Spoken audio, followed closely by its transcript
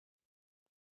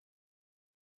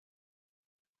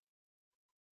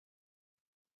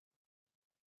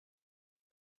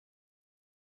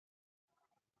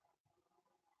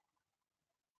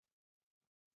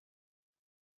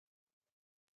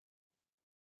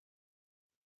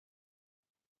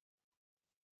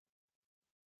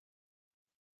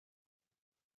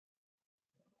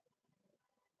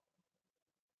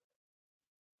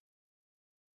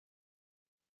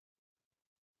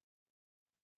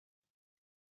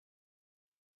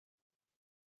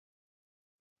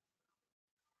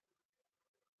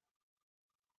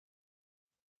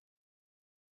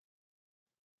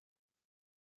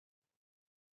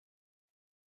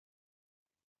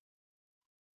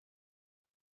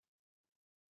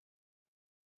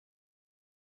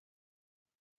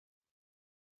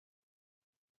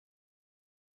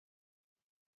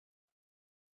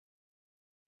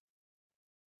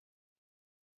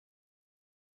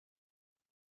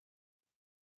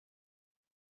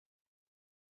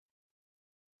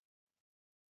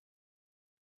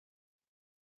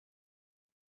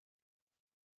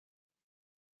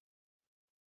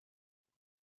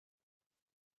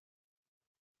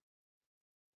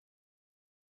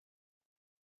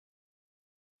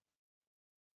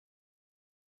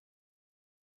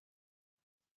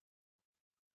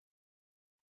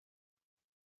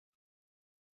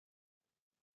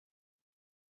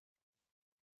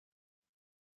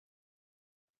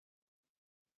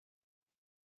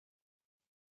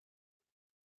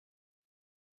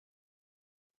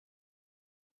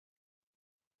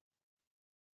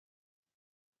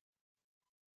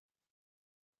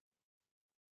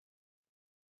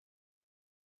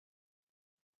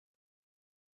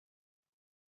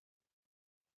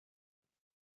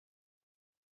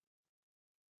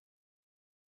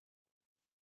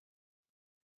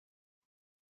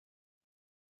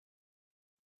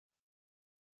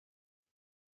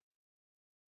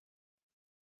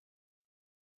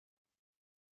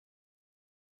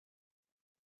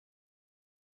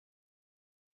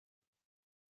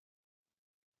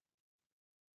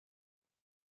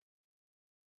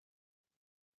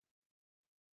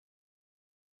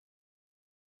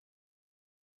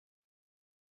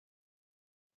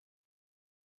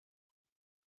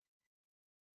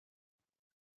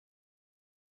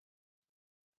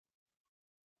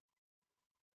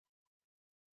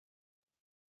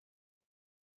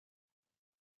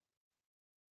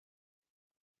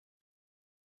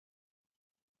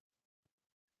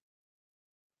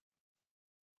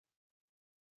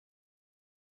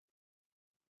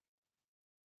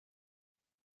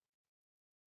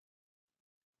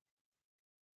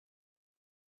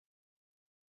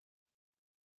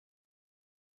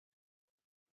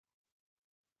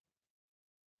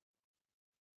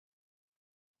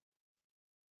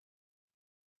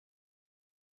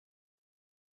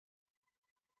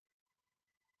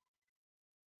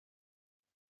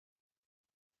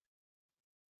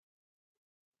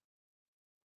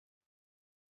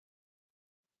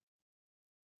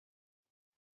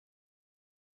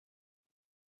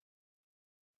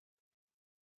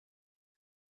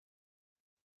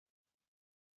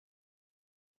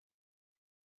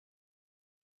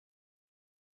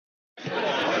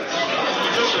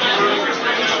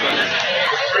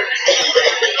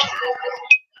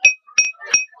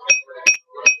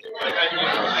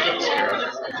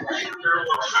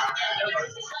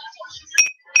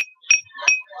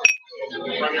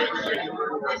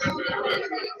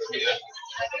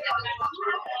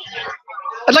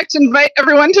I'd like to invite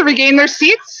everyone to regain their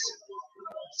seats.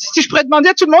 Si je pourrais demander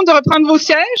à tout le monde de reprendre vos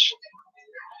sièges.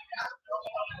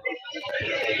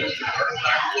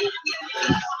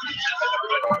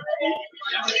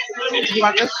 Do you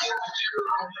want this?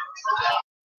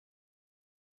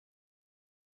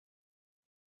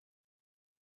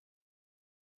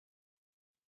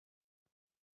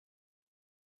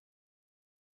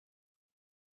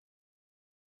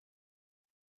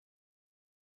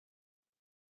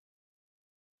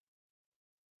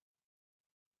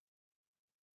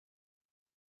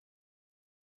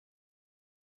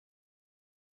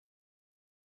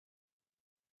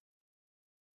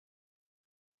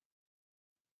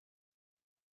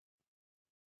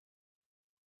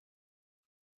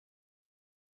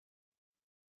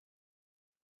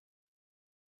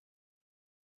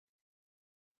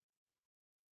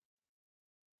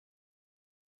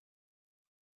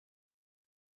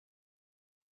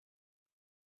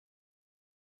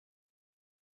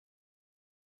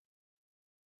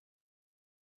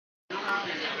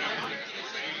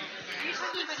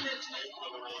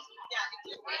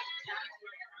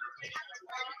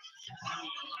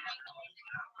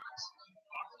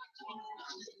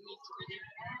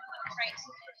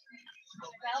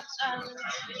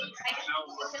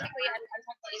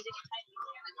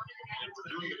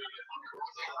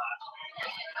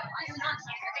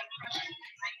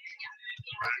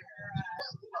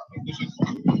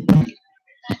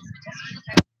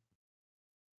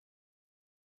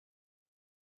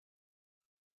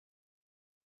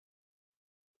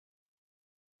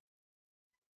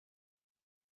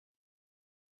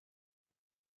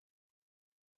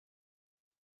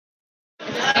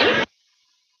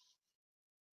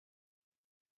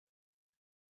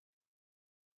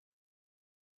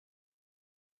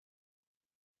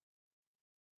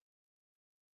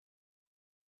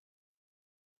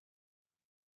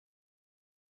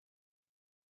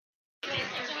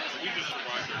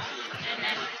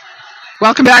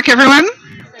 Welcome back, everyone.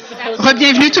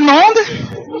 Re-bienvenue tout le monde.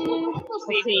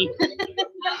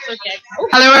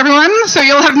 Hello, everyone. So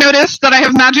you'll have noticed that I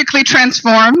have magically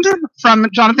transformed from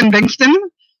Jonathan Bingston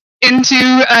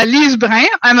into Lise Brun.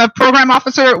 I'm a program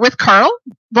officer with Carl.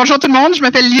 Bonjour tout le monde, je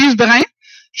m'appelle Lise Brun.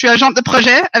 Je suis agente de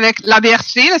projet avec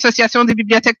l'ABRC, l'Association des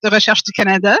bibliothèques de recherche du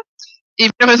Canada. Et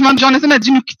malheureusement, Jonathan a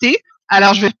dû nous quitter.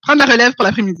 Alors, je vais prendre la relève pour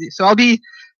l'après-midi. So I'll be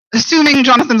assuming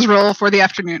Jonathan's role for the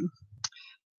afternoon.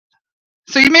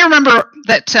 So you may remember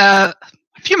that a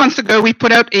few months ago, we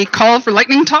put out a call for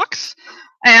lightning talks,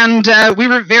 and we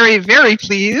were very, very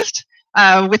pleased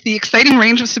with the exciting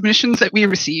range of submissions that we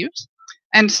received.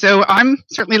 And so I'm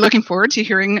certainly looking forward to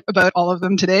hearing about all of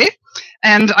them today.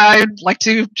 And I'd like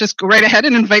to just go right ahead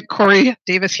and invite Corey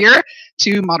Davis here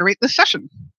to moderate this session.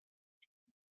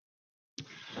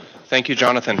 Thank you,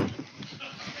 Jonathan.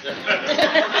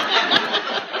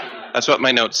 That's what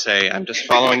my notes say. I'm just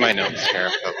following my notes here,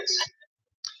 folks.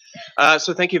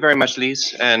 So thank you very much,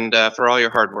 Lise, and for all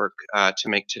your hard work to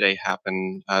make today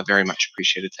happen. Very much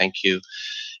appreciated. Thank you.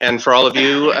 And for all of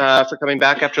you for coming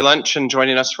back after lunch and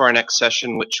joining us for our next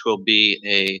session, which will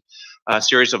be a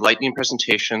series of lightning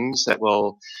presentations that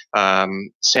will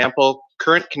sample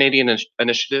current Canadian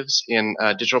initiatives in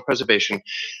digital preservation.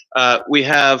 We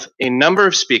have a number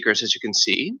of speakers, as you can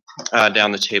see,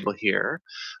 down the table here.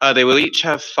 They will each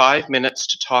have 5 minutes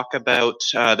to talk about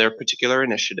their particular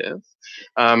initiative.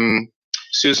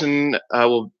 Susan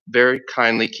will very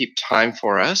kindly keep time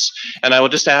for us, and I will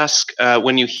just ask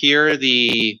when you hear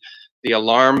the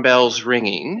alarm bells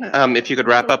ringing, if you could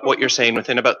wrap up what you're saying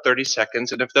within about 30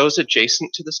 seconds, and if those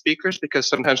adjacent to the speakers, because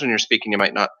sometimes when you're speaking you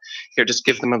might not hear, just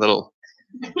give them a little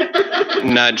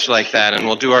nudge like that, and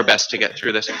we'll do our best to get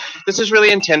through this. This is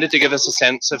really intended to give us a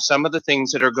sense of some of the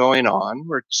things that are going on.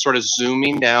 We're sort of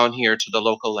zooming down here to the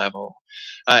local level.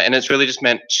 And it's really just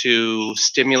meant to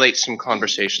stimulate some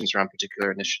conversations around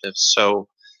particular initiatives. So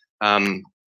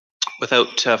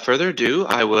without further ado,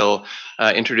 I will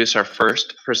introduce our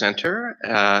first presenter.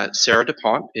 Sarah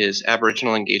DuPont is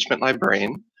Aboriginal Engagement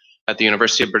Librarian at the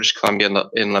University of British Columbia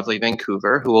in lovely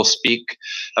Vancouver, who will speak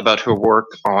about her work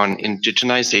on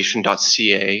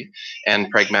indigenization.ca and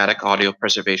pragmatic audio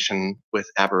preservation with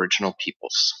Aboriginal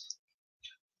peoples.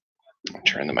 I'll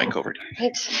turn the mic over to you.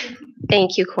 Right.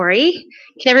 Thank you, Corey.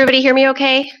 Can everybody hear me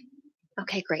okay?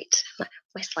 Okay, great.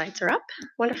 My slides are up.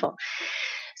 Wonderful.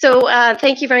 So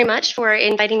thank you very much for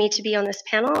inviting me to be on this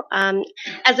panel.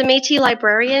 As a Métis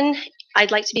librarian,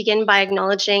 I'd like to begin by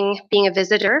acknowledging being a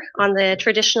visitor on the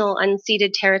traditional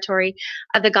unceded territory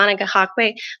of the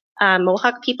Ganagahakwe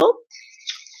Mohawk people.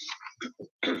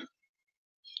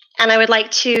 and I would like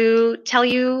to tell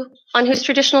you on whose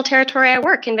traditional territory I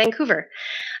work in Vancouver.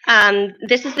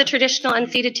 This is the traditional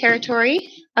unceded territory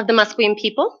of the Musqueam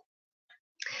people,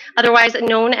 otherwise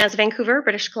known as Vancouver,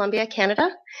 British Columbia, Canada.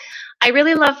 I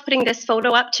really love putting this photo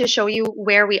up to show you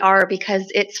where we are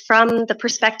because it's from the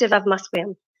perspective of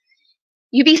Musqueam.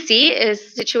 UBC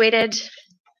is situated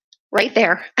right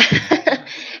there.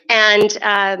 And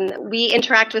we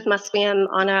interact with Musqueam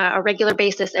on a regular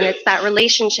basis, and it's that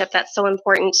relationship that's so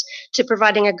important to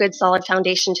providing a good, solid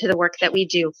foundation to the work that we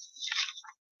do.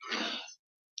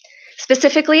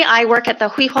 Specifically, I work at the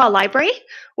Huihua Library,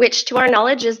 which to our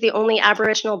knowledge is the only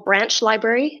Aboriginal branch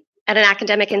library at an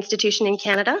academic institution in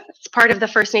Canada. It's part of the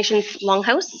First Nations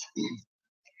Longhouse.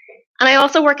 And I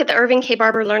also work at the Irving K.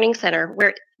 Barber Learning Center,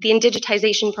 where the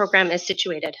Indigitization program is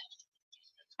situated.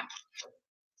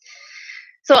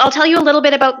 So I'll tell you a little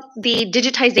bit about the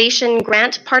digitization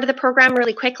grant part of the program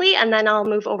really quickly, and then I'll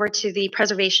move over to the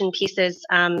preservation pieces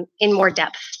in more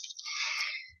depth.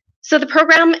 So the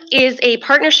program is a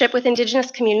partnership with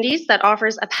Indigenous communities that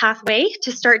offers a pathway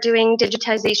to start doing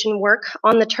digitization work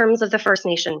on the terms of the First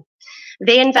Nation.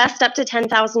 They invest up to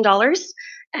 $10,000,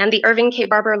 and the Irving K.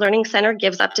 Barber Learning Center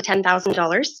gives up to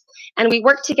 $10,000, and we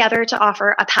work together to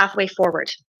offer a pathway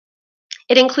forward.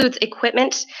 It includes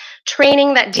equipment,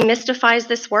 training that demystifies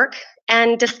this work,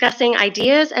 and discussing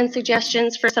ideas and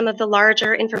suggestions for some of the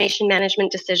larger information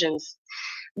management decisions.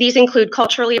 These include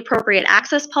culturally appropriate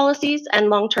access policies and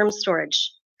long-term storage.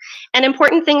 An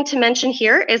important thing to mention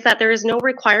here is that there is no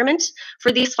requirement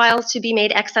for these files to be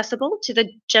made accessible to the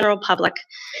general public.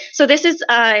 So this is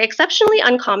exceptionally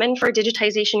uncommon for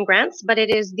digitization grants, but it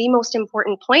is the most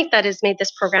important point that has made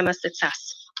this program a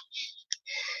success.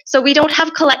 So we don't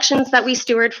have collections that we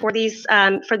steward for these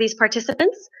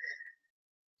participants.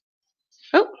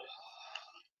 Oh,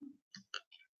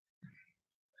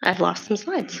 I've lost some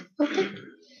slides. Okay,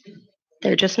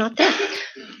 they're just not there.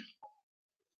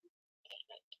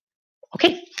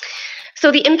 Okay,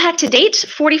 so the impact to date,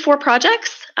 44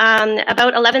 projects,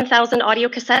 about 11,000 audio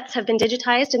cassettes have been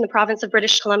digitized in the province of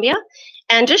British Columbia,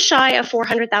 and just shy of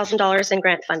 $400,000 in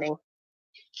grant funding.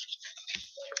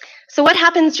 So what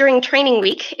happens during training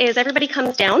week is everybody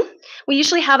comes down. We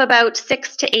usually have about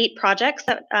 6 to 8 projects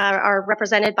that are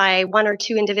represented by 1 or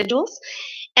 2 individuals.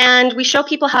 And we show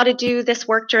people how to do this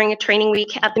work during a training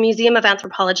week at the Museum of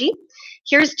Anthropology.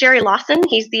 Here's Jerry Lawson.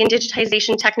 He's the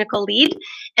Indigitization Technical Lead,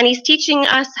 and he's teaching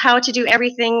us how to do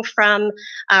everything from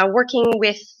working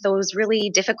with those really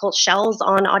difficult shells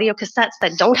on audio cassettes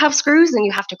that don't have screws and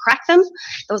you have to crack them.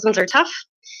 Those ones are tough.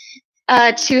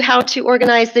 To how to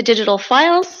organize the digital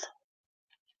files.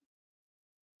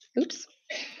 Oops.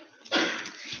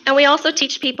 And we also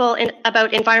teach people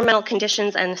about environmental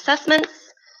conditions and assessments,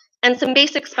 and some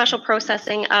basic special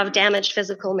processing of damaged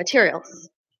physical materials.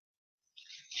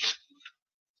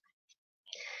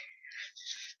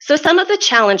 So some of the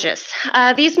challenges.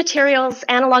 These materials,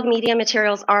 analog media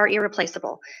materials, are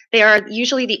irreplaceable. They are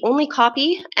usually the only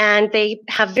copy, and they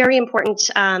have very important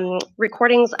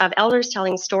recordings of elders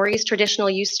telling stories, traditional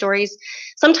use stories,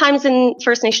 sometimes in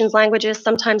First Nations languages,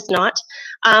 sometimes not,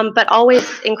 but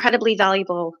always incredibly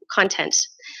valuable content.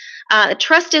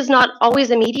 Trust is not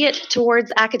always immediate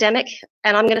towards academic,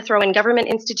 and I'm going to throw in government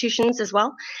institutions as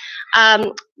well.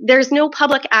 There's no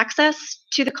public access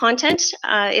to the content.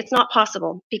 It's not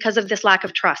possible because of this lack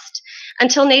of trust,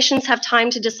 until nations have time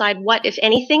to decide what, if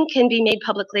anything, can be made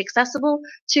publicly accessible,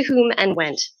 to whom and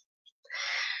when.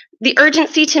 The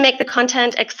urgency to make the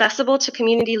content accessible to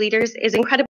community leaders is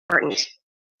incredibly important.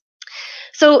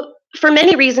 So for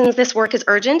many reasons, this work is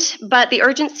urgent, but the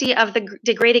urgency of the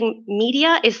degrading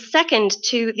media is second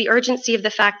to the urgency of the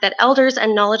fact that elders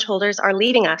and knowledge holders are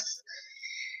leaving us.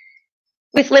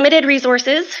 With limited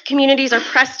resources, communities are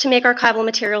pressed to make archival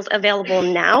materials available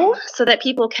now so that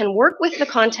people can work with the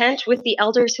content with the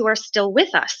elders who are still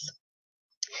with us.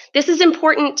 This is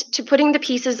important to putting the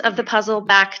pieces of the puzzle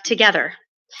back together.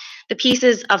 The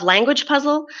pieces of language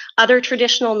puzzle, other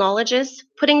traditional knowledges,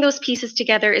 putting those pieces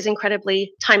together is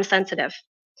incredibly time sensitive.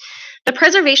 The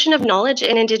preservation of knowledge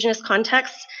in Indigenous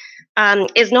contexts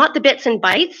is not the bits and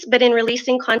bytes, but in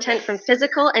releasing content from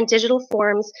physical and digital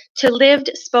forms to lived,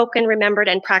 spoken, remembered,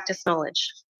 and practiced knowledge.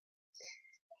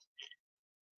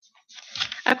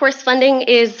 Of course, funding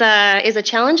is a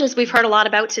challenge, as we've heard a lot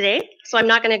about today, so I'm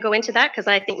not going to go into that because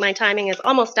I think my timing is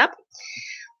almost up.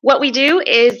 What we do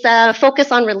is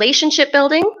focus on relationship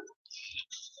building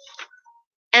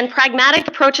and pragmatic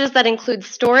approaches that include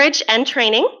storage and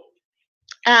training,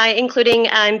 including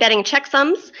embedding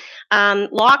checksums,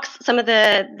 locks, some of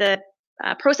the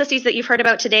processes that you've heard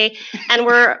about today, and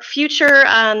our future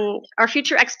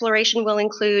exploration will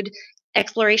include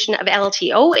exploration of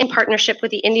LTO in partnership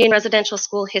with the Indian Residential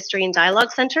School History and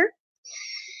Dialogue Center.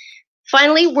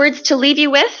 Finally, words to leave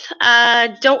you with.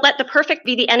 Don't let the perfect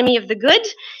be the enemy of the good.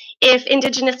 If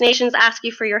Indigenous nations ask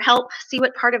you for your help, see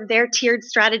what part of their tiered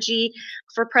strategy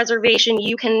for preservation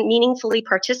you can meaningfully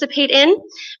participate in.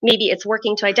 Maybe it's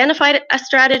working to identify a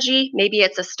strategy, maybe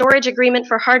it's a storage agreement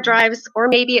for hard drives, or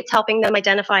maybe it's helping them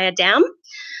identify a dam.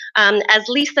 As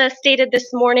Lisa stated this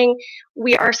morning,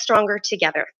 we are stronger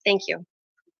together. Thank you.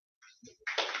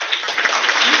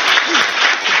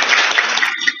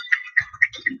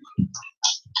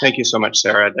 Thank you so much,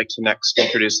 Sarah. I'd like to next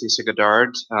introduce Lisa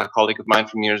Goddard, a colleague of mine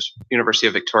from the University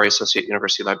of Victoria, Associate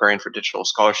University Librarian for Digital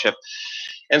Scholarship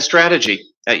and Strategy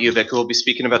at UVic, who will be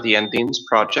speaking about the Endings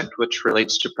Project, which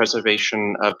relates to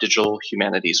preservation of digital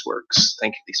humanities works.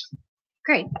 Thank you, Lisa.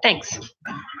 Great, thanks.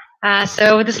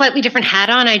 So with a slightly different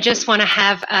hat on, I just want to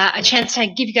have a chance to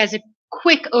give you guys a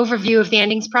quick overview of the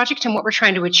Endings Project and what we're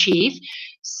trying to achieve.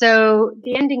 So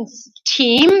the Endings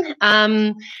team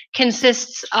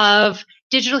consists of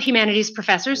digital humanities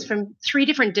professors from 3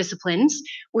 different disciplines.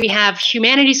 We have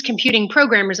humanities computing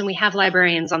programmers and we have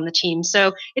librarians on the team.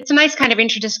 So it's a nice kind of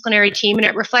interdisciplinary team, and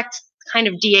it reflects kind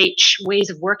of DH ways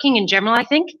of working in general, I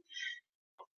think.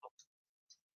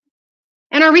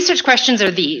 And our research questions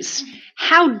are these.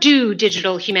 How do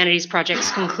digital humanities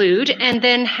projects conclude? And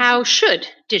then how should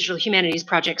digital humanities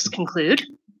projects conclude?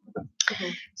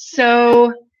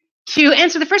 So to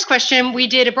answer the first question, we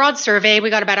did a broad survey. We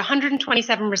got about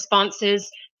 127 responses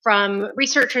from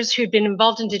researchers who'd been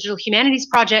involved in digital humanities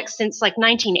projects since like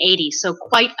 1980, so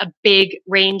quite a big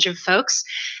range of folks.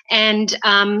 And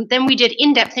then we did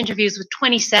in-depth interviews with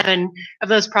 27 of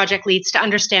those project leads to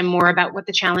understand more about what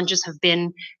the challenges have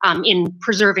been in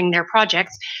preserving their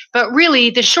projects. But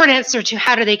really, the short answer to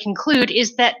how do they conclude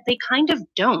is that they kind of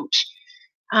don't.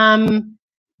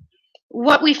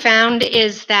 What we found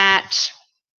is that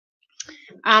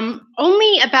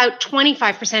only about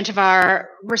 25% of our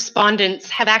respondents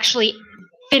have actually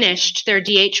finished their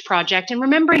DH project. And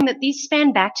remembering that these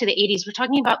span back to the 80s, we're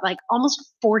talking about like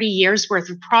almost 40 years worth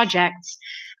of projects.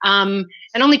 And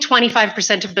only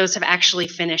 25% of those have actually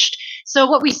finished. So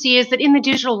what we see is that in the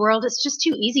digital world, it's just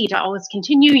too easy to always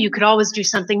continue. You could always do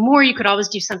something more. You could always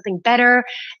do something better.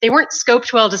 They weren't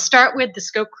scoped well to start with. The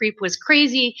scope creep was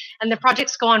crazy, and the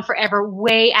projects go on forever,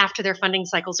 way after their funding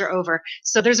cycles are over.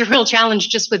 So there's a real challenge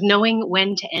just with knowing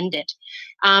when to end it.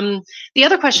 The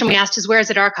other question we asked is, where is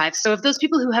it archived? So of those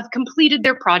people who have completed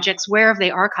their projects, where have they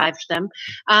archived them?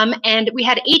 And we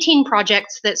had 18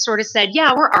 projects that sort of said,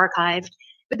 yeah, we're archived.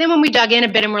 But then when we dug in a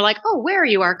bit and we're like, oh, where are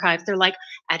you archived? They're like,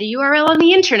 at a URL on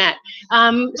the internet.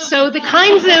 So the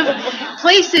kinds of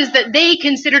places that they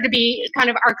consider to be kind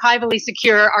of archivally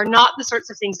secure are not the sorts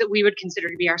of things that we would consider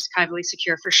to be archivally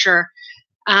secure for sure.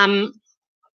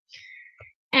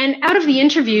 And out of the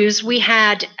interviews, we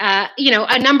had,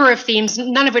 a number of themes,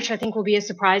 none of which I think will be a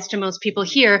surprise to most people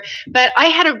here. But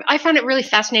I found it really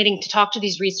fascinating to talk to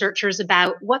these researchers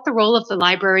about what the role of the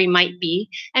library might be.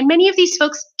 And many of these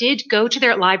folks did go to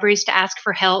their libraries to ask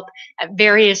for help in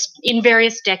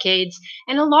various decades.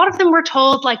 And a lot of them were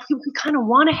told, like, we kind of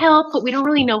want to help, but we don't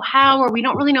really know how, or we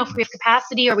don't really know if we have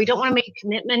capacity, or we don't want to make a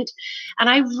commitment. And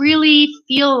I really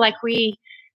feel like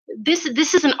this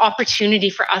is an opportunity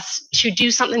for us to do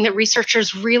something that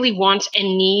researchers really want and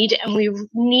need, and we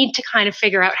need to kind of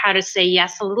figure out how to say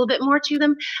yes a little bit more to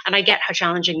them. And I get how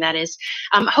challenging that is.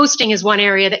 Hosting is one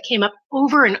area that came up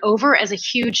over and over as a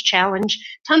huge challenge.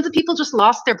 Tons of people just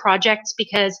lost their projects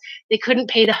because they couldn't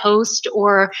pay the host,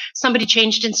 or somebody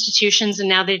changed institutions and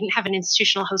now they didn't have an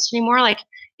institutional host anymore.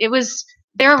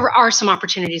 There are some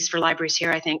opportunities for libraries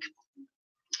here, I think.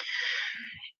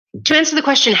 To answer the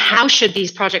question, how should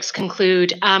these projects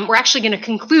conclude? We're actually going to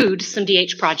conclude some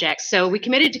DH projects. So we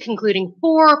committed to concluding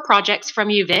 4 projects from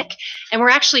UVic, and we're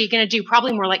actually going to do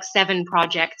probably more like 7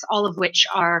 projects, all of which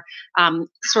are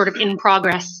sort of in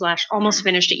progress / almost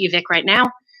finished at UVic right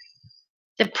now.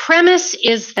 The premise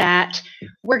is that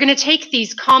we're going to take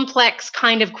these complex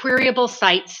kind of queryable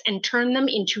sites and turn them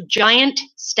into giant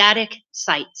static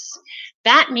sites.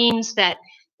 That means that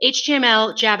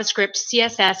HTML, JavaScript,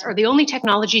 CSS are the only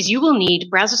technologies you will need,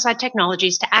 browser-side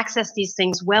technologies, to access these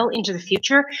things well into the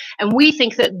future. And we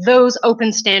think that those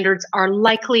open standards are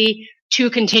likely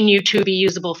to continue to be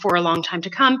usable for a long time to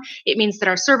come. It means that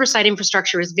our server-side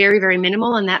infrastructure is very, very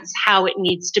minimal, and that's how it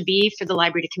needs to be for the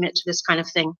library to commit to this kind of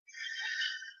thing.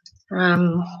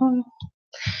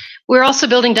 We're also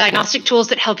building diagnostic tools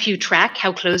that help you track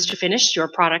how close to finished your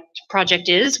project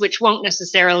is, which won't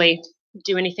necessarily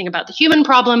do anything about the human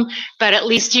problem, but at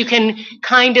least you can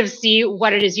kind of see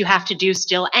what it is you have to do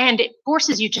still. And it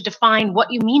forces you to define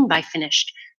what you mean by finished.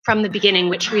 from the beginning,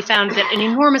 which we found that an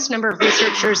enormous number of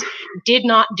researchers did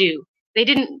not do. They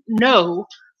didn't know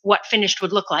what finished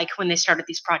would look like when they started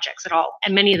these projects at all.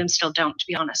 And many of them still don't, to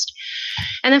be honest.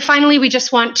 And then finally, we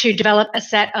just want to develop a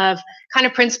set of kind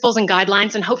of principles and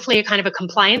guidelines and hopefully a kind of a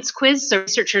compliance quiz so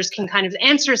researchers can kind of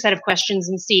answer a set of questions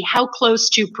and see how close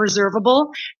to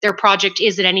preservable their project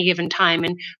is at any given time.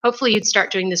 And hopefully you'd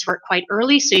start doing this work quite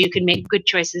early so you can make good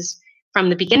choices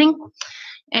from the beginning.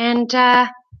 And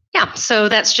yeah, so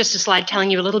that's just a slide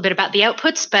telling you a little bit about the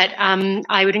outputs, but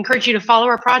I would encourage you to follow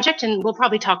our project and we'll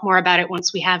probably talk more about it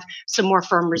once we have some more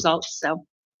firm results. So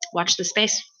watch this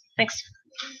space. Thanks.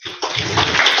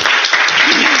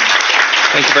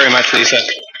 Thank you very much, Lisa.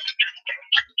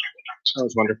 That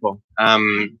was wonderful.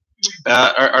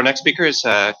 Our next speaker is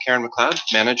Karen McLeod,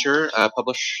 Manager,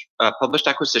 Published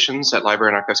Acquisitions at Library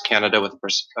and Archives Canada, with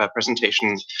a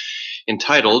presentation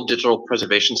entitled Digital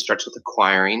Preservation Starts with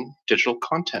Acquiring Digital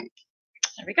Content.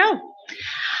 There we go.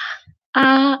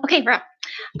 Okay, Rob.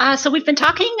 So we've been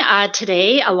talking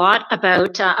today a lot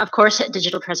about, of course,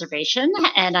 digital preservation,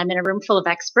 and I'm in a room full of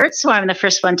experts, so I'm the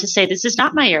first one to say this is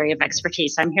not my area of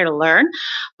expertise. I'm here to learn,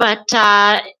 but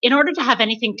in order to have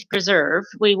anything to preserve,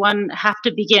 we have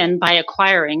to begin by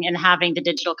acquiring and having the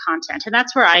digital content, and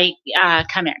that's where I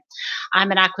come in.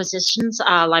 I'm an acquisitions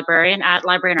librarian at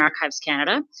Library and Archives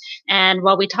Canada, and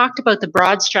while we talked about the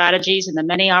broad strategies and the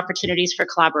many opportunities for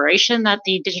collaboration that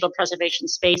the digital preservation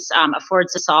space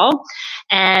affords us all,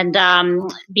 and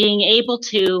being able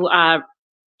to,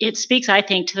 it speaks, I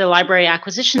think, to the library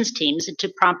acquisitions teams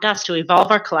to prompt us to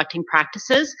evolve our collecting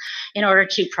practices in order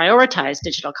to prioritize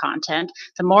digital content.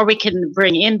 The more we can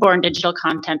bring inborn digital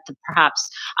content, the perhaps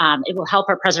it will help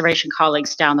our preservation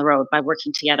colleagues down the road by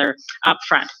working together up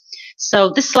front. So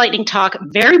this lightning talk,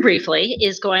 very briefly,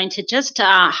 is going to just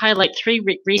highlight three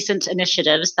recent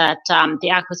initiatives that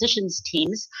the acquisitions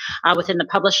teams within the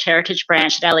published heritage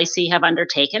branch at LAC have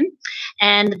undertaken.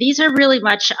 And these are really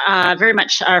very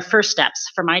much our first steps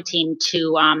for my team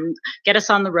to get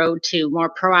us on the road to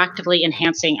more proactively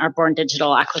enhancing our born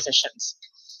digital acquisitions.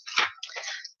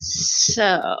 So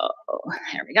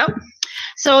there we go.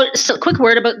 So a quick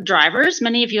word about drivers.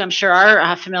 Many of you, I'm sure,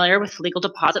 are familiar with legal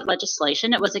deposit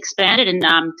legislation. It was expanded in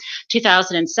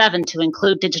 2007 to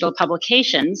include digital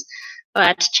publications,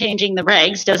 but changing the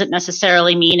regs doesn't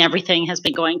necessarily mean everything has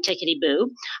been going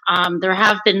tickety-boo. There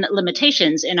have been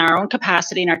limitations in our own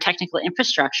capacity and our technical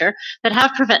infrastructure that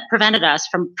have prevented us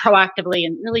from proactively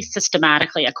and really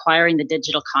systematically acquiring the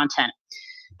digital content.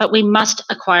 But we must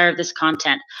acquire this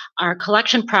content. Our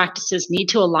collection practices need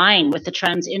to align with the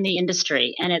trends in the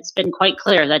industry, and it's been quite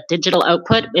clear that digital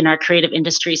output in our creative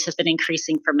industries has been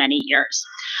increasing for many years.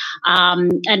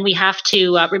 And we have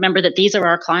to remember that these are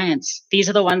our clients. These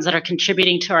are the ones that are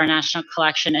contributing to our national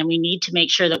collection, and we need to make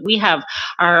sure that we have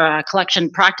our collection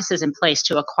practices in place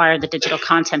to acquire the digital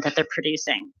content that they're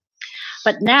producing.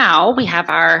 But now we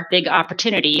have our big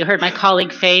opportunity. You heard my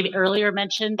colleague Faye earlier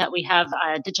mention that we have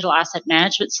a digital asset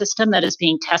management system that is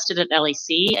being tested at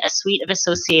LAC, a suite of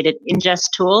associated ingest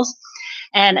tools,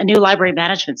 and a new library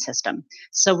management system.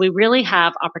 So we really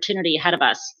have opportunity ahead of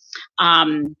us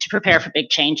to prepare for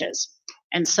big changes.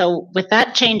 And so with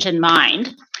that change in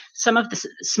mind, some of the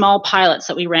small pilots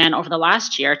that we ran over the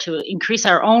last year to increase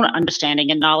our own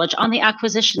understanding and knowledge on the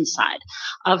acquisition side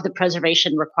of the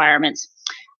preservation requirements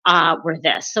were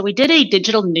this. So we did a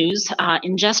digital news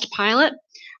ingest pilot.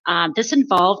 This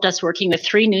involved us working with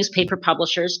 3 newspaper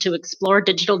publishers to explore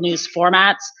digital news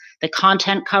formats, the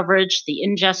content coverage, the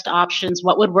ingest options,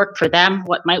 what would work for them,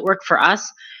 what might work for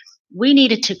us. We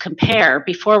needed to compare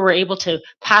before we're able to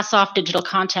pass off digital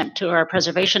content to our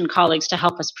preservation colleagues to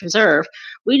help us preserve.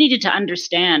 We needed to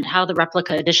understand how the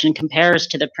replica edition compares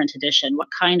to the print edition. What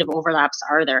kind of overlaps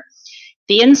are there?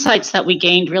 The insights that we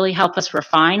gained really help us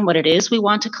refine what it is we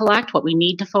want to collect, what we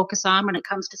need to focus on when it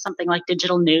comes to something like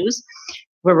digital news.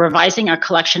 We're revising our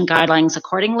collection guidelines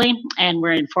accordingly, and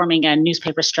we're informing a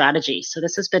newspaper strategy. So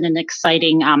this has been an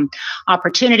exciting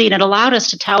opportunity, and it allowed us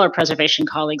to tell our preservation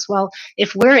colleagues, well,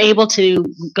 if we're able to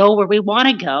go where we want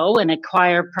to go and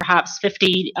acquire perhaps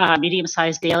 50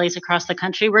 medium-sized dailies across the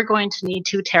country, we're going to need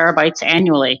 2 terabytes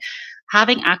annually.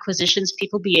 Having acquisitions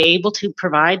people be able to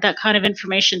provide that kind of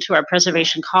information to our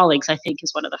preservation colleagues, I think,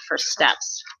 is one of the first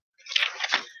steps.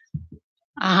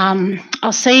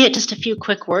 I'll say it just a few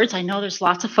quick words. I know there's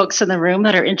lots of folks in the room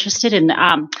that are interested in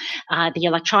the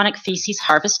electronic feces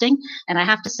harvesting. And I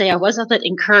have to say, I was a bit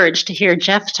encouraged to hear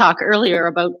Jeff talk earlier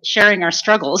about sharing our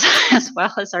struggles as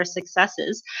well as our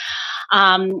successes.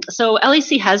 So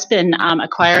LEC has been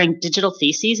acquiring digital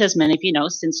theses, as many of you know,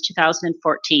 since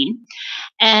 2014.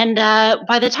 And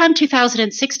by the time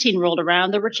 2016 rolled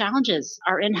around, there were challenges.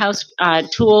 Our in-house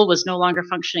tool was no longer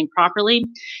functioning properly.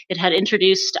 It had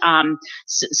introduced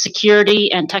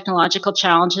security and technological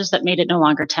challenges that made it no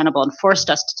longer tenable and forced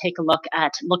us to take a look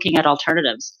at looking at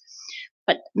alternatives.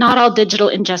 But not all digital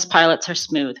ingest pilots are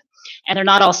smooth, and they're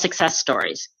not all success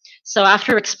stories. So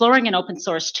after exploring an open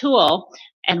source tool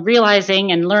and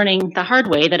realizing and learning the hard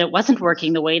way that it wasn't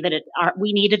working the way that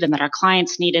we needed and that our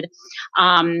clients needed,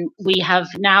 we have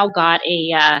now got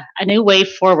a new way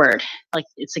forward. Like,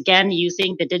 it's again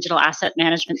using the digital asset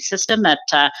management system that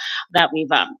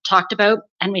we've talked about,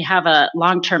 and we have a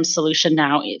long-term solution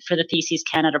now for the Theses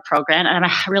Canada program. And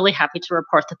I'm really happy to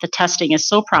report that the testing is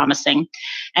so promising,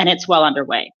 and it's well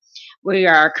underway. We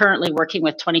are currently working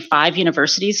with 25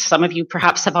 universities. Some of you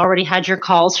perhaps have already had your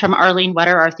calls from Arlene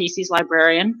Wetter, our theses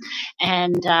librarian,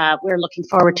 and we're looking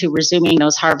forward to resuming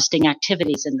those harvesting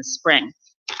activities in the spring.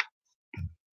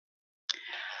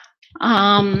 Where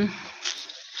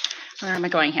am I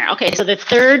going here? Okay, so the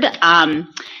third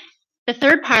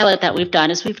pilot that we've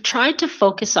done is we've tried to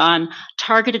focus on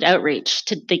targeted outreach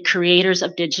to the creators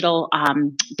of digital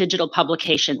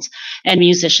publications and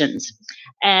musicians.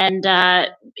 And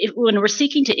when we're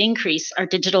seeking to increase our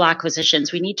digital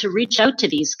acquisitions, we need to reach out to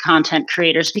these content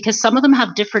creators because some of them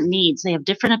have different needs. They have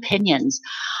different opinions.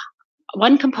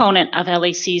 One component of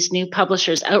LEC's new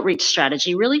publishers outreach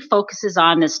strategy really focuses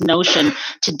on this notion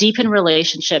to deepen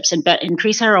relationships and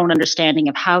increase our own understanding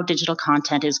of how digital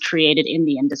content is created in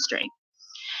the industry.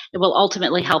 It will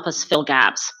ultimately help us fill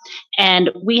gaps. And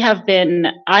I have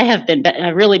been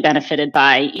really benefited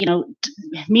by,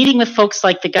 meeting with folks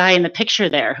like the guy in the picture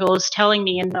there, who was telling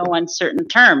me in no uncertain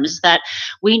terms that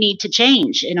we need to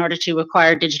change in order to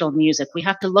acquire digital music. We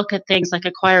have to look at things like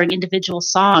acquiring individual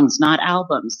songs, not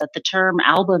albums, that the term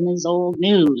album is old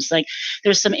news. Like,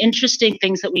 there's some interesting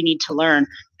things that we need to learn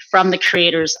from the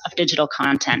creators of digital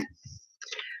content.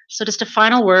 So just a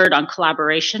final word on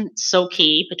collaboration. It's so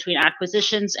key between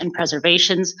acquisitions and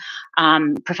preservations,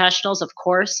 professionals, of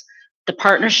course. The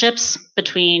partnerships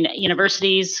between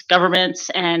universities, governments,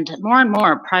 and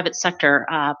more private sector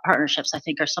partnerships, I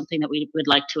think, are something that we would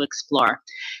like to explore.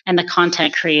 And the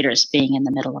content creators being in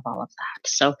the middle of all of that.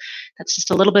 So that's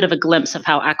just a little bit of a glimpse of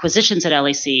how acquisitions at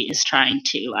LEC is trying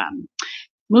to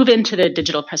move into the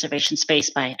digital preservation space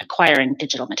by acquiring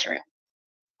digital material.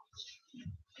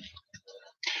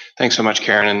 Thanks so much,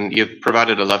 Karen, and you've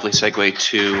provided a lovely segue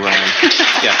to,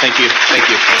 yeah, thank you.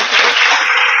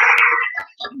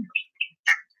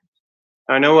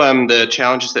 I know the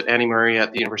challenges that Annie Murray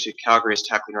at the University of Calgary is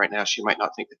tackling right now, she might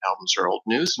not think that albums are old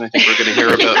news, and I think we're going to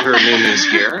hear about her new news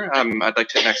here. I'd like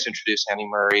to next introduce Annie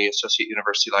Murray, Associate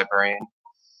University Librarian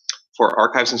for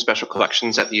Archives and Special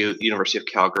Collections at the University of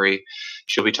Calgary.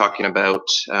 She'll be talking about,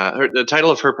 the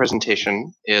title of her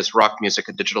presentation is Rock Music,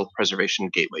 a Digital Preservation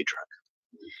Gateway Drug.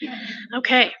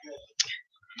 Okay.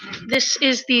 This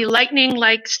is the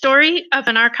lightning-like story of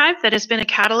an archive that has been a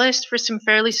catalyst for some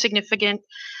fairly significant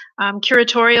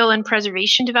curatorial and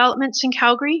preservation developments in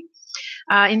Calgary.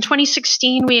 In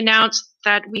 2016, we announced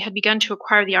that we had begun to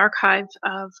acquire the archive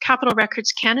of Capitol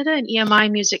Records Canada and EMI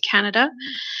Music Canada.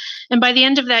 And by the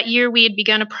end of that year, we had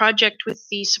begun a project with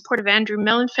the support of Andrew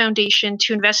Mellon Foundation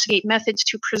to investigate methods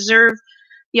to preserve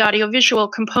the audiovisual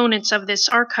components of this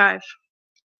archive.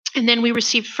 And then we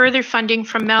received further funding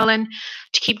from Mellon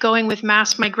to keep going with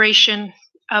mass migration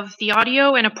of the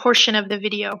audio and a portion of the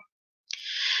video.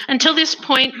 Until this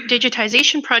point,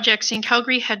 digitization projects in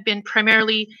Calgary had been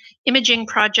primarily imaging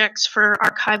projects for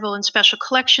archival and special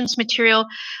collections material,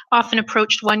 often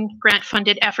approached one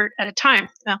grant-funded effort at a time.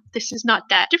 Well, this is not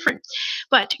that different.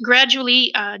 But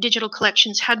gradually, digital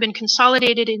collections had been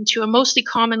consolidated into a mostly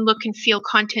common look and feel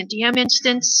content DM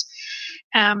instance.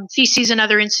 Theses and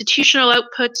other institutional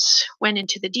outputs went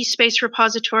into the DSpace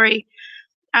repository.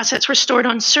 Assets were stored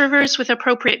on servers with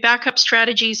appropriate backup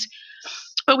strategies,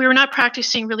 but we were not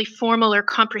practicing really formal or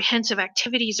comprehensive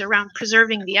activities around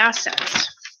preserving the assets.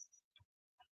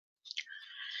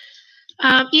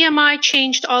 EMI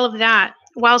changed all of that.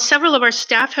 While several of our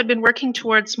staff had been working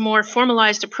towards more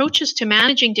formalized approaches to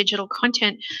managing digital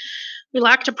content, we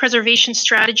lacked a preservation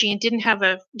strategy and didn't have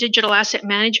a digital asset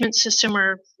management system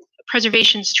or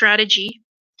preservation strategy.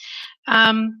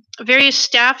 Various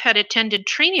staff had attended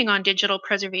training on digital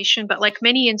preservation, but like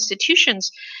many institutions,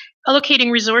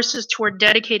 allocating resources toward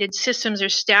dedicated systems or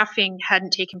staffing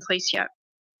hadn't taken place yet.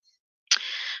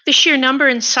 The sheer number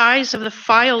and size of the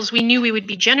files we knew we would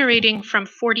be generating from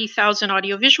 40,000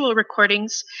 audiovisual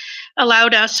recordings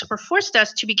allowed us or forced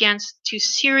us to begin to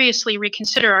seriously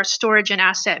reconsider our storage and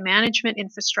asset management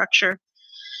infrastructure.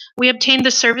 We obtained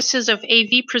the services of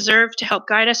AV Preserve to help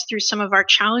guide us through some of our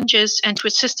challenges and to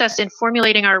assist us in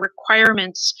formulating our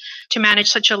requirements to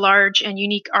manage such a large and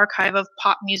unique archive of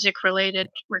pop music related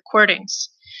recordings.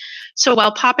 So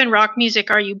while pop and rock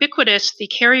music are ubiquitous, the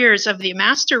carriers of the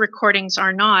master recordings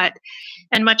are not,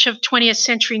 and much of 20th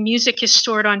century music is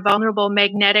stored on vulnerable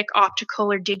magnetic,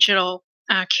 optical, or digital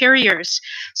carriers.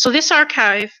 So this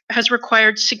archive has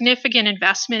required significant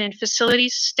investment in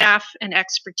facilities, staff, and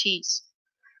expertise.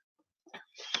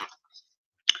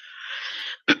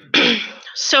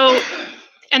 So,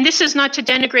 and this is not to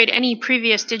denigrate any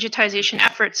previous digitization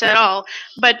efforts at all,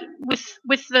 but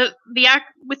with the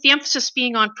emphasis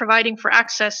being on providing for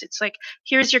access, it's like,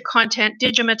 here's your content,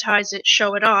 digitize it,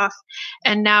 show it off,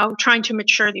 and now trying to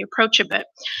mature the approach a bit.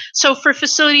 So for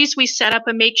facilities, we set up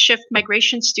a makeshift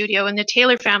migration studio in the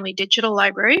Taylor Family Digital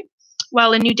Library,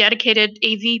 while a new dedicated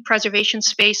AV preservation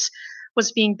space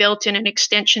was being built in an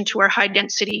extension to our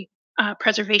high-density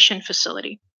preservation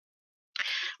facility.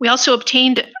 We also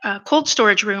obtained a cold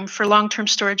storage room for long-term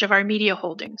storage of our media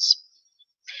holdings.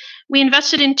 We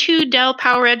invested in 2 Dell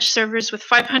PowerEdge servers with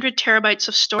 500 terabytes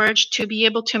of storage to be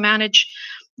able to manage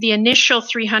the initial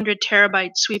 300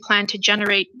 terabytes we plan to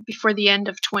generate before the end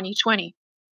of 2020.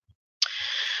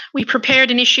 We prepared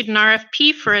and issued an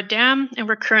RFP for a DAM, and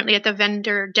we're currently at the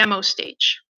vendor demo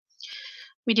stage.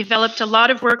 We developed a lot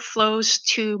of workflows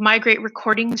to migrate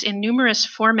recordings in numerous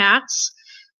formats,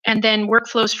 and then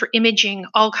workflows for imaging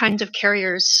all kinds of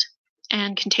carriers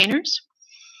and containers.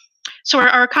 So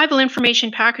our archival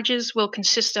information packages will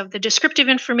consist of the descriptive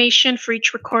information for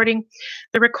each recording,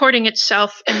 the recording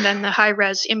itself, and then the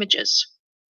high-res images.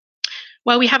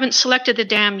 While we haven't selected the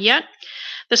DAM yet,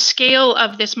 the scale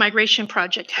of this migration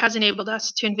project has enabled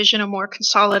us to envision a more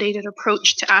consolidated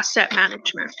approach to asset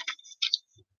management.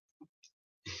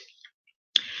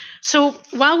 So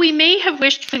while we may have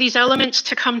wished for these elements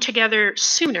to come together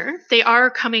sooner, they are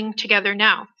coming together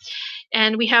now.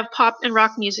 And we have pop and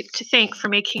rock music to thank for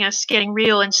making us getting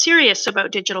real and serious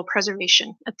about digital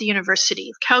preservation at the University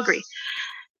of Calgary.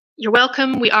 You're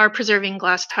welcome. We are preserving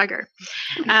Glass Tiger.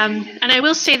 And I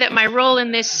will say that my role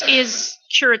in this is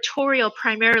curatorial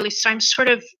primarily, so I'm sort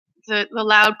of the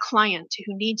loud client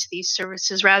who needs these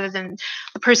services rather than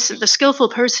the skillful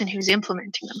person who's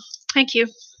implementing them. Thank you.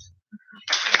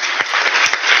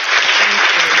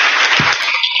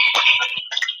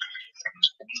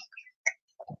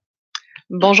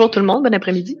 Bonjour tout le monde, bon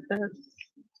après-midi.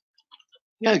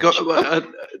 Yeah, go.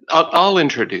 I'll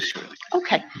introduce you.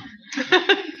 Okay.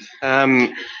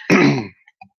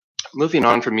 Moving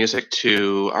on from music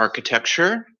to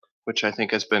architecture, which I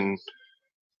think has been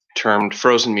termed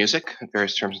frozen music at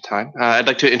various terms of time. I'd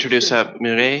like to introduce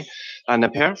Mireille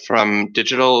Napper from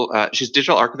digital. She's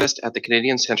digital archivist at the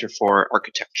Canadian Centre for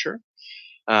Architecture.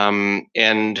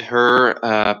 And her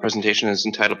presentation is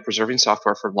entitled Preserving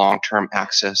Software for Long-Term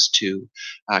Access to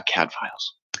CAD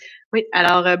Files. Oui,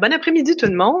 alors bon après-midi tout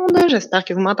le monde, j'espère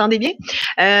que vous m'entendez bien.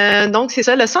 Donc c'est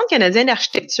ça, le Centre canadien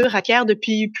d'architecture acquiert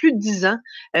depuis plus de 10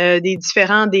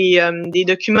 ans des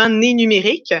documents nés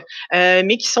numériques,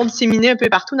 mais qui sont disséminés un peu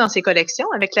partout dans ses collections.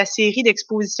 Avec la série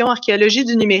d'expositions Archéologie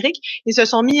du numérique, ils se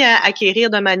sont mis à acquérir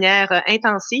de manière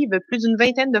intensive plus d'une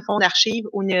vingtaine de fonds d'archives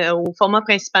au format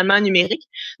principalement numérique.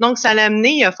 Donc ça l'a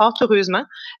amené fort heureusement,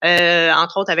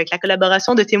 entre autres avec la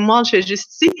collaboration de témoins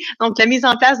juste ici, donc la mise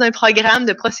en place d'un programme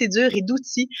de procédures et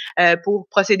d'outils pour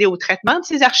procéder au traitement de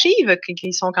ces archives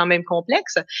qui sont quand même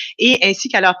complexes et ainsi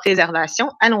qu'à leur préservation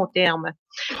à long terme.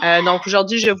 Donc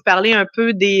aujourd'hui, je vais vous parler un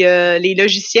peu des les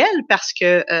logiciels parce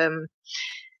que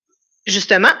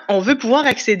justement, on veut pouvoir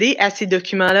accéder à ces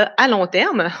documents-là à long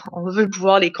terme, on veut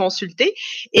pouvoir les consulter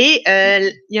et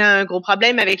il y a un gros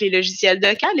problème avec les logiciels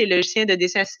de CAD, les logiciels de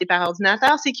dessin assisté par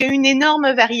ordinateur, c'est qu'il y a une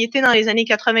énorme variété dans les années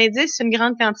 90, une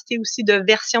grande quantité aussi de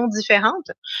versions différentes.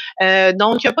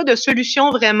 Donc, il n'y a pas de solution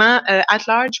vraiment at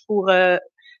large pour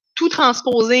tout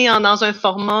transposer dans un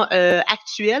format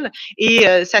actuel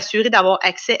et s'assurer d'avoir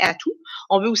accès à tout.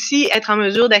 On veut aussi être en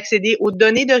mesure d'accéder aux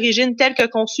données d'origine telles que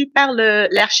conçues par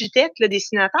l'architecte, le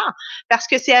dessinateur, parce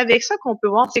que c'est avec ça qu'on peut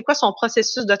voir c'est quoi son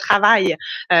processus de travail.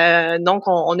 Donc,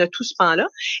 on a tout ce pan-là.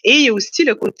 Et il y a aussi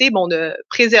le côté de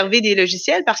préserver des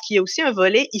logiciels parce qu'il y a aussi un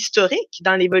volet historique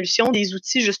dans l'évolution des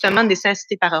outils justement de dessin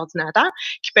assisté par ordinateur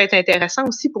qui peut être intéressant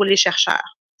aussi pour les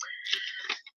chercheurs.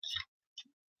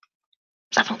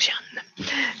 Ça fonctionne.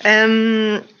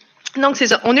 Donc, c'est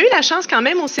ça. On a eu la chance quand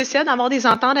même au CCA d'avoir des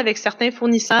ententes avec certains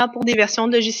fournisseurs pour des versions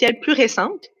de logiciels plus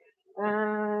récentes.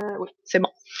 c'est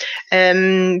bon.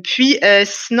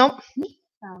 Sinon...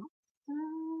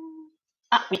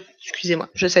 Ah oui, excusez-moi,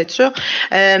 je sais être sûre.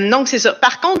 Donc, c'est ça.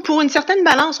 Par contre, pour une certaine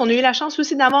balance, on a eu la chance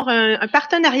aussi d'avoir un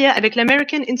partenariat avec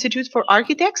l'American Institute for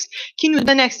Architects qui nous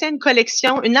donne accès à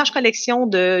une large collection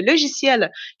de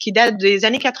logiciels qui datent des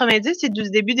années 90 et du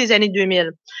début des années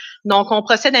 2000. Donc, on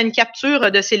procède à une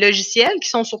capture de ces logiciels qui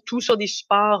sont surtout sur des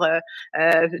supports,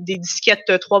 des disquettes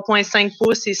 3.5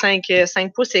 pouces et 5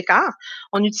 pouces écart.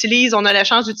 On a la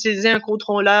chance d'utiliser un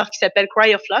contrôleur qui s'appelle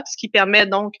CryoFlux qui permet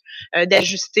donc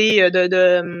d'ajuster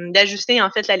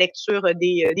en fait la lecture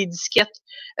des disquettes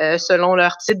selon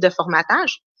leur type de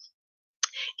formatage.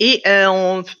 Et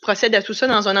on procède à tout ça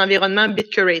dans un environnement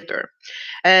BitCurator.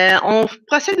 On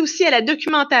procède aussi à la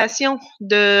documentation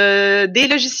des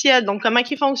logiciels, donc comment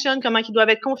ils fonctionnent, comment ils doivent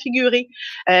être configurés,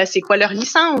 c'est quoi leur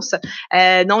licence.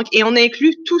 Et on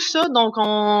inclut tout ça, donc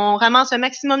on ramasse un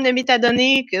maximum de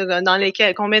métadonnées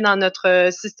qu'on met dans notre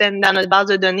système, dans notre base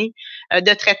de données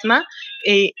de traitement.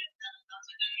 Et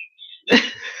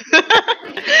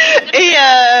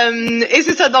et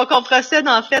c'est ça, donc on procède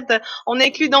en fait, on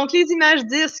inclut donc les images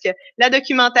disques, la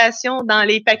documentation dans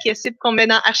les paquets cibles qu'on met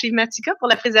dans Archivematica pour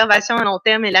la préservation à long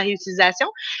terme et la réutilisation.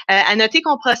 À noter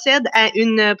qu'on procède à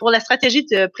pour la stratégie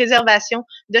de préservation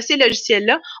de ces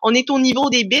logiciels-là, on est au niveau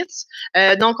des bits,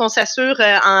 donc on s'assure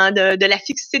de la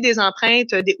fixité des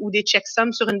empreintes ou des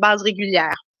checksums sur une base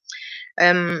régulière.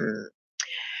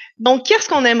 Donc, qu'est-ce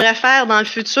qu'on aimerait faire dans le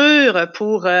futur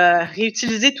pour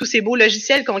réutiliser tous ces beaux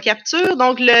logiciels qu'on capture?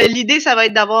 Donc, l'idée, ça va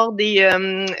être d'avoir des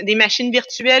machines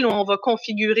virtuelles où on va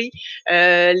configurer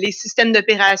les systèmes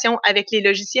d'opération avec les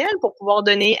logiciels pour pouvoir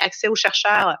donner accès aux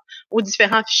chercheurs aux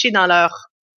différents fichiers dans leur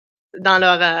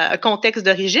contexte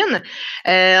d'origine.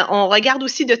 On regarde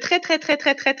aussi de très près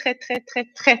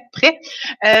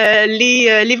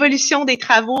l'évolution des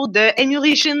travaux de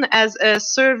Emulation as a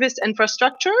Service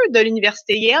Infrastructure de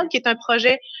l'Université Yale, qui est un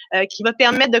projet qui va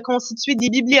permettre de constituer des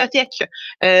bibliothèques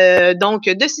donc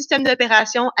de systèmes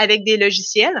d'opération avec des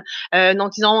logiciels.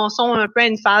 Donc, ils sont un peu à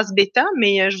une phase bêta,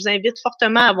 mais je vous invite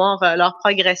fortement à voir leur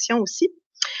progression aussi.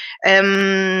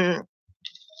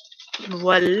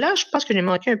 Voilà, je pense que j'ai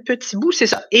manqué un petit bout, c'est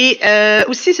ça. Et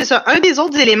aussi, c'est ça, un des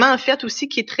autres éléments, en fait, aussi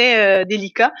qui est très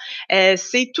délicat,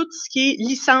 c'est tout ce qui est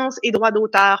licence et droit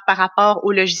d'auteur par rapport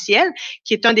au logiciel,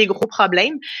 qui est un des gros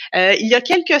problèmes. Il y a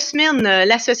quelques semaines,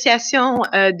 l'association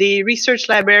des Research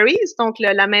Libraries, donc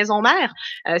la maison mère,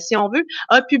 si on veut,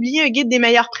 a publié un guide des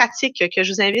meilleures pratiques que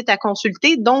je vous invite à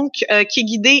consulter, donc qui est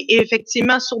guidé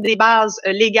effectivement sur des bases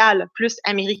légales plus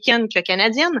américaines que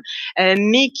canadiennes,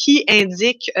 mais qui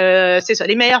indique c'est ça,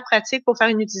 les meilleures pratiques pour faire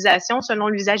une utilisation selon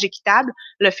l'usage équitable,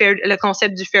 le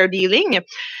concept du fair dealing.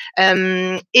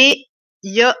 Et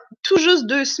il y a tout juste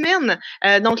 2 semaines,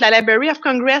 donc la Library of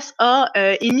Congress a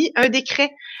émis un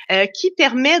décret qui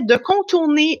permet de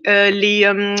contourner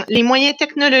les moyens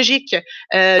technologiques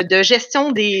de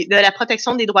gestion de la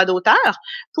protection des droits d'auteur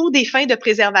pour des fins de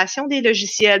préservation des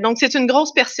logiciels. Donc, c'est une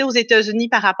grosse percée aux États-Unis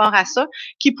par rapport à ça,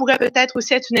 qui pourrait peut-être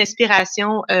aussi être une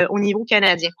inspiration au niveau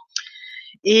canadien.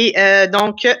 Et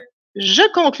donc, je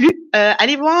conclus.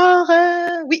 Allez voir,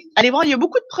 il y a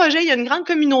beaucoup de projets, il y a une grande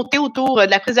communauté autour de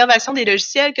la préservation des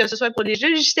logiciels, que ce soit pour les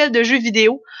logiciels de jeux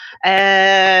vidéo,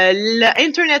 le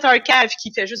Internet Archive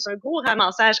qui fait juste un gros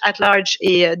ramassage at large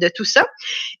et de tout ça.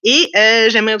 Et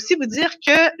j'aimerais aussi vous dire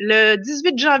que le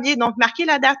 18 janvier, donc marquez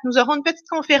la date, nous aurons une petite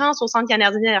conférence au Centre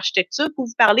canadien d'architecture pour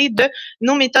vous parler de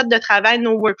nos méthodes de travail,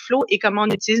 nos workflows et comment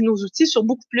on utilise nos outils sur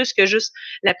beaucoup plus que juste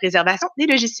la préservation des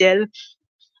logiciels.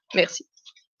 Merci.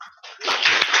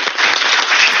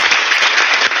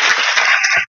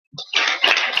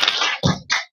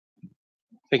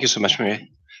 Thank you so much, Maria.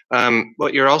 Well,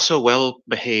 you're also well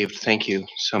behaved. Thank you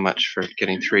so much for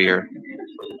getting through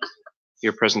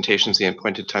your presentations the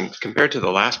appointed time compared to the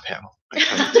last panel.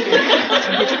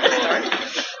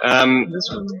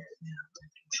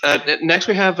 Next,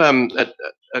 we have a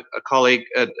colleague,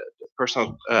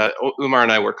 Umar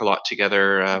and I work a lot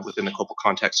together within the Copal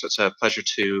context, so it's a pleasure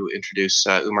to introduce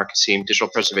Umar Kasim, Digital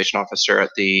Preservation Officer at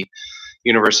the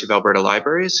University of Alberta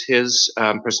Libraries. His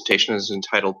presentation is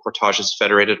entitled Portage's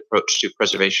Federated Approach to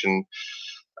Preservation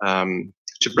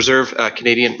to Preserve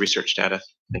Canadian Research Data.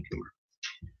 Thank you, Umar.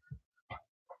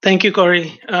 Thank you,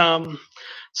 Corey.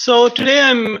 So today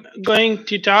I'm going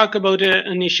to talk about an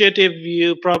initiative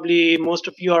most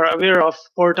of you are aware of,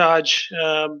 Portage.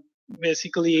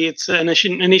 Basically, it's an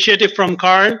initiative from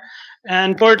Carl,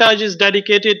 and Portage is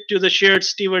dedicated to the shared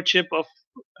stewardship of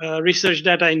research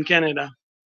data in Canada.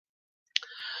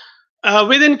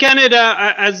 Within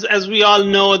Canada, as we all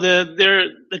know,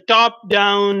 the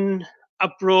top-down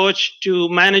approach to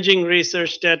managing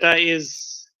research data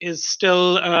is is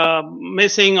still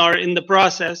missing or in the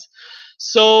process.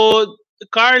 So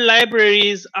car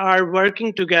libraries are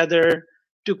working together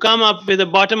to come up with a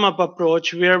bottom-up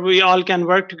approach where we all can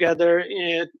work together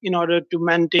in order to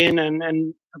maintain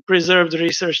and preserve the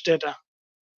research data.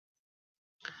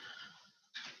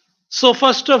 So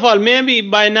first of all, maybe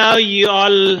by now you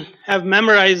all have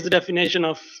memorized the definition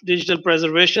of digital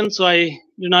preservation, so I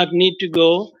do not need to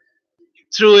go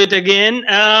through it again.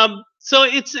 So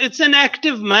it's an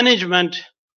active management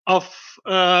of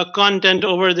content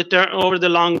over the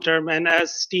long term, and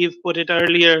as Steve put it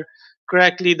earlier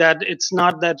correctly, that it's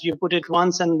not that you put it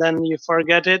once and then you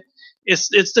forget it. It's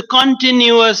the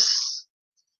continuous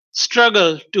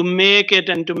struggle to make it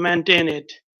and to maintain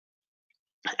it.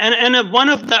 And one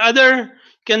of the other,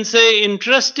 can say,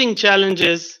 interesting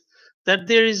challenges that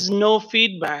there is no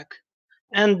feedback.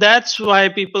 And that's why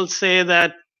people say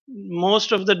that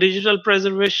most of the digital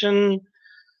preservation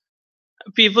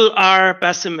people are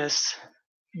pessimists.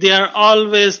 They are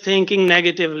always thinking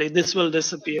negatively, this will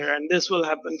disappear and this will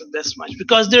happen to this much,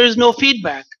 because there is no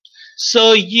feedback.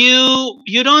 So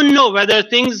you don't know whether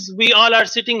things, we all are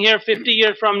sitting here 50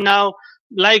 years from now,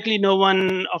 likely no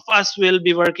one of us will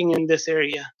be working in this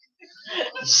area.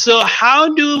 So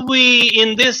how do we,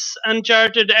 in this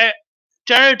uncharted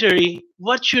territory,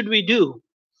 what should we do?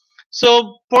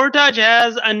 So Portage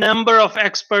has a number of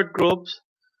expert groups.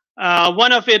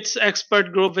 One of its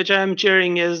expert group, which I am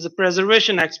chairing, is the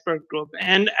preservation expert group.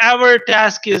 And our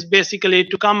task is basically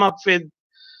to come up with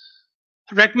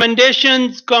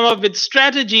recommendations, come up with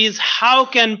strategies. How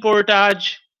can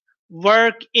Portage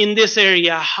work in this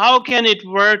area? How can it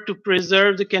work to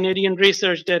preserve the Canadian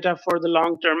research data for the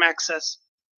long-term access?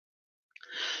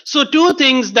 So two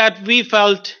things that we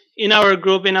felt in our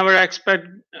group, in our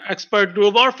expert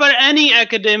group, or for any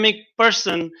academic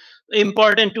person,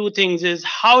 important two things is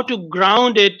how to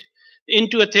ground it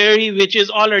into a theory which is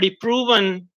already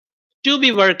proven to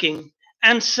be working.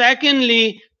 And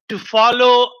secondly, to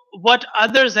follow what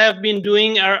others have been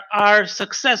doing or are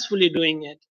successfully doing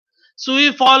it. So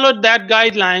we followed that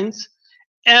guidelines.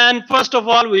 And first of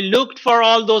all, we looked for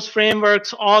all those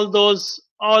frameworks, all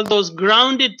those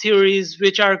grounded theories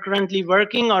which are currently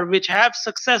working or which have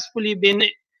successfully been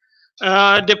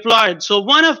deployed. So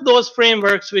one of those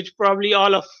frameworks, which probably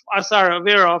all of us are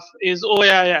aware of, is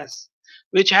OAIS,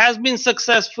 which has been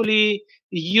successfully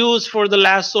used for the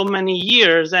last so many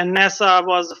years, and NASA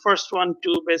was the first one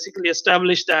to basically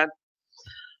establish that.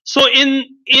 So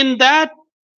in that,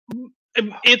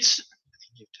 it's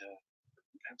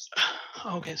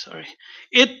okay, sorry.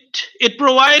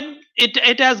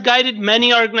 It has guided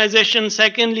many organizations.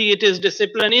 Secondly, it is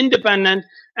discipline independent,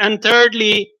 and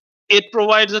thirdly, it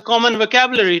provides a common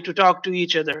vocabulary to talk to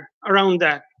each other around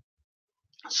that.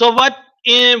 So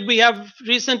we have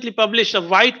recently published a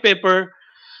white paper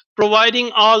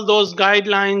providing all those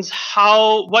guidelines,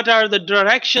 what are the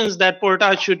directions that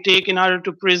Portage should take in order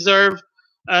to preserve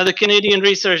the Canadian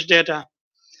research data.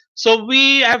 So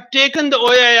we have taken the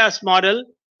OAIS model.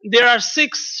 There are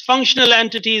 6 functional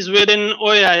entities within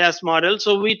OAIS model.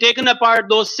 So we've taken apart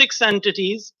those 6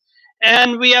 entities,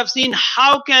 and we have seen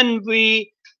how can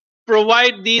we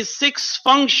provide these 6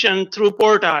 functions through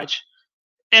Portage.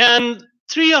 And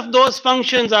 3 of those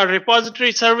functions are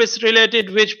repository service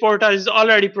related, which Portage is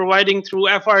already providing through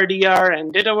FRDR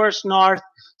and Dataverse North.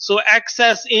 So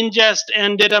access, ingest,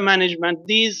 and data management,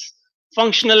 these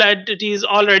functional entities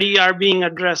already are being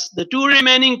addressed. The 2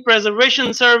 remaining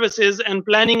preservation services and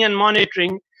planning and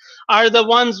monitoring are the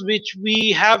ones which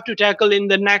we have to tackle in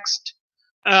the next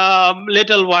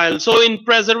little while. So in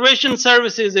preservation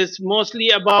services, it's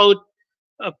mostly about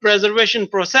preservation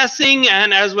processing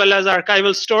and as well as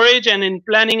archival storage, and in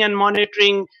planning and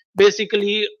monitoring,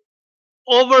 basically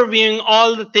overviewing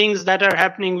all the things that are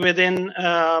happening within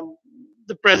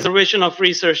the preservation of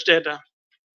research data.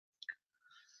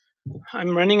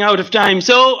 I'm running out of time.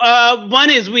 So one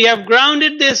is we have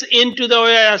grounded this into the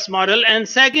OAIS model, and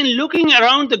second, looking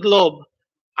around the globe.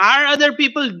 Are other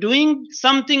people doing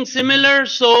something similar?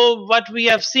 So what we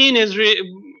have seen is,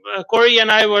 Corey and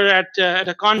I were at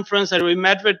a conference and we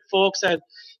met with folks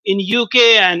in UK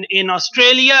and in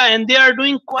Australia, and they are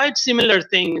doing quite similar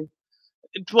things.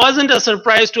 It wasn't a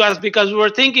surprise to us because we were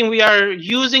thinking we are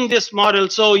using this model.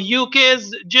 So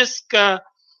UK's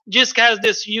JISC has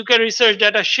this UK Research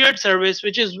Data Shared Service,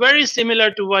 which is very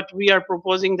similar to what we are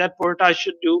proposing that Portage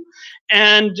should do.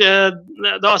 And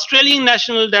the Australian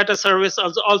National Data Service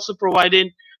is also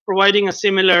providing a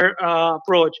similar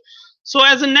approach. So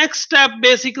as a next step,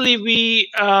 basically, we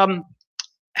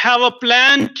have a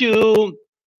plan to,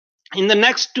 in the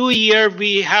next 2 years,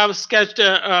 we have sketched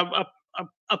a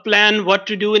a plan what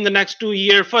to do in the next 2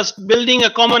 years. First, building a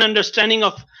common understanding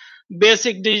of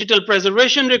basic digital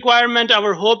preservation requirement.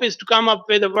 Our hope is to come up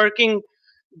with a working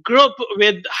group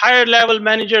with higher level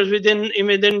managers within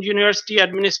university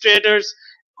administrators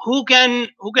who can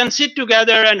sit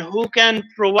together and who can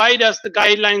provide us the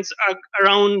guidelines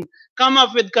around, come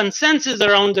up with consensus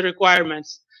around the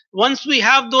requirements. Once we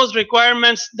have those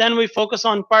requirements, then we focus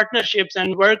on partnerships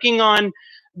and working on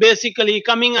basically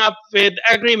coming up with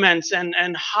agreements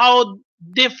and how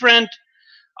different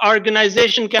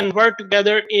organization can work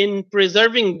together in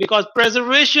preserving, because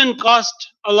preservation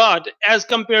costs a lot as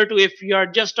compared to if you are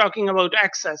just talking about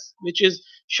access, which is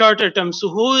shorter term. So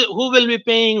who will be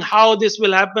paying, how this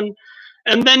will happen,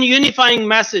 and then unifying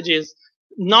messages,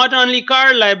 not only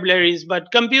car libraries,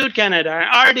 but Compute Canada,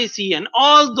 RDC, and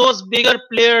all those bigger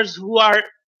players who are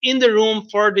in the room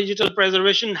for digital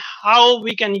preservation, how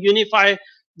we can unify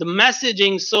the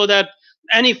messaging so that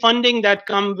any funding that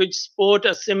comes which support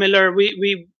a similar,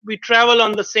 we travel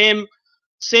on the same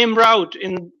route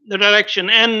in the direction.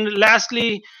 And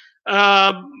lastly,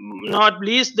 not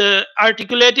least, the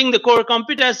articulating the core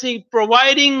competency,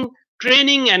 providing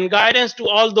training and guidance to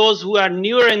all those who are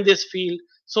newer in this field,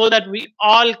 so that we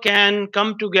all can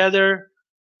come together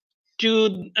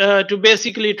to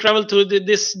basically travel through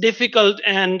this difficult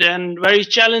and very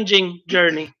challenging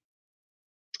journey.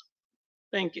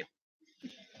 Thank you.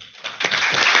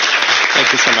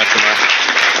 Thank you so much, Amar.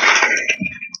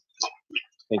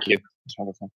 Thank you. That's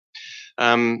wonderful.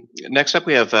 Next up,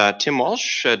 we have Tim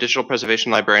Walsh, Digital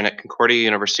Preservation Librarian at Concordia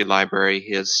University Library.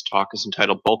 His talk is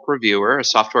entitled Bulk Reviewer, a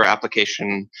software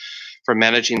application for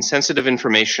managing sensitive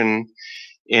information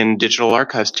in digital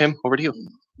archives. Tim, over to you.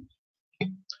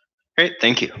 Great,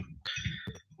 thank you.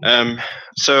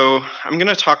 So I'm going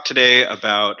to talk today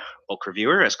about Bulk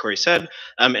Reviewer, as Corey said,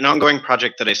 an ongoing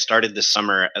project that I started this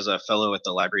summer as a fellow at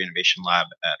the Library Innovation Lab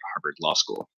at Harvard Law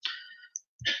School.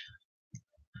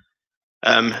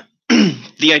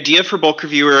 The idea for Bulk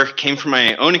Reviewer came from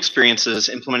my own experiences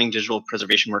implementing digital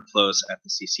preservation workflows at the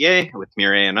CCA with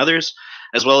Mireille and others,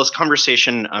 as well as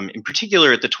conversation in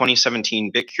particular at the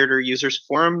 2017 BitCurator Users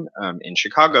Forum in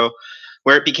Chicago,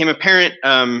 where it became apparent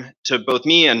to both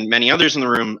me and many others in the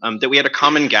room that we had a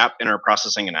common gap in our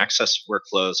processing and access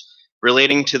workflows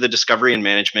relating to the discovery and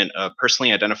management of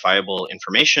personally identifiable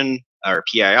information, or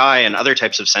PII, and other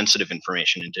types of sensitive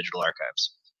information in digital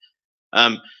archives.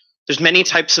 There's many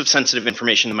types of sensitive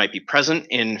information that might be present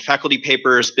in faculty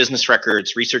papers, business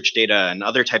records, research data, and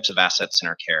other types of assets in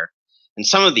our care. And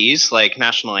some of these, like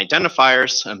national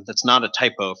identifiers, that's not a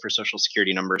typo for social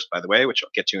security numbers, by the way, which I'll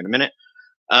get to in a minute,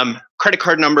 credit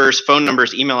card numbers, phone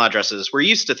numbers, email addresses, we're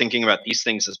used to thinking about these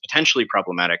things as potentially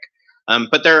problematic.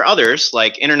 But there are others,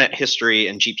 like internet history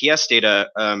and GPS data,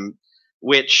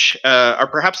 which are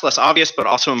perhaps less obvious, but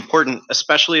also important,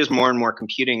 especially as more and more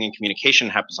computing and communication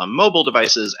happens on mobile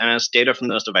devices, and as data from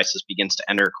those devices begins to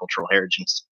enter cultural heritage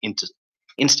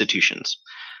institutions.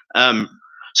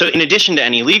 So in addition to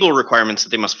any legal requirements that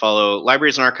they must follow,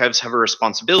 libraries and archives have a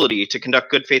responsibility to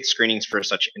conduct good faith screenings for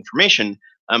such information,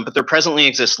 but there presently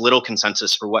exists little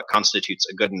consensus for what constitutes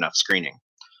a good enough screening.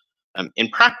 In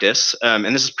practice,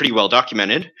 and this is pretty well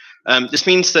documented, this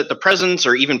means that the presence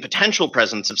or even potential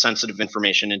presence of sensitive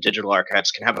information in digital archives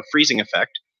can have a freezing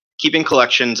effect, keeping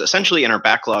collections essentially in our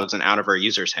backlogs and out of our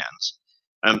users' hands.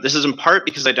 This is in part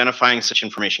because identifying such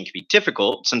information can be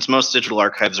difficult, since most digital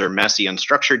archives are messy,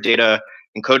 unstructured data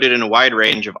encoded in a wide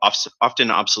range of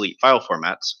often obsolete file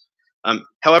formats.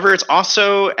 However, it's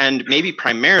also, and maybe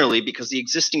primarily, because the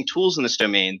existing tools in this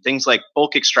domain, things like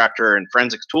Bulk Extractor and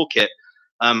Forensics Toolkit,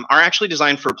 are actually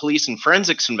designed for police and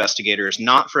forensics investigators,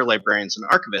 not for librarians and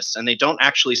archivists, and they don't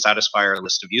actually satisfy our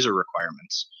list of user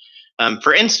requirements.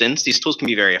 For instance, these tools can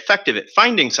be very effective at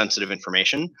finding sensitive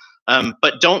information,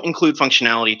 but don't include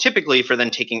functionality typically for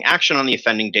then taking action on the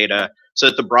offending data so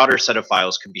that the broader set of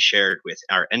files could be shared with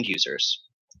our end users.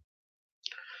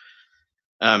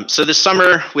 So this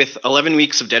summer, with 11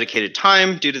 weeks of dedicated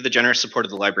time due to the generous support of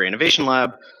the Library Innovation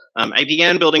Lab, I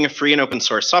began building a free and open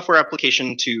source software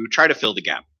application to try to fill the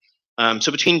gap.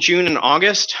 So between June and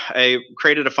August, I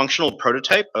created a functional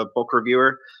prototype of Bulk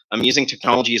Reviewer using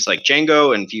technologies like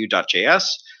Django and Vue.js.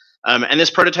 And this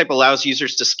prototype allows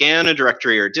users to scan a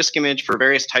directory or disk image for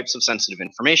various types of sensitive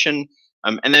information,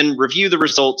 and then review the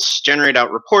results, generate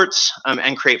out reports,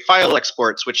 and create file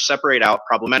exports which separate out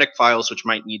problematic files which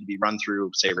might need to be run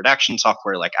through, say, redaction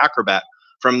software like Acrobat,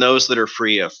 from those that are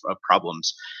free of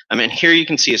problems. And here you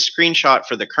can see a screenshot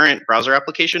for the current browser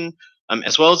application,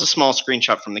 as well as a small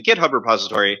screenshot from the GitHub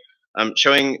repository,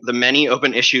 showing the many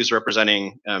open issues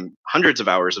representing hundreds of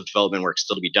hours of development work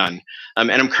still to be done.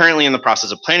 And I'm currently in the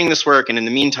process of planning this work, and in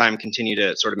the meantime, continue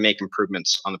to sort of make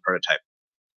improvements on the prototype.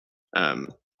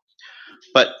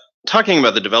 But talking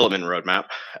about the development roadmap,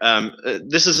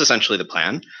 this is essentially the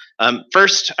plan.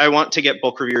 First, I want to get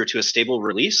Bulk Reviewer to a stable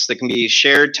release that can be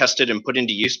shared, tested, and put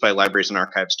into use by libraries and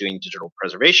archives doing digital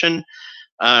preservation.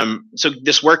 So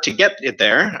this work to get it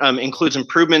there includes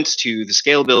improvements to the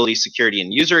scalability, security,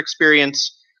 and user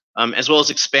experience, as well as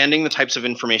expanding the types of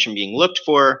information being looked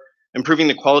for, improving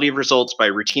the quality of results by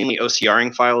routinely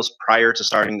OCRing files prior to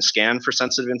starting the scan for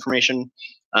sensitive information,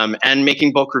 and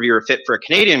making Bulk Reviewer fit for a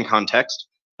Canadian context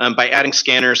by adding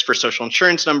scanners for social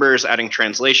insurance numbers, adding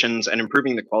translations, and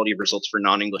improving the quality of results for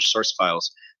non-English source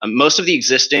files. Most of the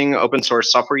existing open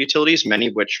source software utilities, many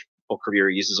of which Bulk Reviewer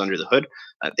uses under the hood,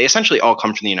 they essentially all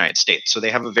come from the United States. So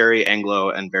they have a very Anglo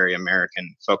and very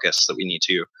American focus that we need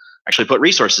to actually put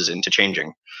resources into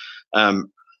changing.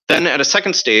 Then at a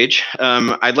second stage,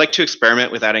 I'd like to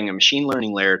experiment with adding a machine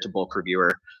learning layer to Bulk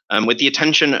Reviewer with the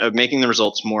intention of making the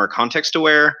results more context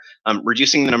aware,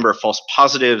 reducing the number of false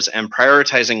positives, and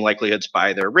prioritizing likelihoods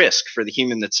by their risk for the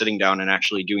human that's sitting down and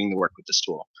actually doing the work with this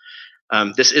tool.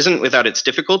 This isn't without its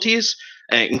difficulties,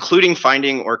 including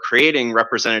finding or creating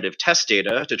representative test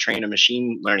data to train a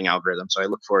machine learning algorithm. So I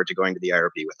look forward to going to the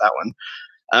IRB with that one.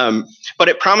 But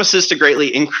it promises to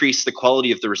greatly increase the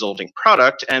quality of the resulting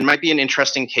product and might be an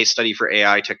interesting case study for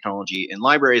AI technology in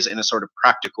libraries in a sort of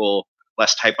practical,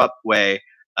 less type-up way,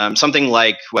 something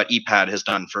like what EPAD has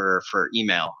done for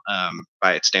email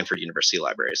by Stanford University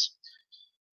Libraries.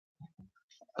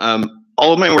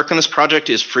 All of my work on this project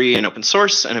is free and open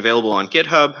source and available on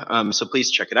GitHub, so please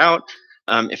check it out.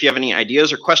 If you have any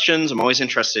ideas or questions, I'm always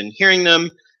interested in hearing them.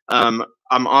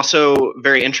 I'm also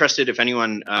very interested if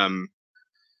anyone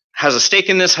has a stake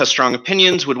in this, has strong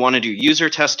opinions, would want to do user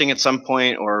testing at some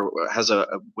point, or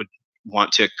would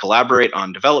want to collaborate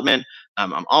on development.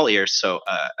 I'm all ears, so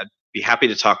I'd be happy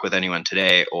to talk with anyone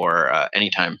today or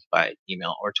anytime by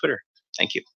email or Twitter.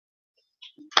 Thank you.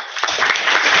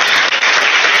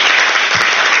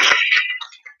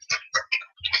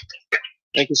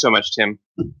 Thank you so much, Tim.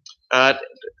 Our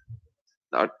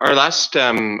last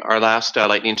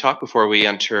lightning talk before we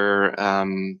enter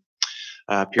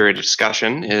a period of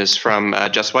discussion is from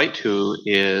Jess White, who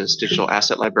is digital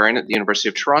asset librarian at the University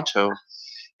of Toronto,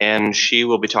 and she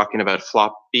will be talking about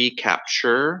floppy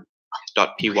capture.py,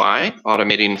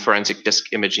 automating forensic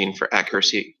disk imaging for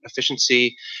accuracy,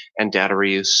 efficiency, and data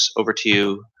reuse. Over to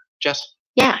you, Jess.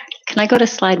 Yeah, can I go to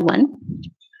slide 1?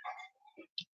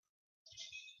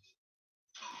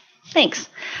 Thanks.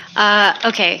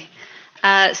 Okay,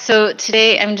 so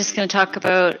today I'm just going to talk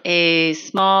about a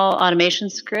small automation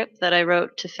script that I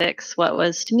wrote to fix what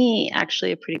was, to me,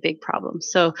 actually a pretty big problem.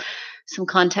 So some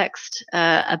context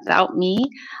about me.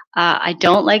 I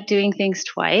don't like doing things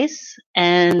twice,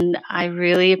 and I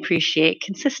really appreciate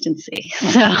consistency.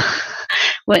 So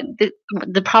what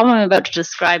the problem I'm about to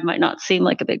describe might not seem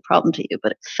like a big problem to you,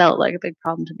 but it felt like a big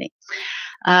problem to me.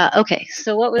 Okay,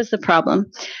 so what was the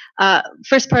problem?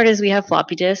 First part is we have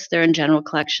floppy disks. They're in general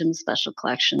collections, special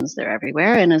collections. They're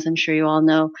everywhere. And as I'm sure you all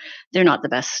know, they're not the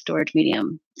best storage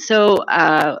medium. So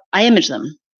I image them,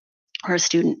 or a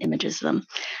student images them.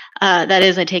 That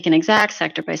is, I take an exact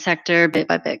sector by sector, bit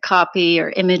by bit copy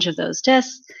or image of those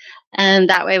disks. And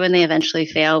that way, when they eventually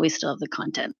fail, we still have the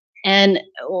content. And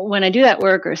when I do that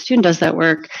work, or a student does that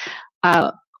work,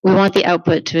 we want the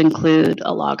output to include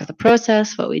a log of the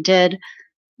process, what we did,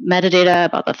 metadata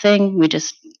about the thing we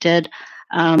just did,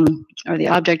 or the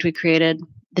object we created,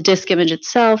 the disk image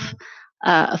itself,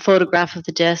 a photograph of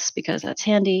the disk because that's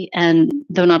handy, and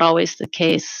though not always the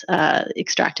case,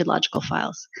 extracted logical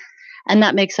files. And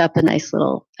that makes up a nice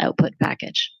little output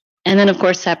package. And then, of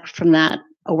course, separate from that,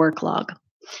 a work log.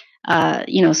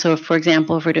 So for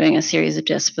example, if we're doing a series of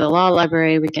disks for the law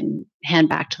library, we can hand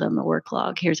back to them a work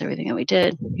log. Here's everything that we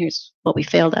did. Here's what we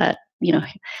failed at,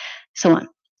 so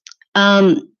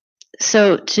on.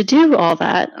 So to do all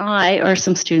that, I or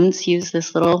some students use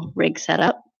this little rig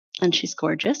setup, and she's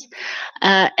gorgeous.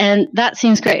 And that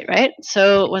seems great, right?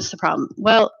 So what's the problem?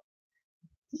 Well,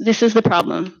 this is the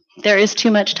problem. There is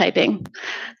too much typing.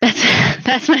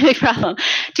 That's my big problem.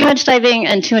 Too much typing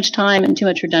and too much time and too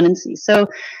much redundancy. So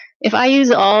if I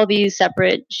use all these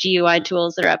separate GUI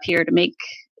tools that are up here to make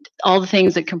all the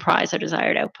things that comprise our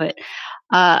desired output,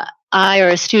 I or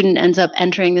a student ends up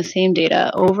entering the same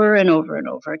data over and over and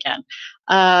over again.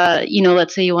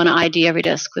 Let's say you want to ID every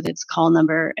disk with its call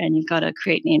number, and you've got to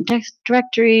create named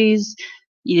directories,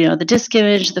 the disk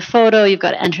image, the photo, you've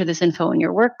got to enter this info in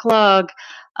your work log.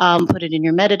 put it in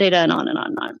your metadata, and on and on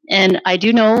and on. And I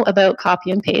do know about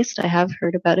copy and paste. I have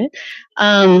heard about it.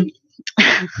 I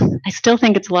still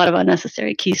think it's a lot of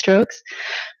unnecessary keystrokes.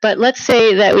 But let's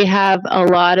say that we have a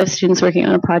lot of students working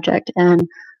on a project, and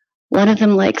one of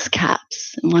them likes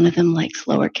caps, and one of them likes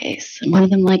lowercase, and one of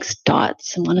them likes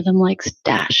dots, and one of them likes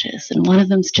dashes, and one of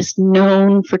them's just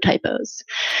known for typos.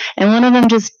 And one of them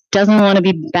just doesn't want to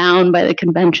be bound by the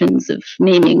conventions of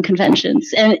naming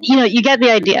conventions. And, you know, you get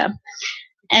the idea.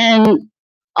 And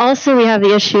also we have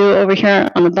the issue over here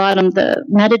on the bottom, the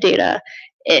metadata.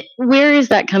 Where is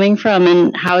that coming from,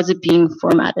 and how is it being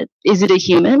formatted? Is it a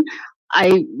human?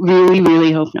 I really,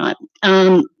 really hope not.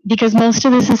 Because most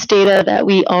of this is data that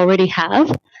we already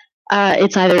have.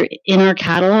 It's either in our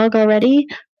catalog already,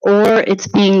 or it's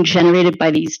being generated by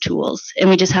these tools, and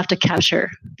we just have to capture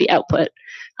the output.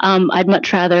 I'd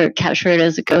much rather capture it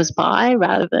as it goes by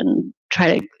rather than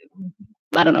try to,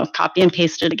 I don't know, copy and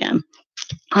paste it again.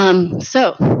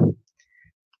 So,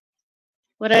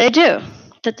 what did I do?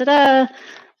 Da-da-da.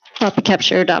 Copy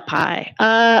capture.py.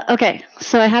 Okay,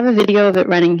 so I have a video of it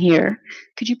running here.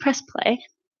 Could you press play?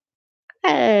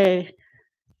 Hey,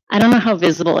 I don't know how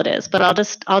visible it is, but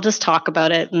I'll just talk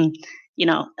about it, and you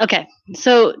know. Okay,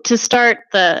 so to start,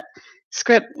 the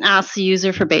script asks the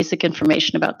user for basic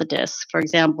information about the disk. For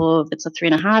example, if it's a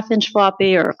 3.5-inch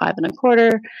floppy or a 5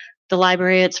 1/4, the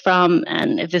library it's from,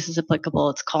 and if this is applicable,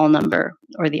 its call number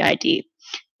or the ID.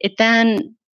 It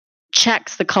then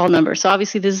checks the call number. So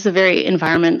obviously this is a very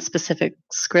environment specific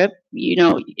script. You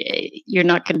know, you're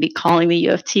not going to be calling the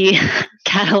UFT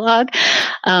catalog,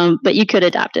 but you could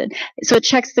adapt it. So it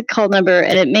checks the call number,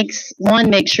 and it makes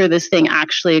sure this thing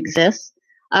actually exists.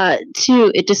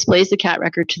 2, it displays the cat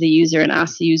record to the user and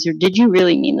asks the user, did you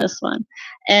really mean this one?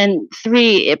 And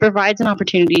 3, it provides an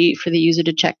opportunity for the user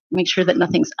to make sure that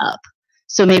nothing's up.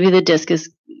 So maybe the disk is,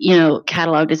 you know,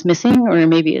 cataloged as missing, or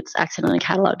maybe it's accidentally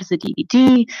cataloged as a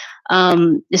DVD.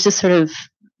 It's just sort of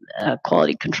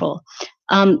quality control.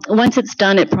 Once it's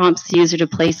done, it prompts the user to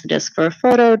place the disk for a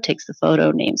photo, takes the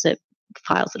photo, names it,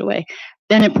 files it away.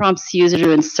 Then it prompts the user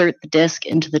to insert the disk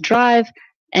into the drive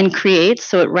and creates,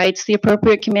 so it writes the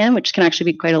appropriate command, which can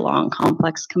actually be quite a long,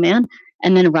 complex command,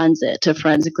 and then runs it to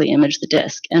forensically image the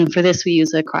disk. And for this, we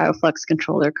use a CryoFlux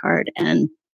controller card and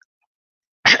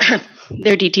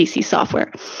their DTC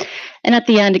software. And at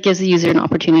the end, it gives the user an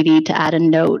opportunity to add a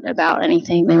note about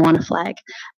anything they want to flag.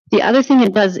 The other thing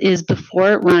it does is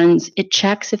before it runs, it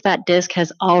checks if that disk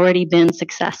has already been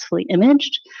successfully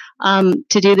imaged. To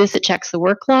do this, it checks the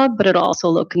work log, but it also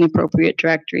looks in the appropriate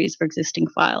directories for existing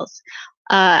files.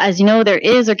 As you know, there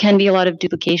is or can be a lot of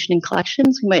duplication in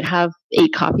collections. We might have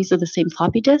 8 copies of the same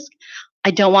floppy disk.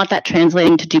 I don't want that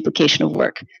translating to duplication of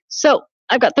work. So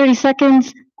I've got 30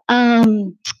 seconds.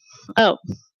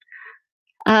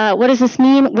 What does this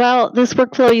mean? Well, this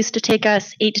workflow used to take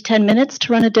us 8 to 10 minutes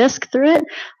to run a disk through it.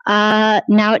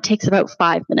 Now it takes about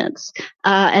 5 minutes.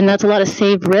 And that's a lot of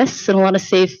saved wrists and a lot of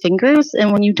saved fingers.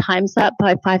 And when you times that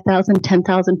by 5,000,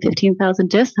 10,000, 15,000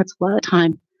 disks, that's a lot of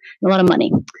time and a lot of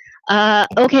money.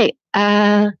 Okay,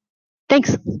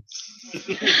 thanks.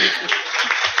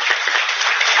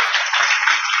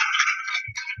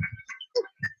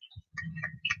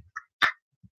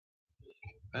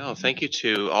 Well, thank you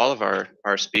to all of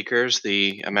our speakers.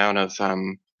 The amount of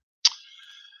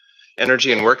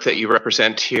energy and work that you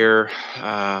represent here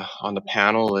on the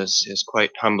panel is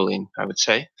quite humbling, I would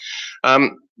say.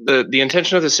 The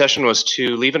intention of the session was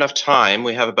to leave enough time.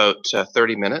 We have about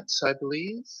 30 minutes, I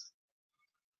believe.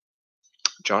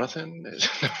 Jonathan?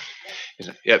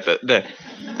 Yeah,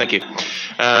 thank you.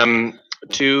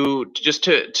 To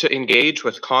engage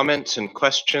with comments and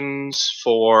questions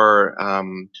for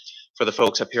the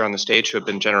folks up here on the stage who have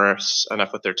been generous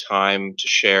enough with their time to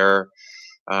share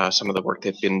some of the work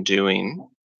they've been doing.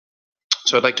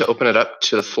 So I'd like to open it up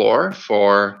to the floor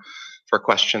for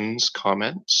questions,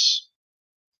 comments.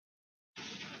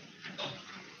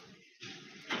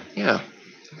 Yeah.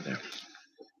 There.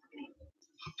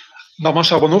 Normand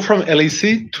Charbonneau from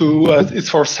LAC. It's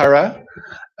for Sarah.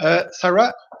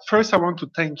 Sarah, first I want to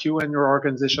thank you and your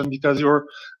organization because you're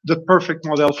the perfect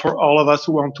model for all of us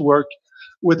who want to work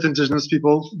with Indigenous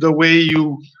people. The way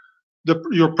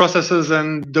your processes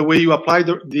and the way you apply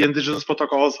the Indigenous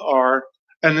protocols were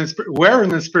an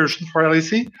inspiration for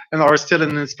LAC and are still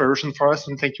an inspiration for us,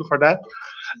 and thank you for that.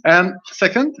 And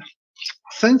second,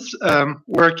 since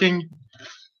working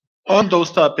on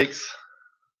those topics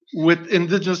with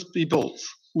Indigenous peoples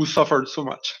who suffered so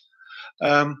much,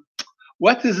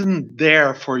 what isn't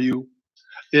there for you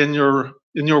in your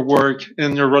work,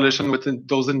 in your relation with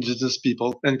those Indigenous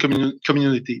people and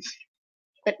communities?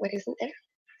 What isn't there?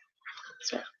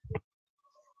 Sorry.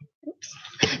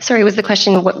 Sorry, was the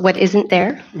question what isn't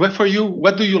there? Well, for you,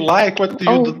 what do you like? What do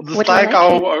you What do I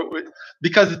dislike? like?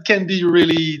 Because it can be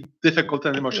really difficult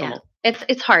and emotional. Yeah,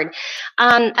 it's hard.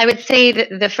 I would say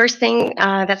that the first thing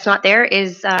that's not there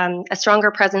is a stronger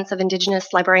presence of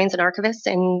Indigenous librarians and archivists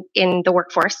in the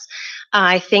workforce.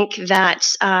 I think that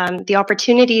the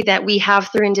opportunity that we have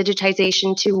through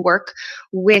indigitization to work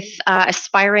with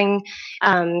aspiring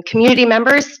community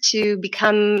members to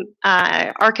become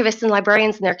archivists and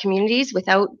librarians in their communities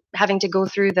without having to go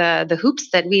through the hoops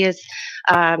that we as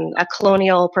a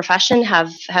colonial profession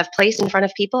have placed in front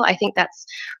of people. I think that's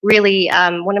really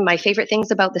one of my favorite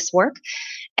things about this work.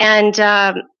 And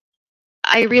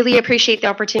I really appreciate the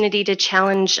opportunity to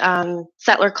challenge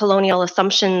settler colonial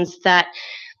assumptions that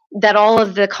all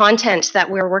of the content that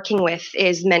we're working with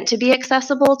is meant to be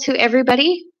accessible to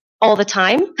everybody all the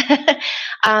time.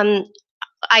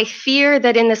 I fear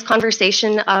that in this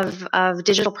conversation of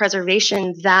digital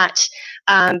preservation that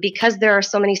because there are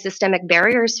so many systemic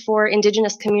barriers for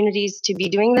Indigenous communities to be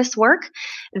doing this work,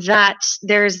 that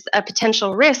there's a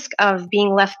potential risk of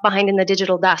being left behind in the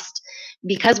digital dust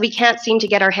because we can't seem to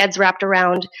get our heads wrapped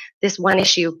around this one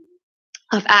issue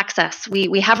of access.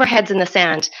 We have our heads in the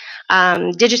sand.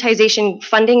 Digitization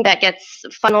funding that gets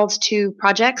funneled to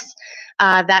projects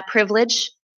that privilege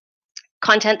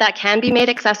content that can be made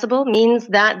accessible means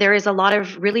that there is a lot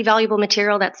of really valuable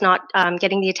material that's not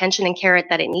getting the attention and care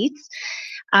that it needs.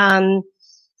 And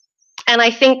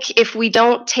I think if we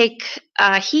don't take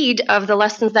heed of the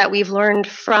lessons that we've learned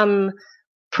from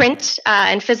print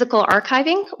and physical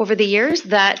archiving over the years,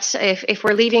 that if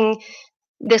we're leaving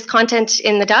this content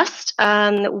in the dust,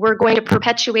 we're going to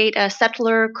perpetuate a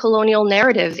settler colonial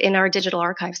narrative in our digital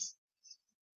archives.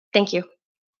 Thank you.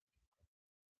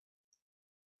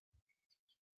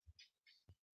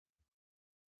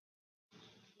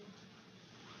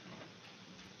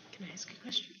 Can I ask a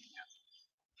question?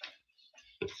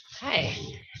 Hi,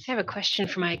 I have a question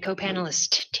for my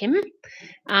co-panelist, Tim.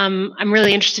 I'm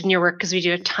really interested in your work because we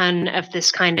do a ton of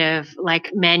this kind of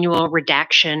like manual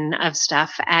redaction of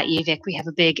stuff at UVic. We have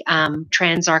a big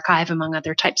trans archive, among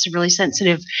other types of really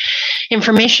sensitive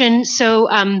information. So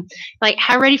like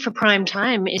how ready for prime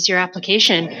time is your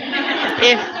application?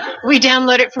 If we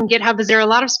download it from GitHub, is there a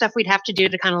lot of stuff we'd have to do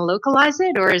to kind of localize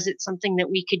it, or is it something that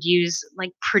we could use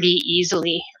like pretty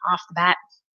easily off the bat?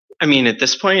 I mean, at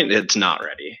this point, it's not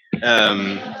ready.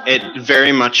 It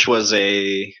very much was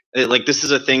this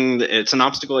is a thing that it's an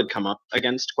obstacle I'd come up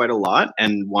against quite a lot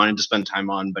and wanted to spend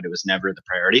time on, but it was never the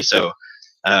priority. So,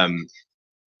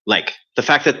 like the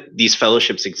fact that these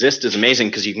fellowships exist is amazing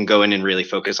because you can go in and really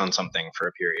focus on something for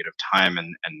a period of time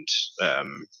and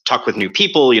talk with new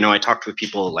people. You know, I talked with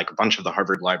people like a bunch of the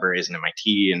Harvard libraries and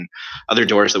MIT and other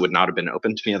doors that would not have been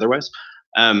open to me otherwise.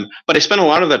 But I spent a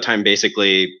lot of that time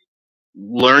basically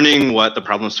learning what the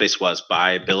problem space was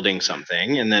by building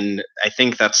something. And then I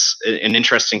think that's an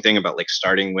interesting thing about like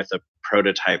starting with a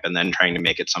prototype and then trying to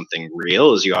make it something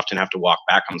real is you often have to walk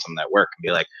back on some of that work and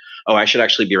be like, oh, I should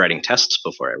actually be writing tests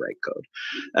before I write code.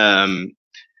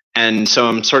 And so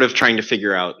I'm sort of trying to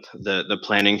figure out the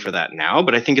planning for that now,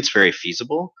 but I think it's very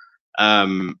feasible.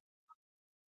 Yeah,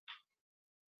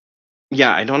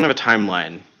 I don't have a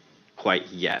timeline quite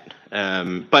yet.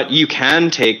 But you can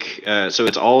take, so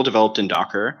it's all developed in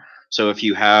Docker. So if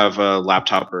you have a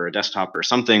laptop or a desktop or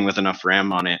something with enough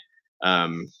RAM on it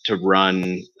to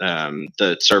run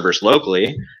the servers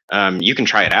locally, you can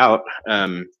try it out.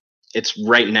 It's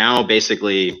right now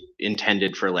basically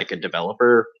intended for like a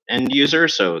developer end user.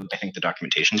 So I think the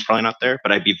documentation is probably not there,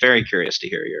 but I'd be very curious to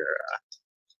hear your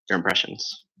impressions.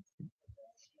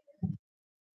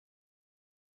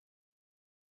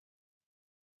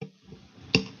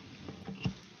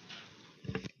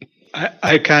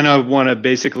 I kind of want to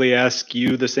basically ask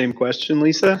you the same question,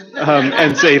 Lisa,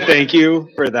 and say thank you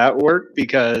for that work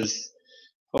because,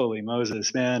 holy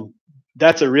Moses, man,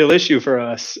 that's a real issue for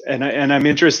us. And I'm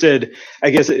interested, I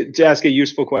guess, to ask a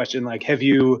useful question. Like,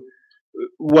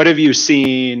 what have you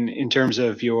seen in terms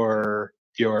of your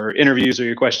interviews or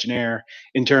your questionnaire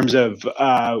in terms of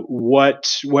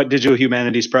what digital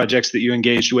humanities projects that you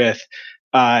engaged with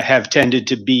have tended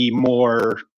to be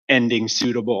more ending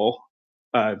suitable?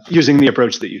 Using the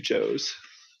approach that you chose?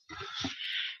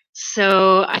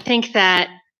 So I think that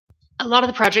a lot of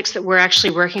the projects that we're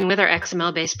actually working with are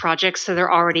XML-based projects, so they're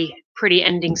already pretty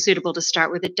ending suitable to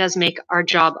start with. It does make our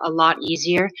job a lot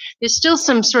easier. There's still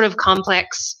some sort of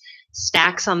complex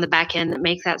stacks on the back end that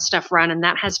make that stuff run, and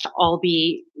that has to all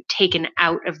be taken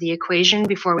out of the equation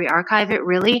before we archive it,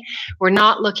 really. We're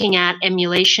not looking at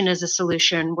emulation as a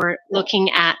solution. We're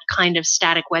looking at kind of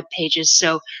static web pages.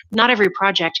 So not every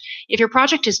project, if your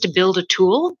project is to build a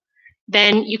tool,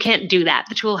 then you can't do that.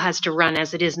 The tool has to run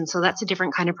as it is, and so that's a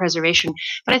different kind of preservation.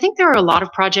 But I think there are a lot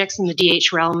of projects in the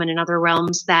DH realm and in other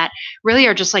realms that really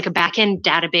are just like a back-end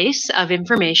database of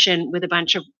information with a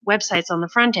bunch of websites on the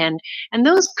front end, and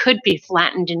those could be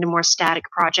flattened into more static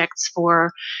projects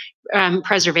for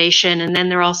preservation. And then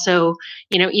they're also,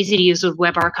 easy to use with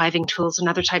web archiving tools and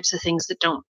other types of things that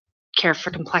don't care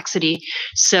for complexity.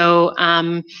 So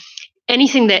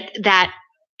anything that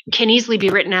can easily be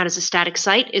written out as a static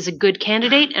site is a good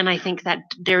candidate, and I think that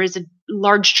there is a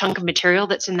large chunk of material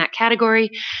that's in that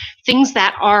category. Things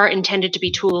that are intended to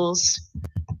be tools,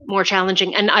 more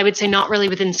challenging, and I would say not really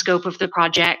within scope of the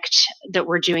project that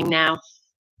we're doing now.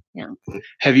 Yeah.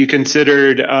 Have you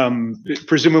considered,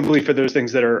 presumably for those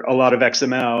things that are a lot of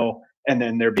XML and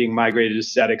then they're being migrated to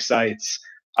static sites,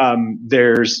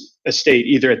 there's a state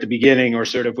either at the beginning or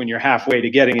sort of when you're halfway to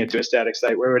getting it to a static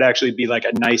site where it would actually be like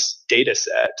a nice data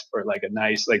set or like a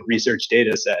nice research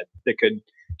data set that could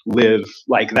live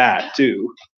like that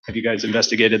too. Have you guys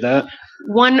investigated that?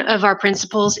 One of our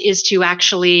principles is to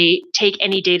actually take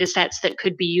any data sets that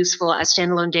could be useful as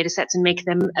standalone data sets and make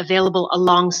them available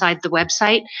alongside the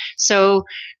website. So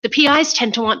the PIs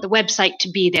tend to want the website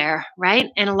to be there, right?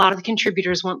 And a lot of the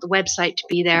contributors want the website to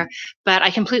be there. But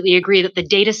I completely agree that the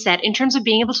data set, in terms of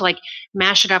being able to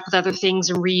mash it up with other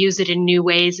things and reuse it in new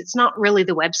ways, it's not really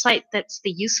the website that's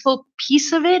the useful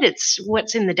piece of it. It's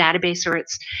what's in the database or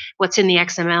it's what's in the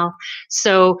XML.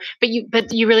 So, but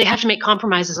you really have to make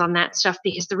compromises on that stuff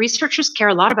because the researchers care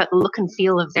a lot about the look and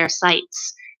feel of their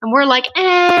sites. And we're like,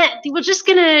 we're just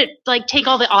gonna take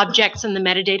all the objects and the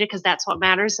metadata because that's what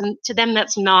matters. And to them,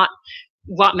 that's not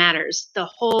what matters. The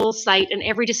whole site and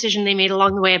every decision they made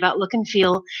along the way about look and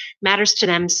feel matters to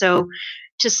them. So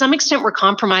to some extent, we're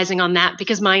compromising on that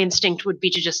because my instinct would be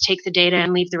to just take the data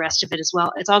and leave the rest of it as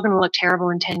well. It's all gonna look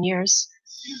terrible in 10 years.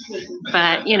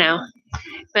 But,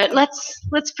 but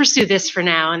let's pursue this for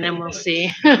now and then we'll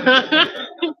see.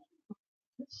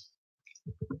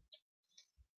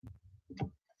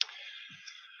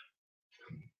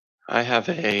 I have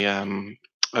a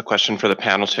question for the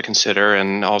panel to consider,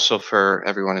 and also for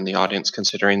everyone in the audience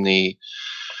considering the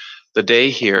day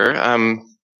here.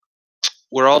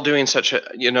 We're all doing such a,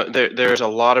 there's a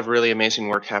lot of really amazing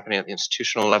work happening at the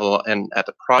institutional level and at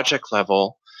the project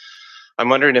level. I'm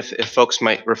wondering if folks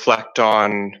might reflect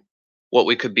on what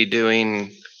we could be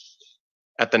doing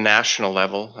at the national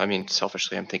level. I mean,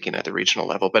 selfishly, I'm thinking at the regional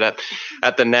level, but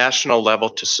at the national level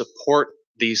to support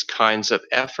these kinds of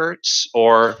efforts,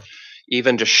 or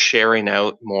even just sharing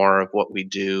out more of what we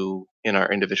do in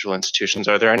our individual institutions.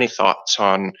 Are there any thoughts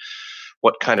on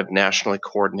what kind of nationally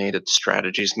coordinated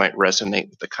strategies might resonate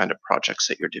with the kind of projects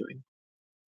that you're doing?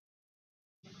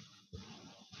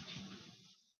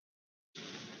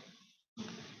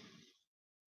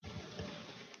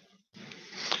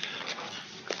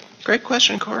 Great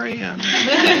question, Corey. We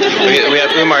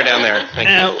have Umar down there.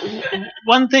 Thank you.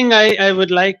 One thing I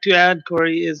would like to add,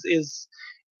 Corey, is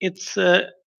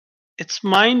it's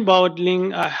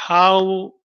mind-boggling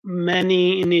how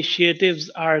many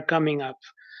initiatives are coming up.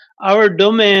 Our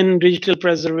domain, digital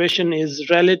preservation, is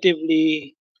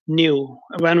relatively new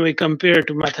when we compare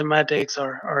to mathematics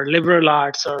or liberal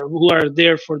arts, or who are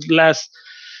there for the last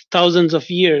thousands of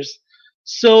years.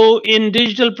 So in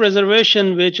digital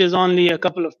preservation, which is only a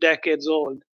couple of decades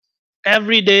old,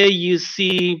 every day you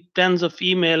see tens of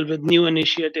emails with new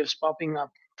initiatives popping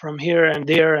up from here and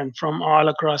there and from all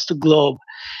across the globe.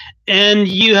 And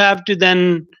you have to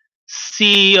then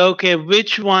see, okay,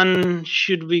 which one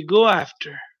should we go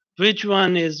after? Which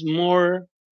one is more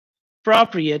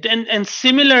appropriate? And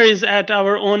similar is at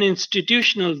our own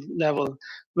institutional level.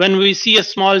 When we see a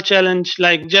small challenge,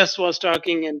 like Jess was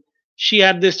talking, and she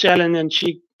had this challenge and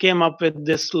she came up with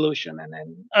this solution. And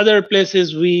in other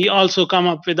places, we also come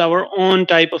up with our own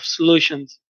type of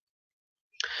solutions.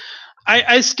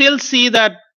 I still see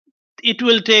that it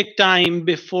will take time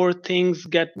before things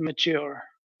get mature.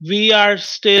 We are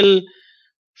still,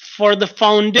 for the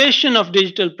foundation of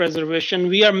digital preservation,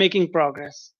 we are making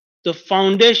progress. The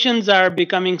foundations are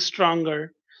becoming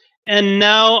stronger. And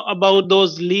now about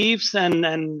those leaves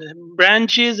and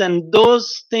branches and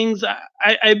those things,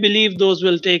 I believe those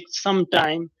will take some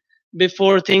time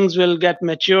before things will get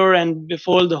mature and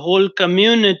before the whole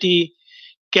community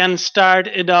can start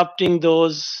adopting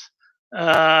those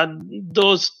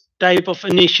type of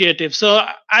initiatives. So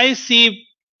I see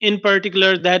in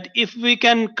particular that if we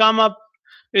can come up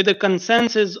with a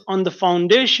consensus on the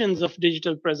foundations of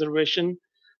digital preservation,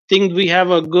 I think we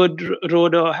have a good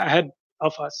road ahead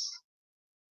of us.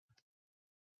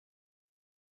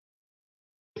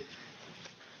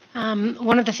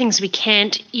 One of the things we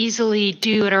can't easily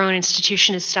do at our own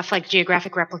institution is stuff like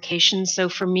geographic replication. So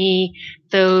for me,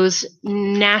 those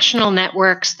national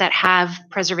networks that have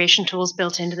preservation tools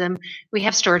built into them, we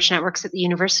have storage networks at the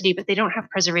university, but they don't have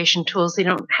preservation tools. They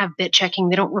don't have bit checking.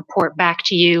 They don't report back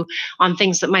to you on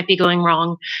things that might be going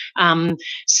wrong.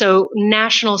 So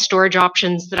national storage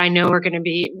options that I know are going to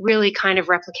be really kind of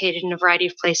replicated in a variety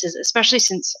of places, especially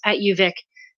since at UVic,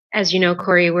 as you know,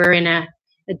 Corey, we're in a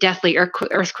deathly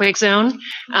earthquake zone.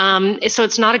 So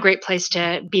it's not a great place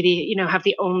to be have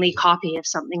the only copy of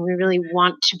something. We really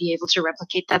want to be able to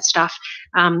replicate that stuff.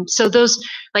 So those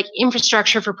like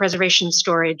infrastructure for preservation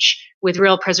storage with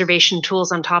real preservation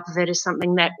tools on top of it is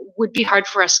something that would be hard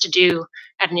for us to do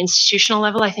at an institutional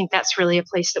level. I think that's really a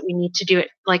place that we need to do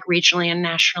it like regionally and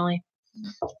nationally.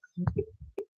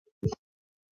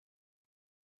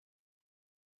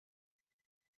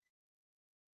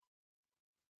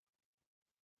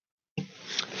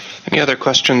 Any other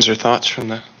questions or thoughts from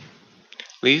the...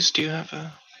 Lise, do you have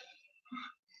a...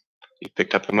 You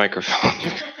picked up a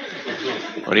microphone.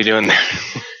 What are you doing there?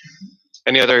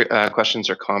 Any other questions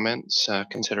or comments,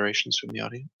 considerations from the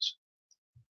audience?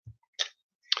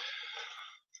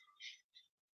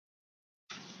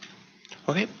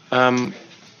 Okay. Well,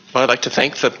 I'd like to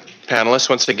thank the panelists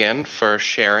once again for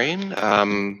sharing.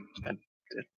 And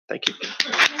thank you.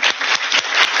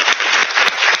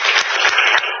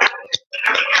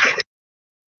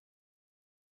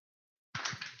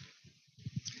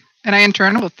 And I in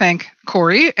turn will thank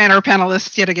Corey and our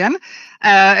panelists yet again.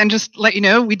 And just let you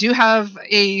know, we do have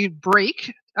a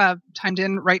break timed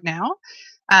in right now.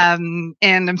 And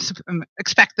I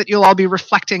expect that you'll all be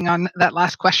reflecting on that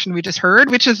last question we just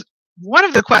heard, which is one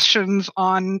of the questions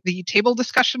on the table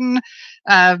discussion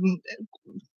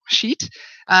sheet.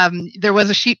 There was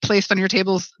a sheet placed on your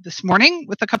tables this morning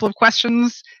with a couple of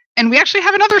questions. And we actually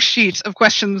have another sheet of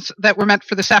questions that were meant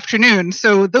for this afternoon.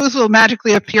 So those will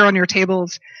magically appear on your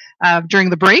tables during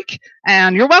the break.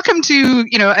 And you're welcome to,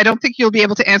 I don't think you'll be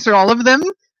able to answer all of them,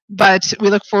 but we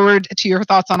look forward to your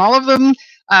thoughts on all of them.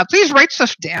 Please write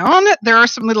stuff down. There are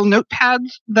some little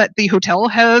notepads that the hotel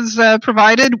has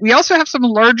provided. We also have some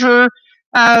larger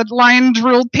lined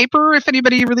ruled paper. If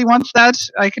anybody really wants that,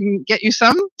 I can get you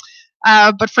some.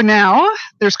 But for now,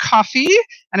 there's coffee,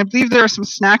 and I believe there are some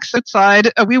snacks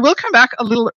outside. We will come back a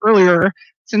little earlier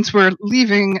since we're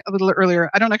leaving a little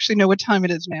earlier. I don't actually know what time it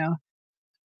is now.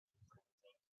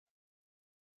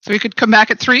 So we could come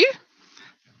back at 3?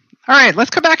 All right,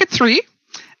 let's come back at 3,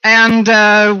 and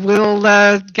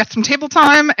we'll get some table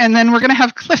time, and then we're going to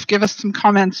have Cliff give us some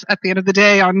comments at the end of the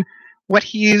day on what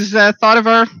he's thought of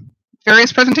our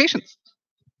various presentations.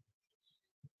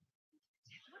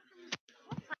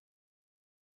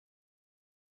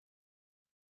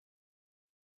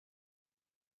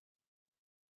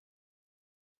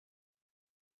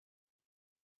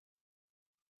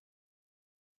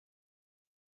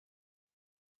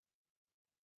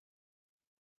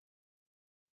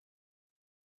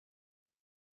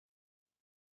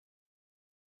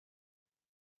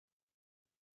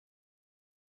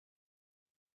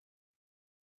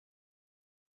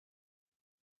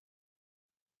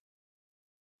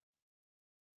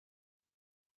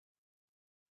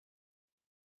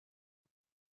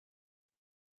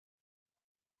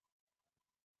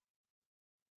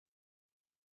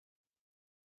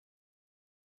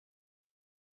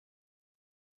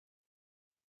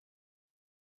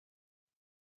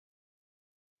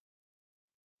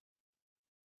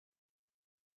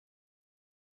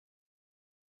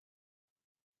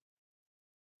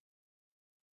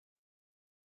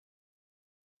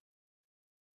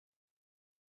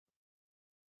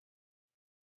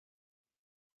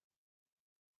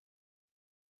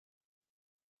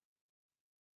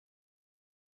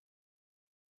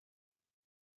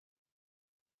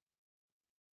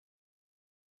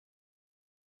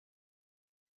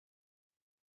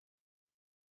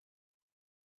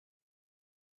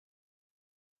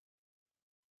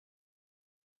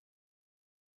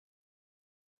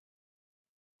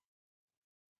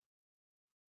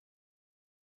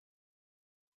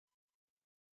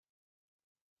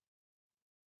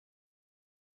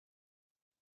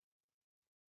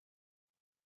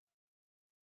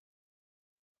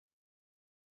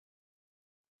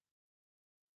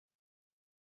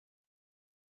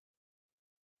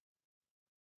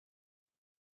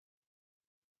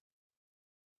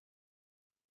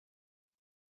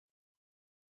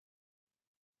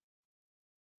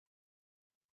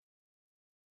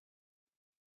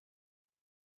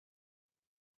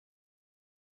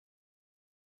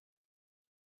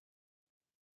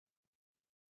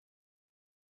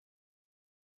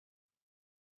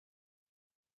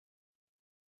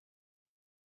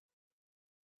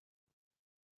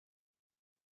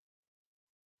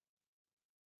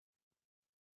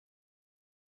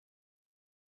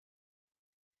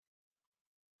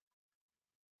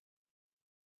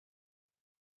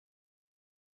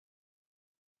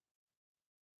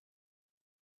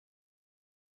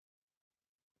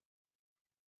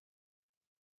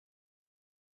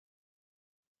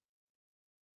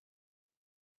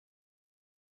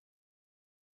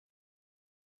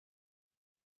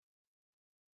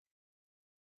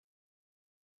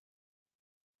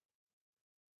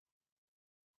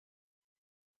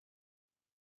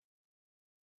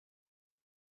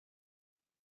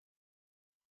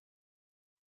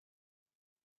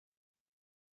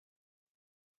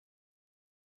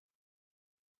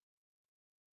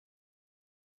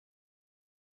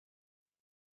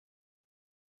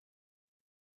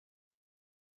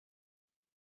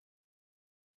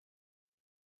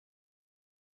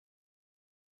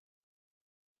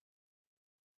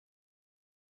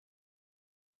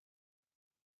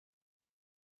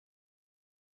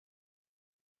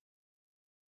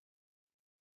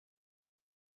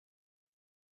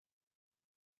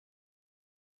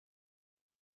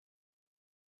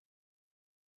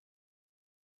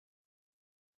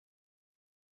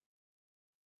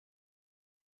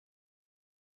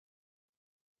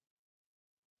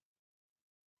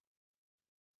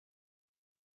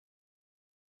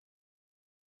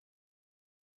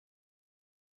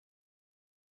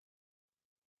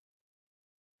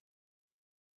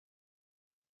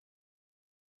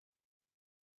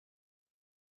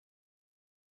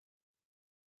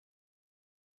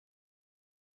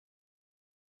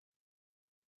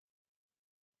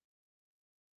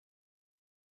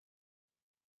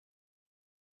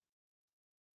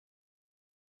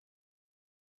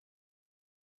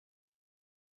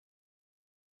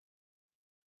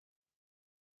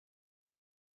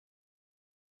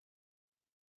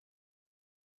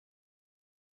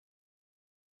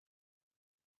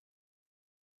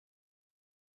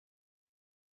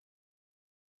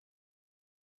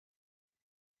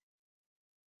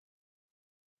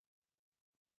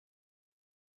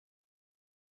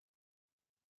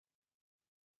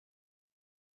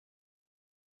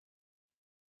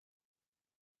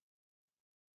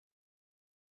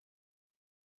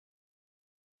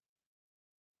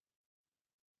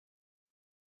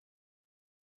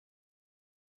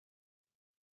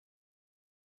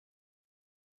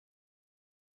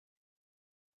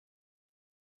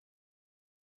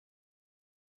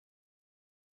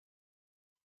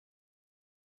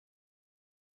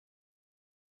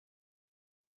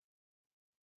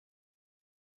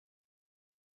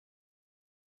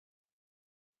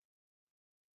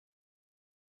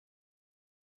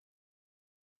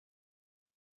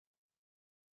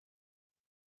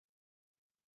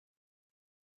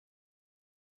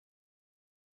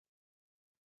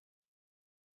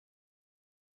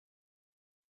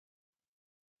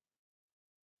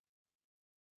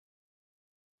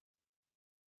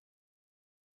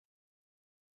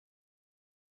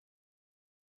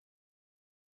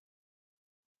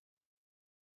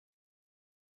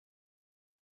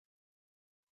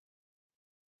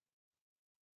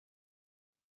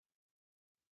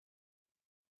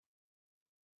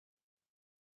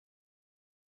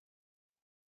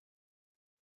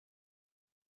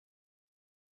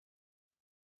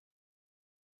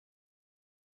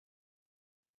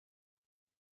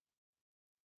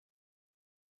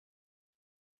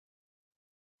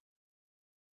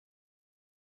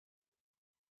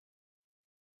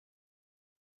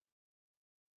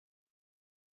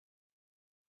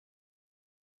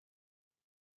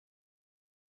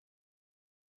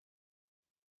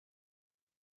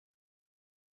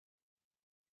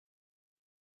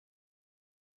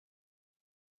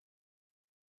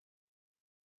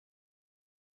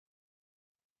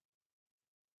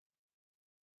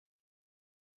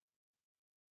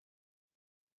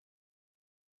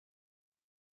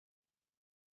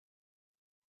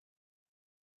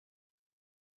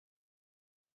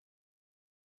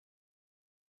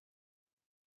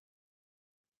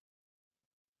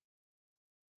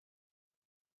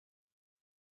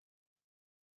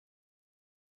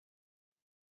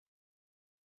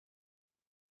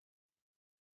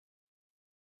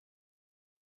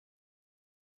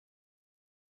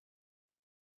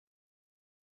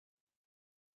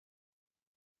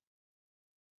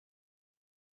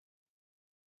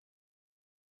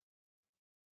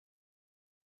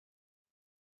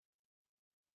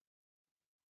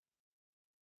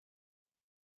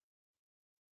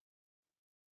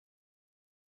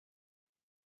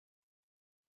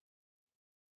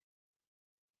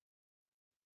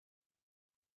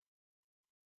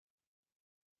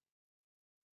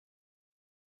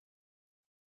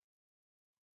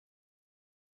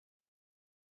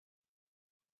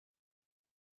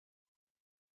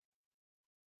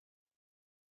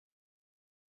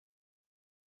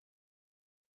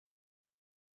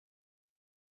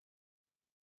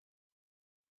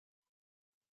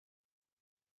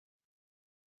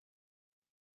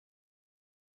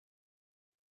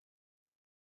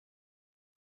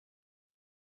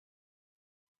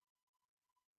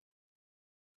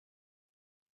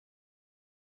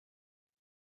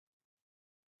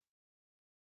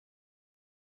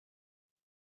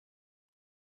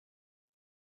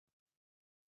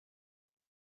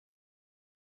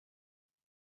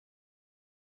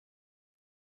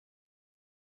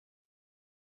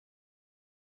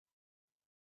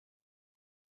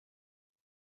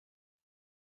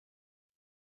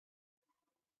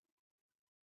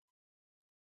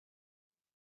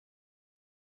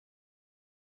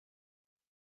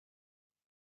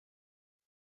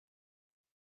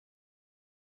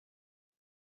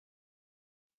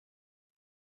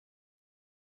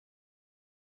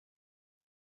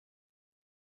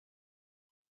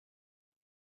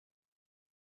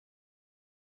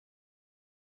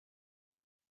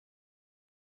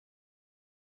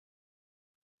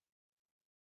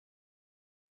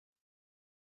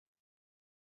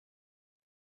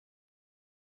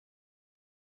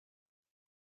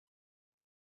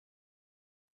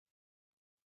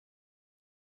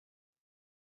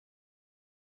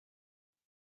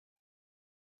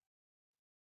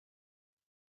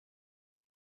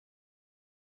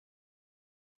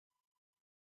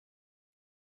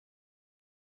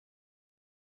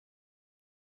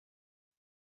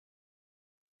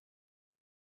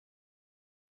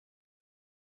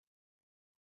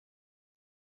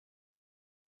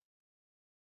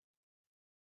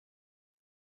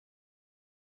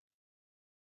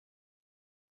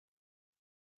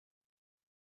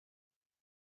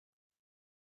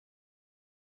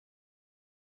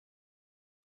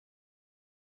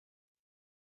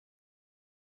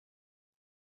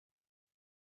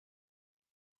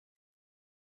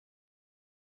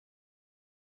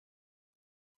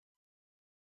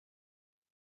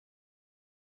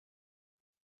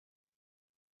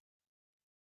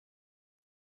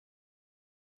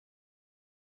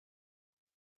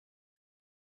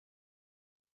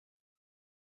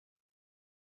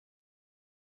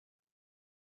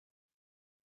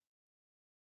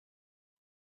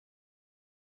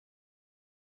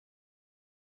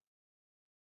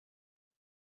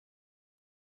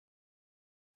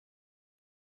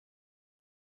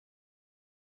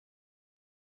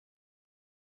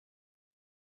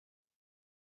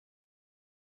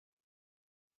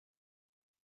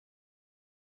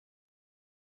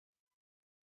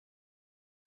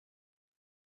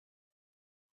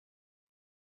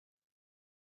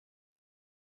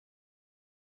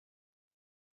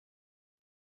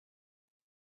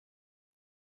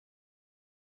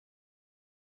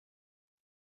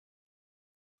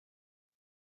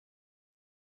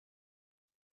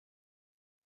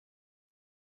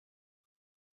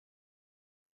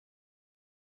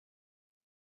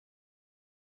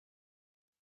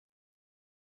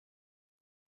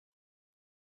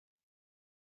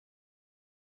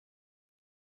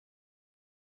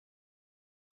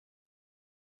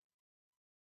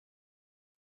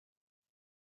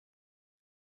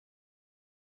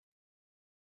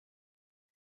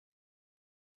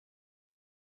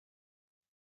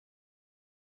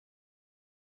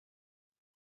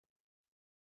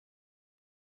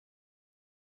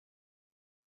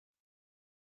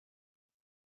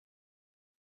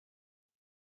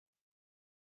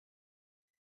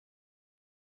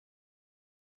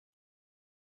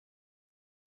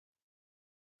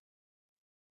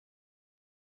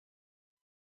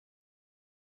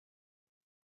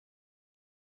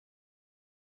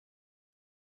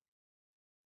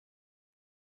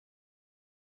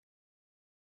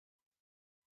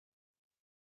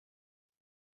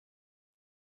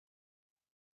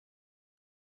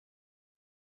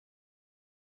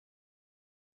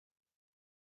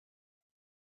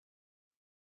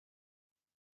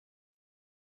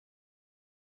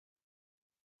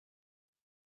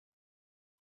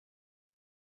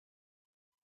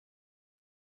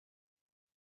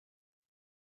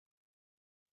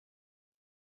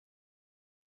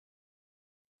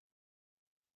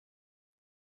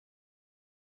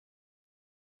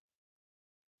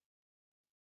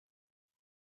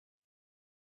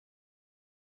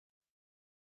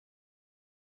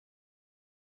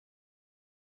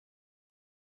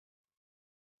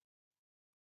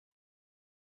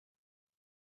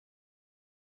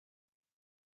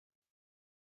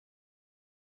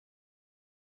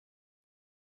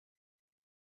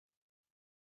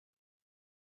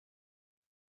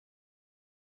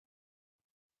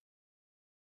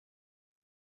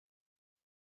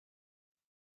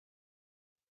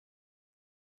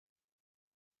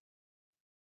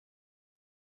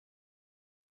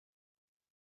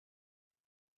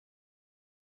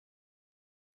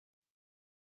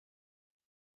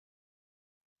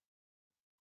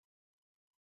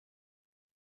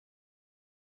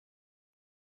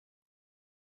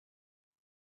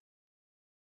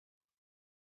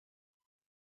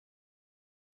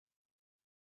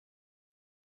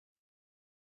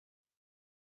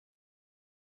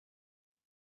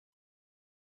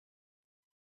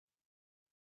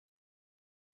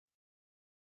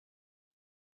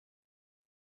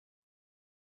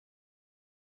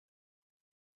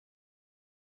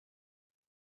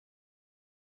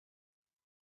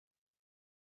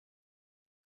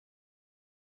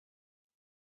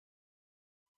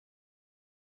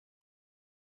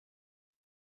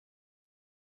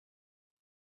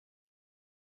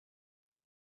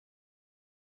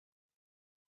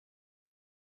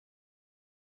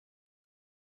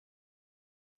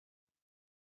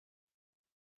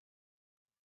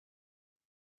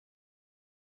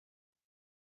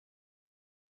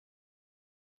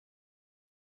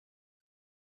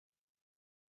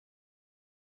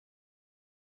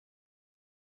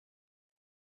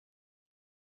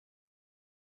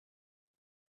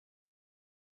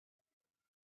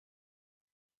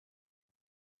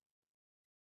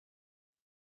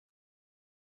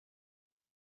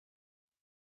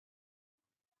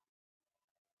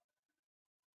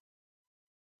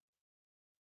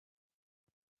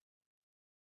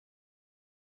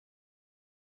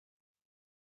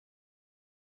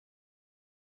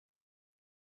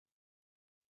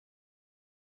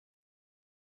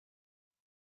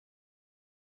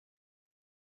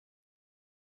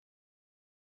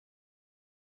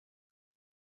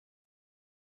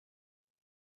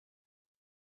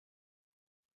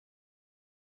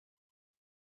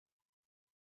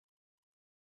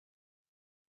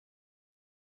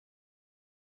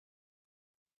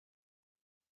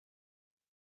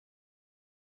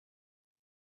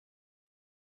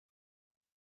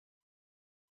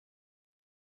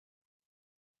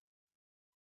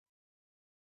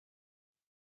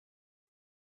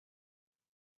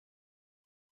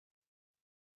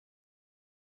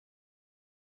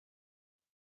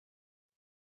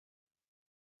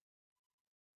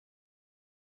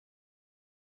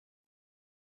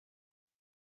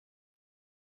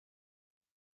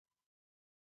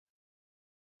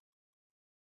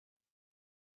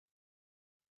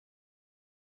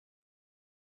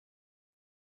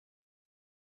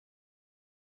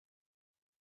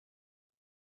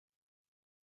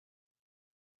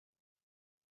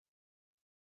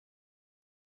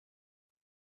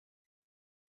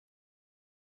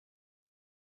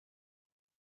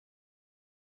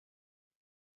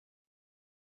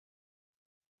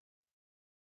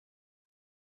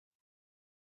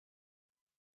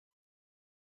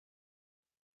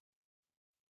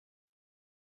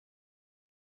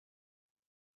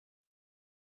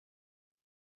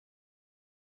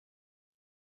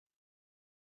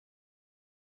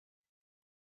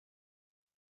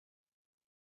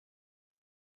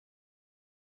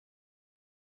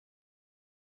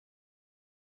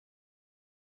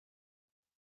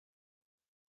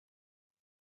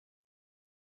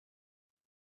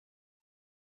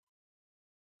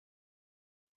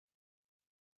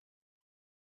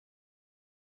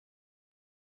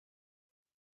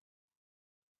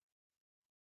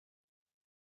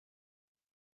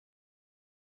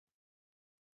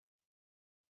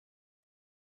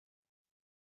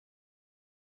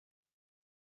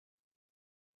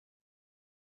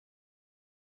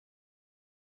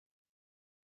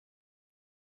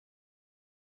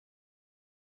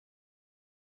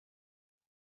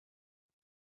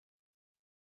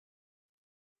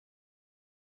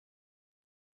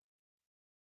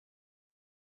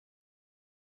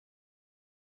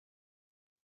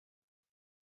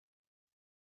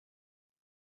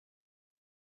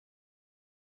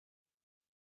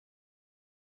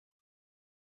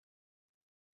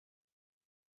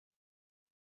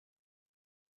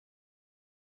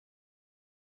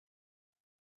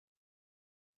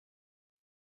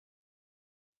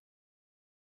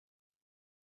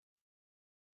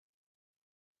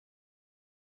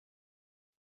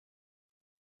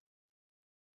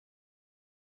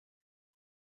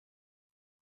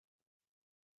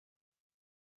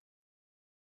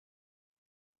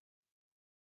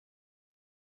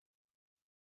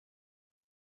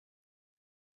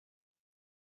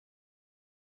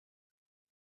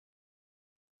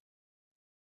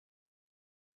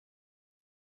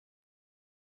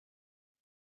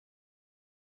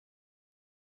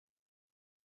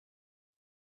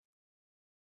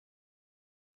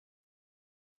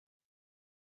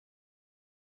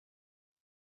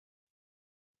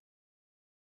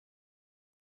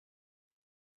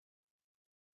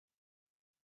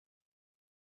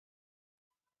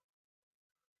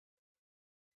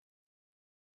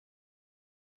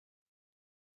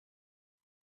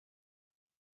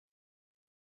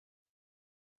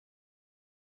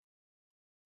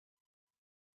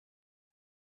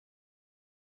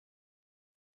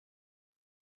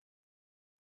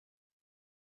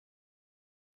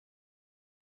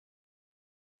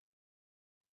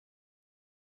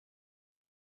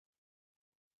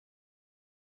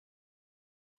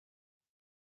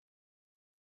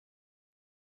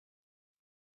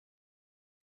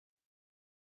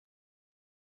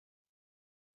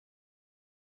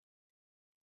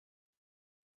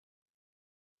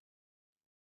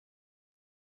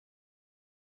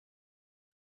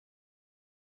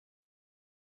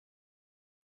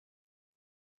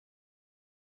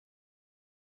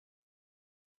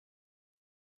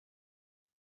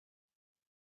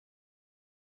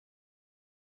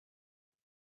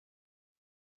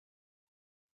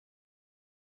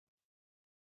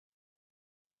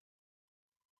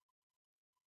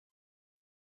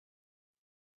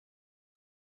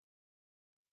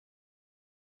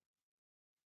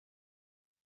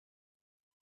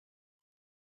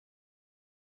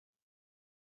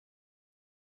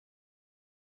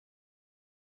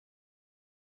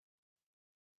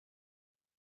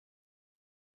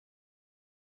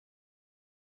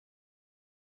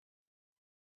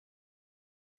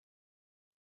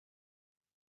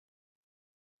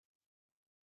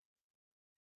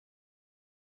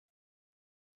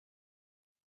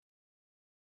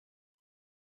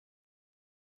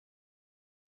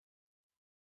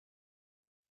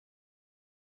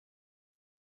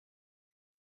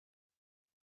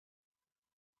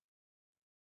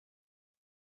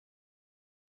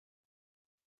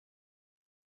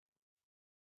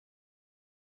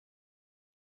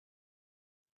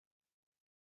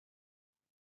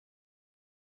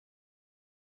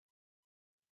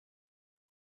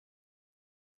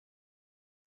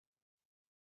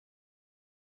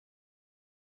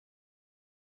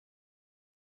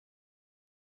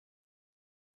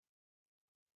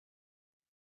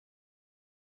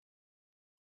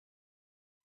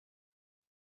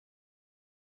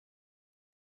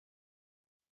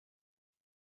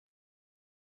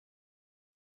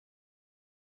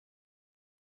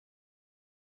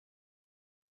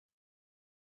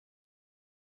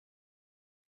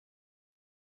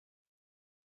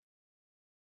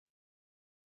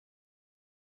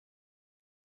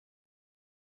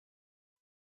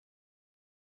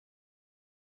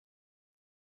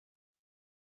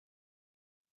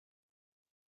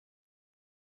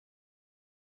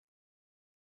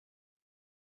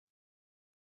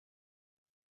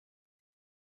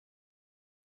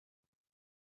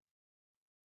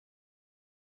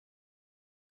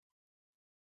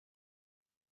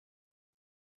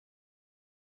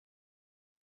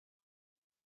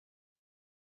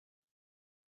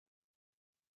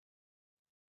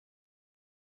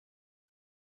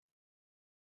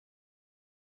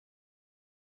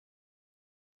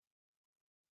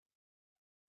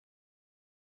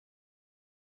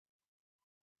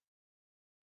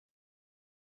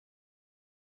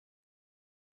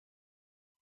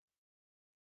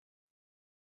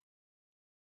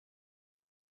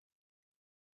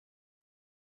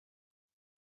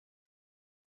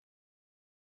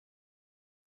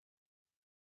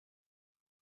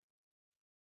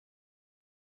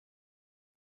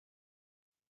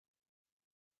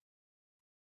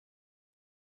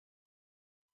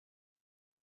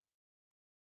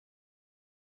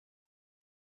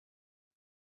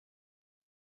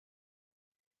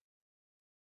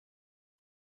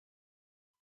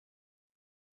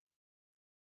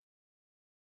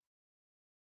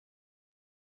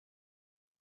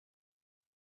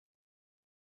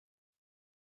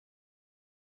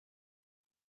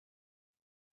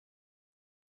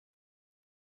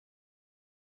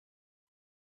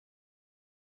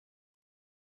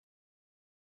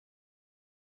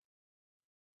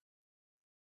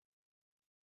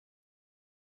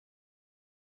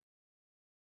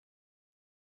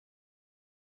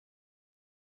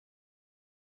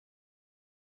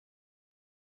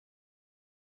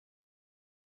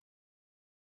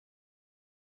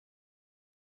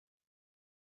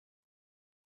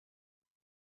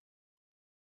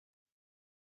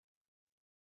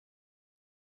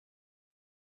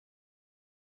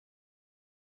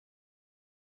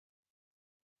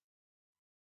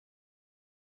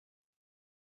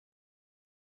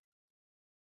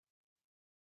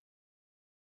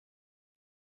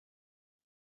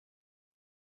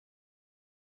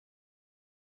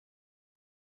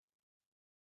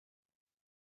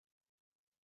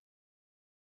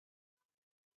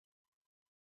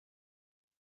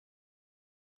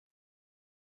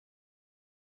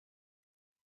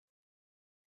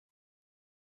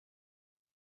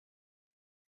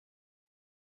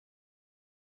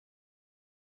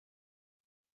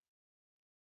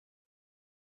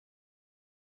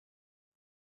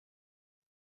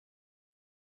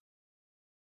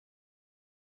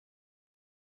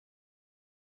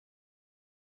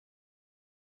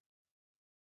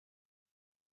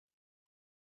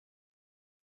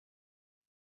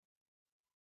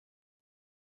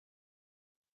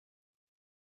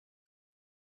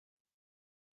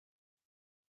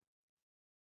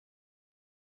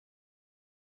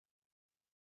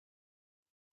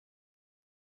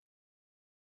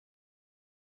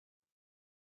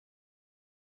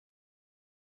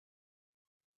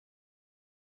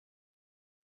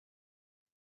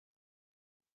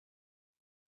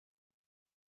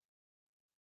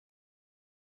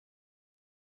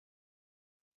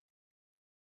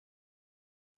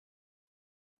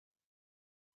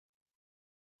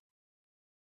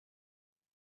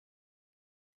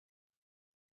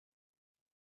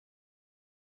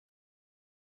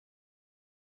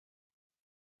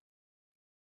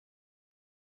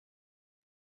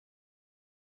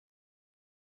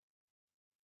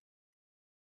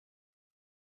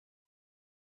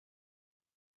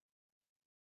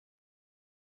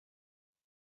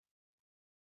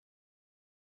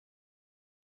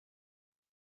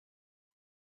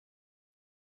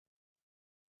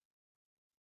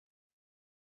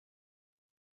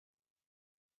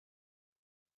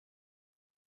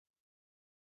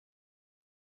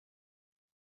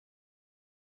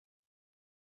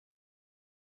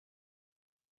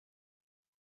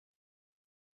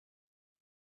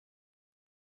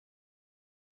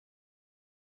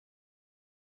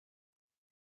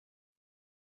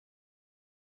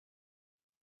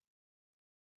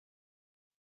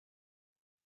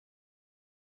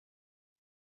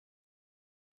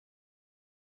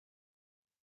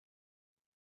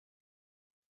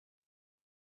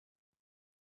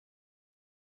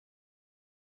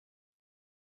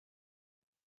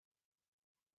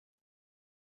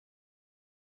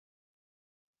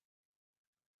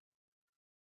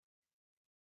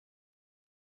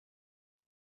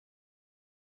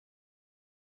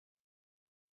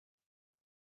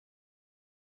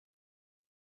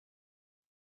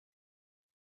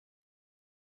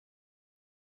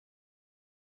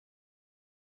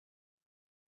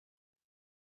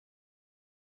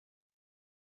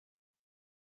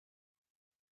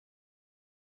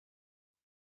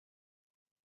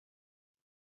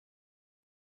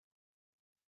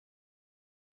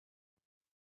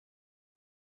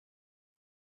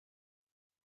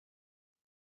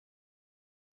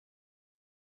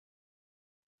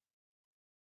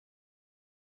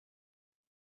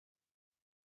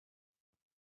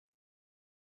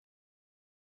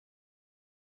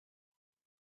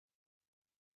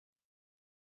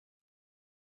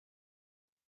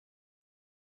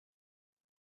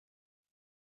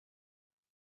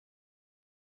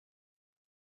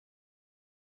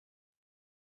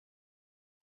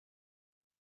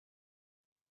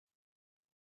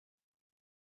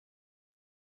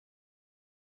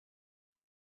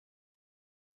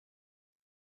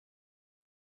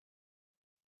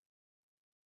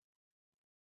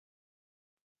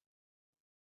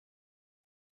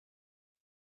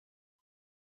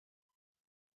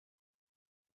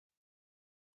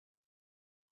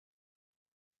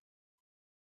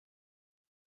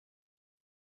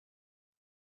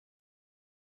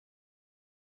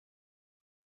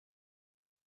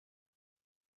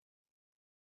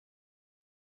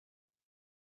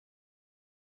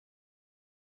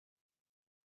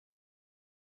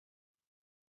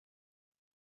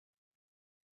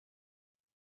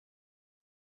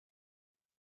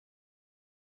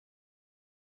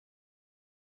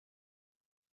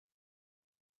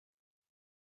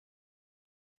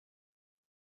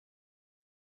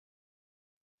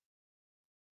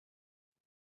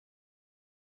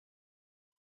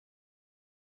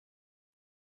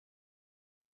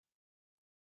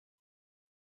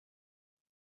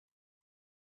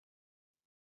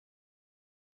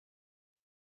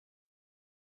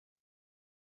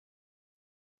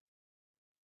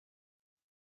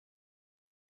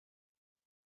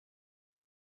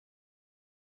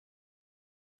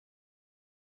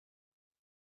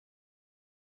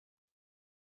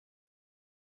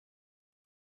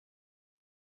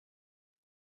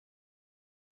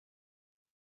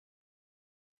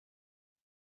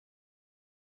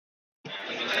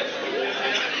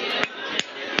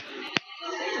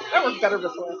 better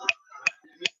before.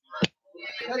 Is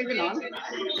that even on?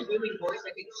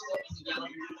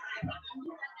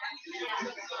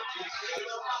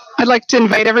 I'd like to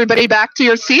invite everybody back to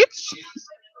your seats.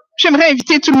 J'aimerais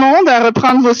inviter tout le monde à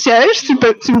reprendre vos sièges, s'il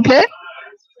vous plaît.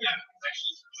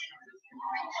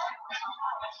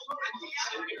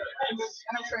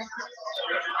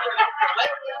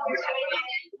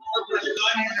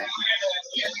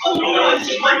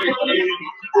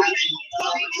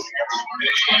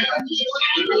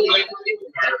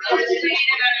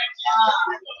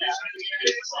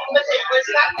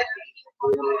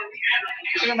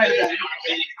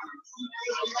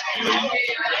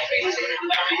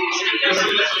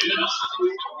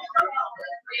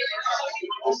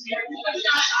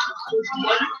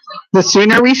 The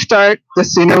sooner we start, the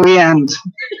sooner we end.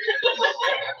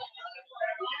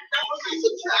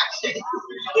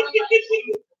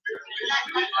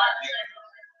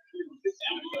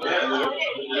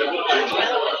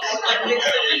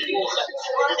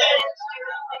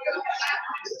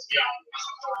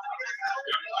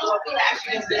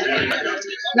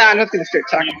 No, I'm not going to start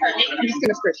talking. I'm just going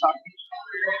to start talking.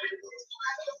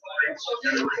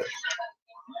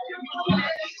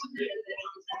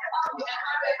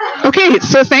 Okay,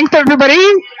 so thanks everybody.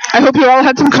 I hope you all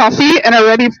had some coffee and are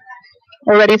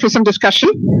ready for some discussion.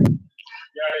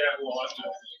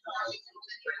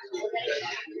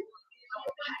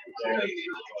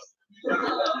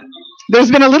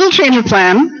 There's been a little change of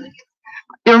plan.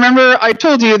 You remember I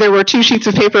told you there were 2 sheets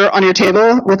of paper on your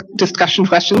table with discussion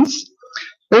questions.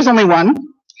 There's only one.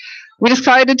 We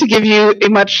decided to give you a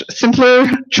much simpler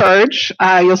charge.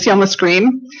 You'll see on the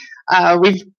screen.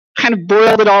 We've kind of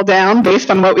boiled it all down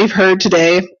based on what we've heard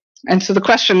today. And so the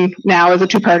question now is a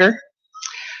 2-parter.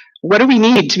 What do we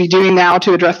need to be doing now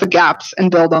to address the gaps and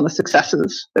build on the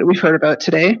successes that we've heard about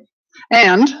today?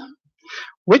 And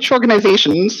which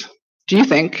organizations do you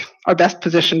think are best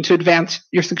positioned to advance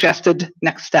your suggested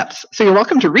next steps? So you're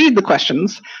welcome to read the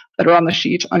questions that are on the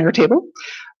sheet on your table,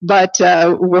 but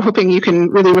we're hoping you can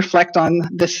really reflect on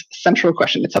this central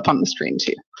question. It's up on the screen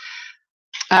too.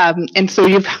 And so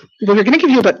we're going to give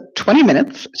you about 20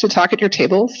 minutes to talk at your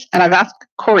tables, and I've asked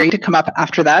Corey to come up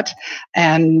after that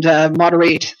and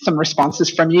moderate some responses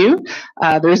from you.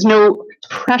 There's no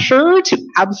pressure to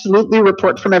absolutely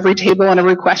report from every table on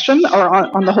every question or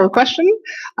on the whole question.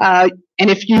 And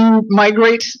if you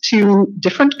migrate to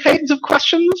different kinds of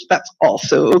questions, that's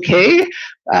also okay.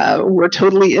 We're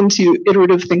totally into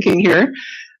iterative thinking here.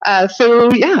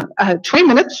 So yeah, 20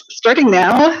 minutes starting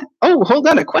now. Oh, hold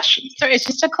on, a question. Sorry, it's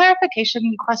just a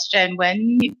clarification question.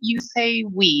 When you say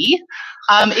we,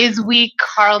 is we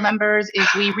Carl members, is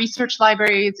we research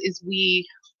libraries, is we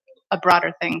a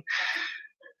broader thing?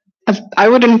 I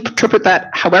would interpret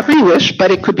that however you wish, but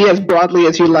it could be as broadly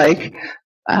as you like.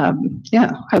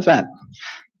 Yeah, how's that?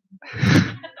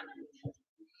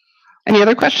 Any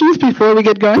other questions before we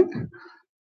get going?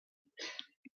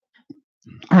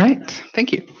 All right,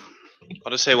 thank you.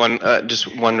 I'll just say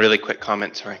just one really quick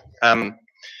comment. Sorry.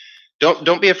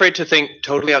 Don't be afraid to think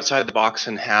totally outside the box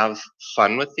and have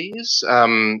fun with these.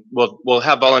 We'll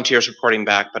have volunteers reporting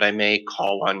back, but I may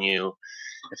call on you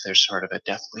if there's sort of a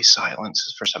deathly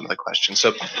silence for some of the questions.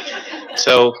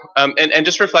 And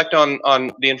just reflect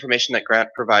on the information that Grant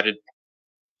provided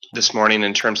this morning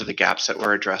in terms of the gaps that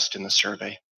were addressed in the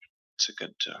survey. It's a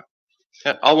good.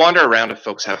 Yeah, I'll wander around if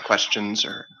folks have questions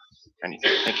or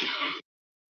anything. Thank you.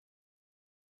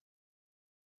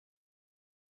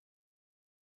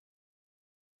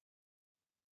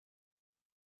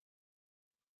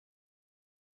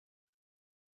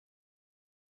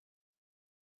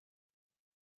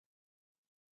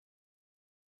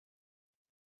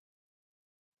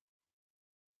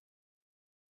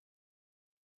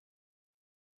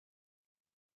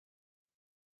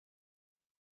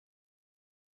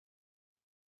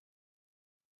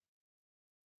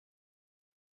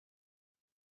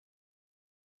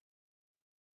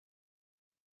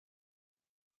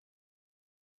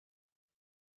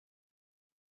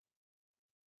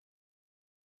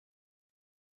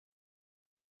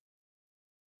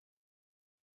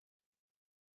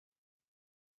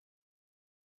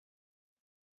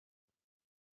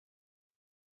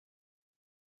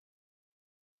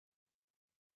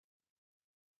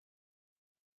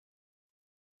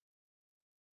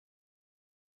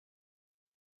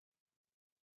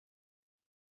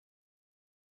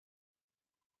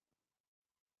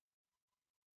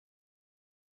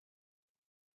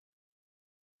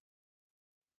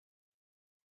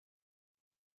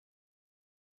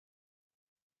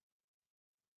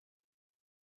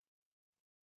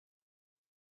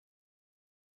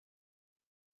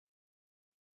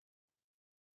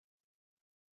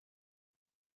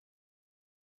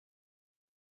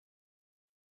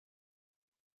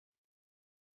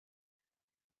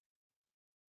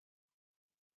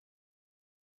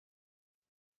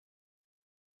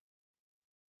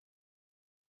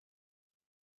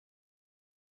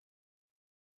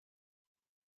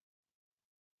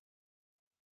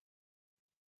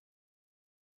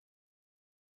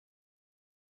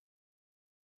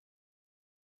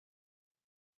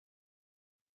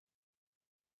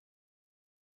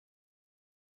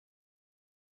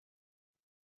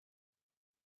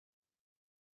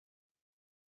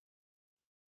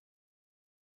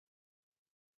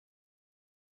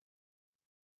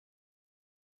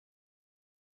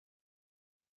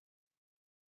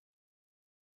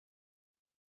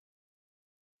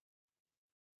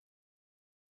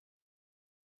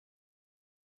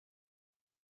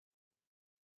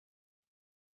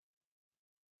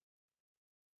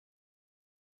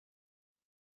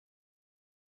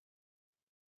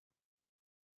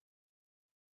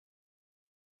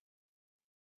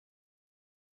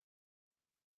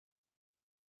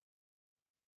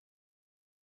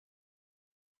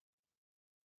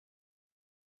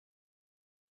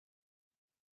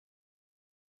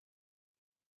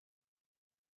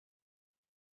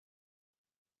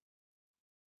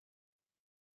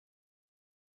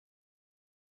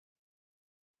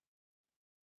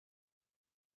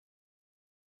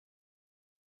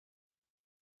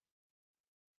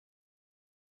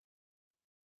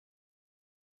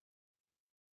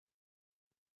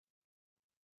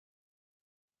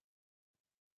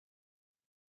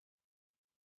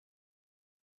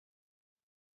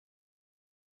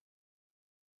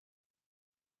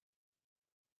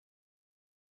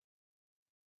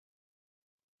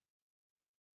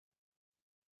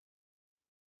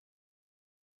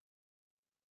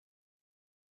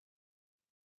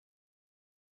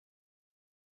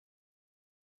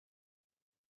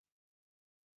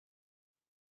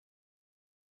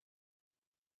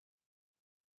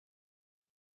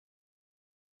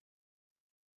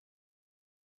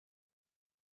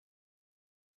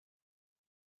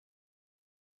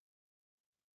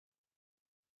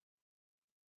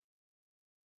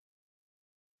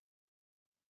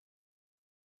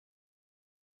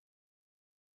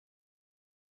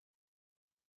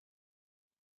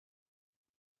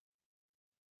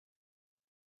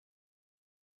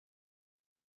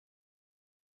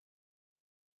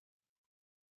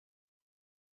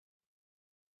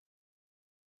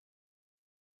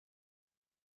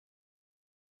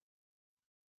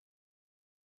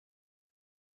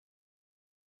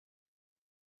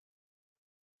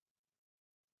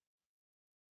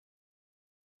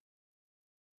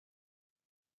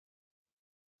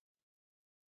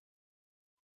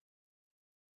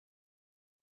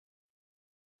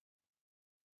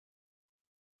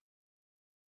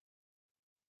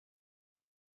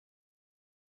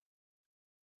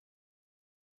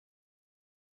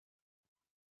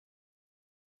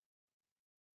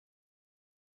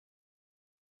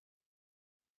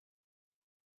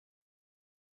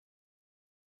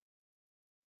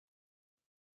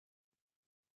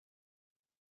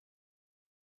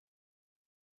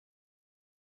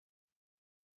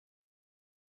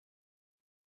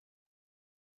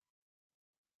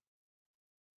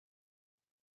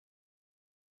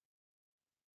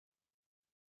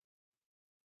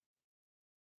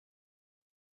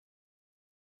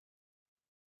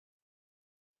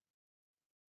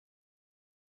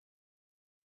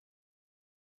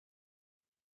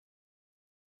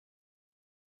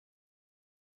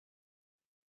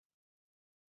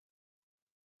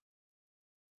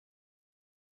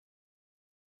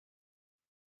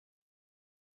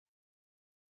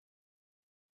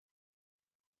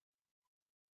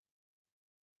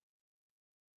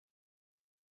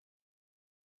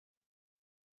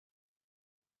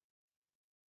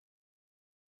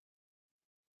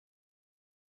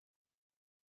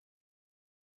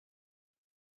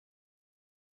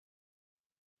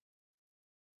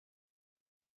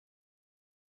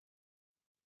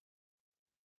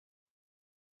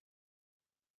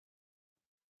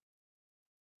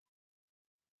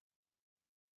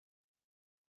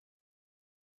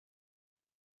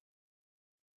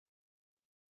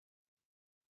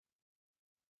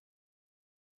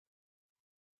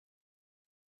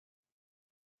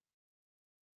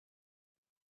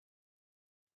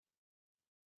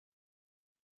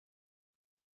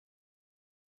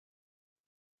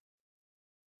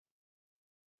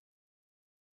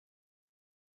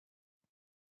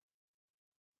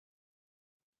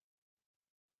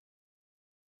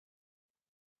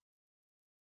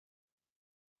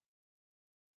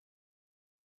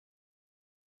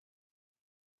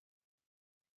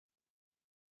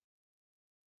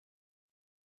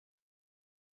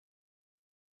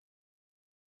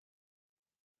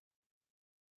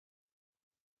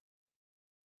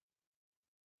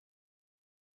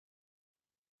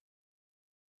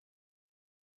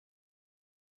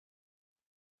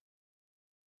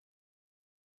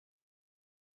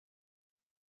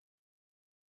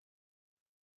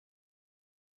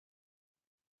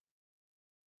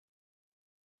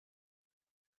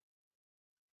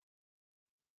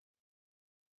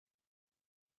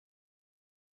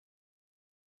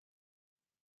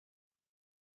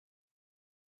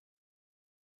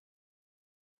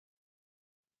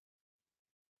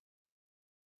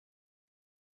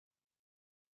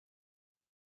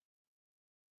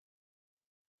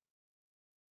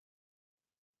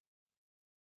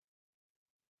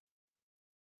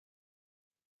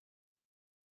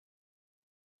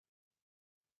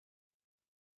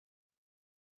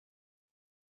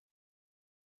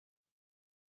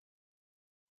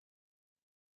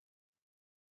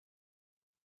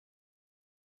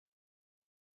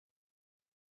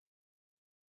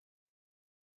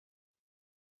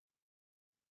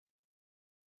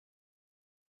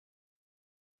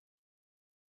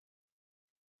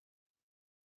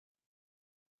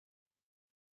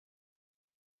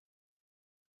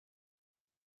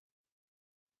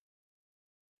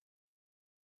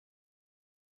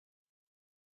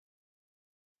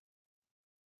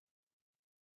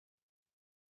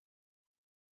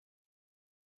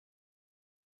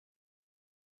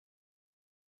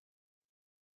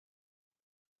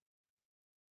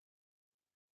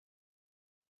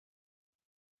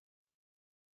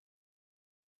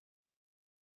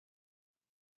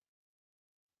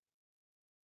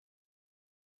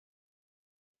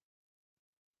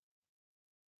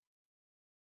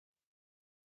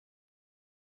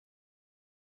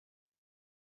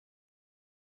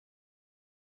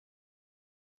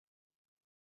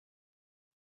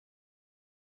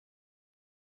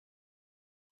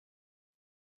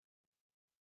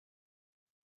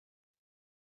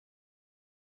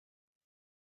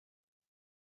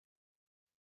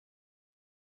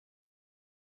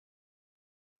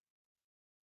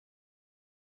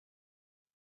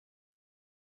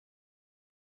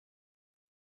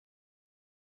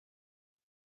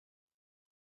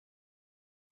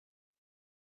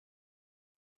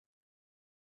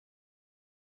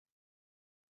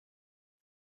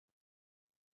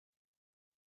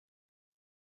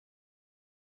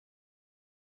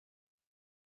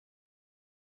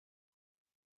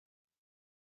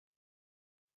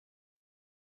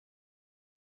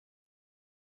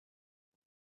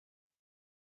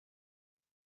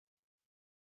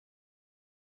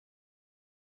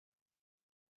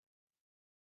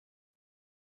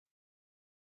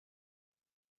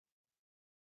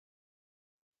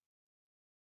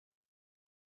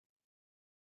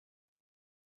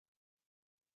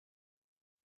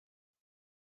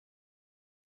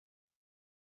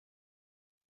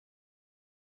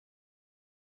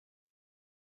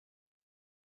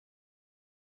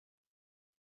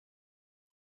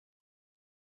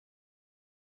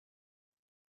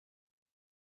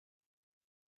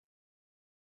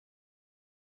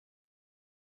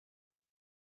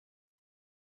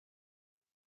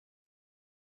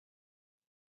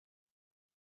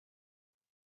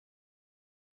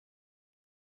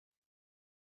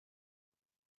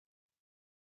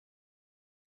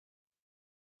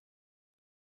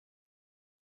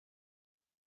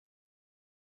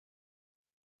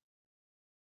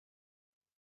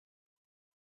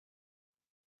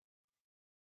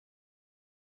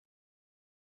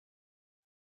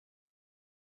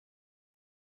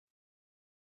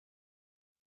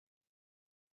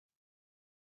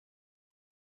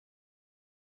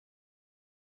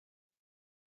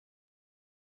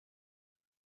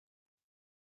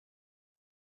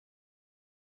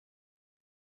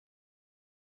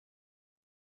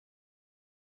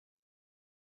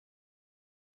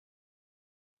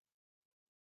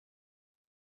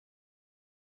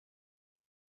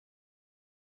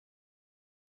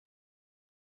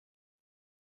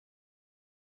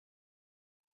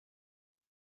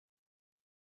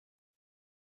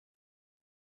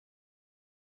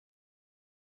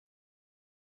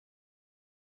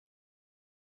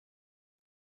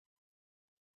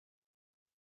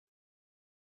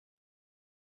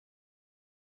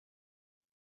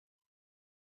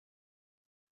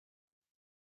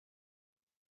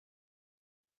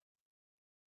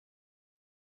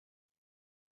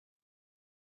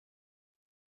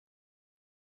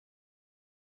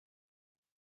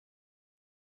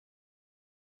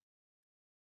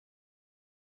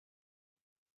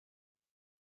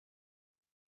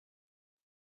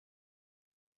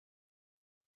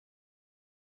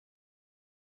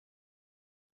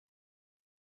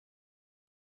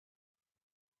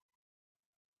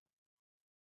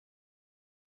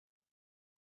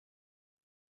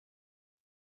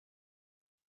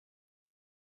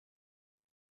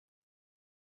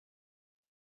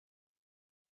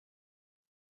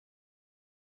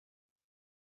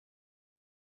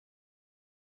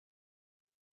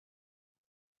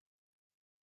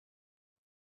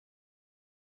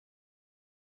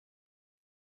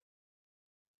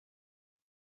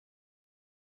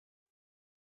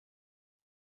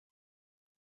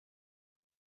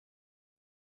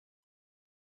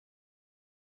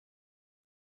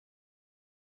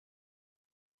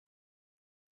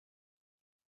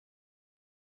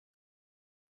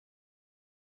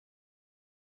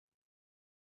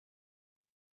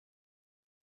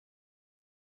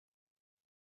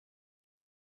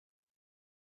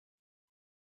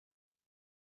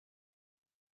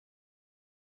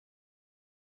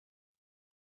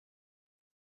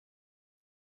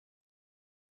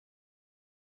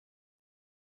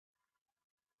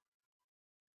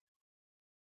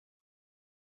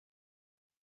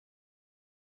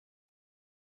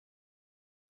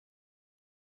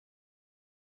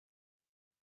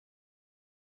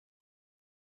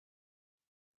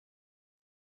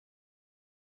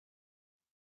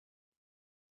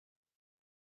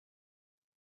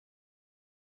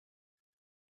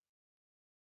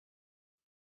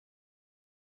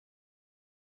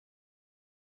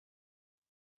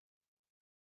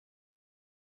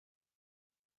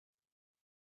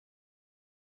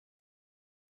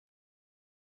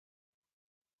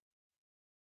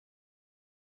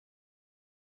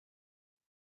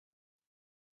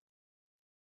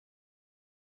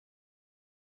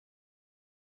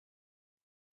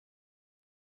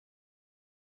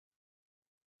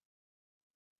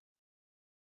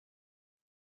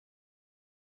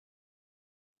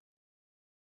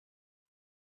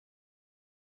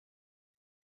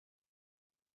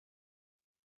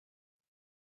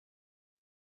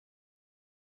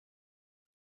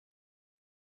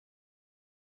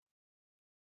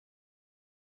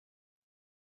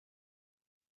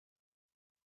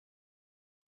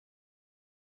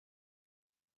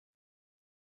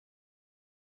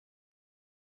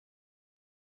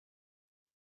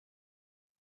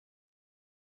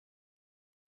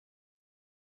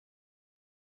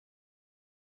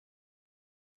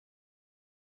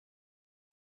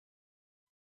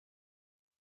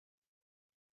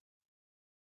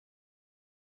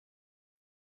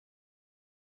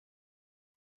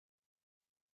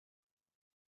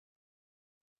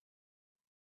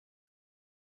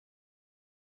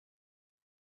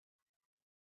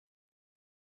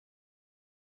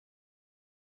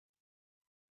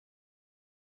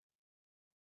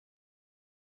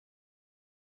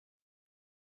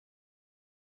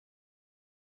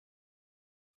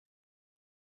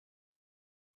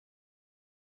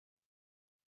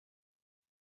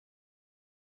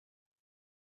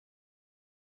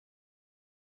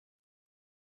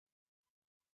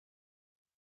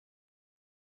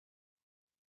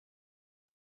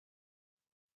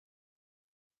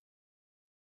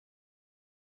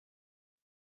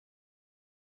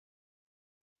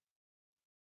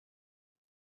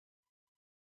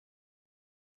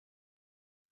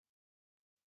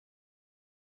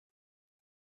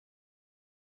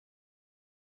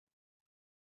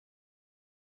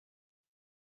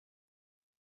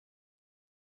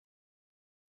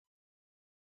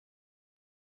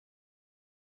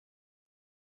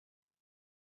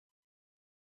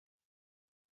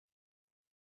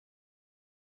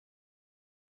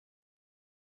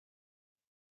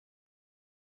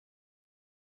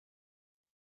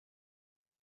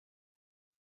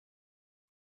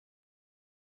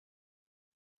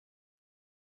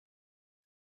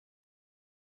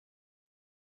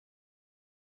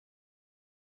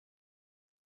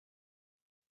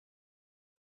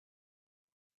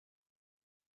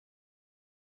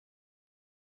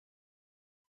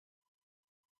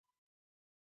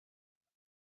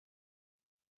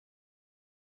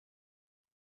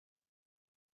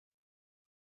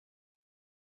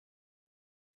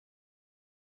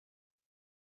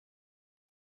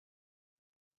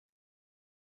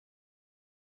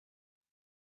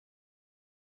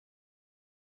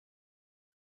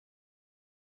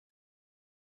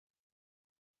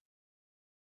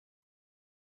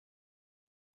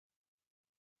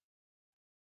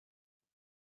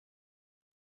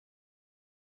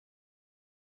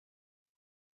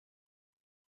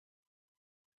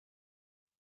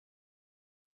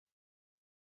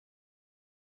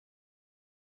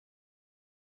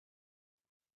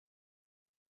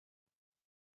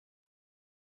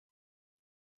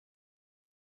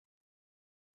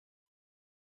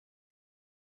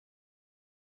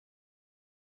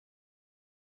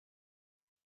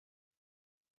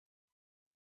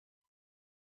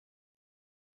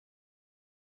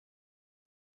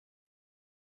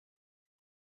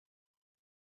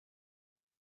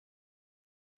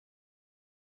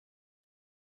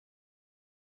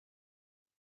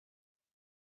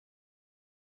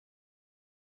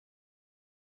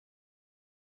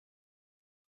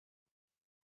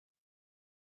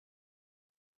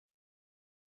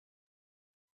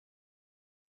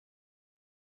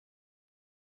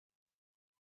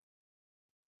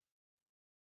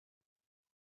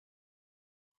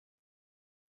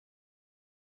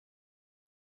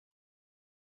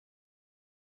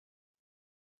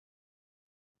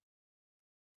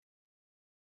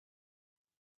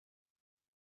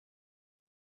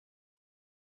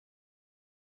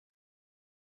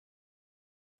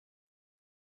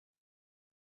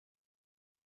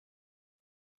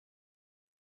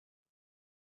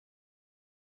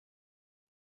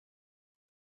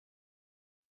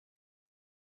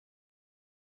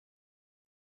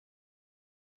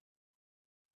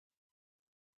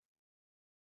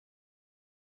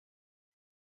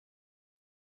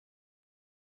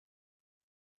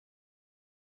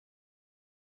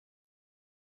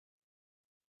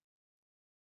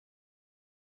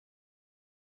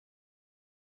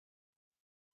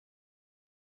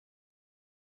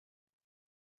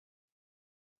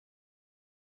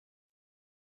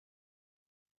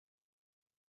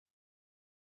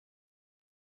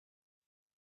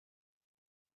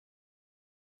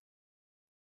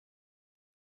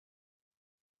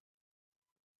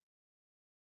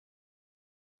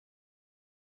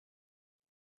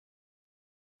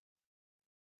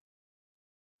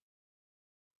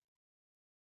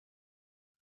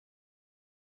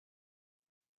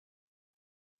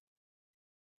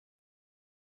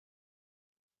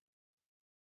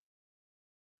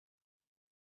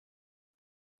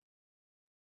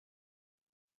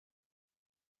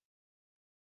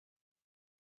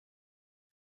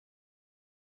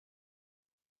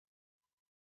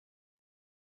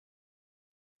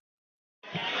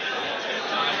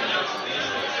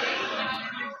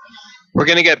 We're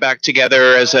going to get back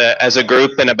together as a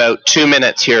group in about 2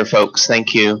 minutes here, folks.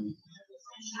 Thank you.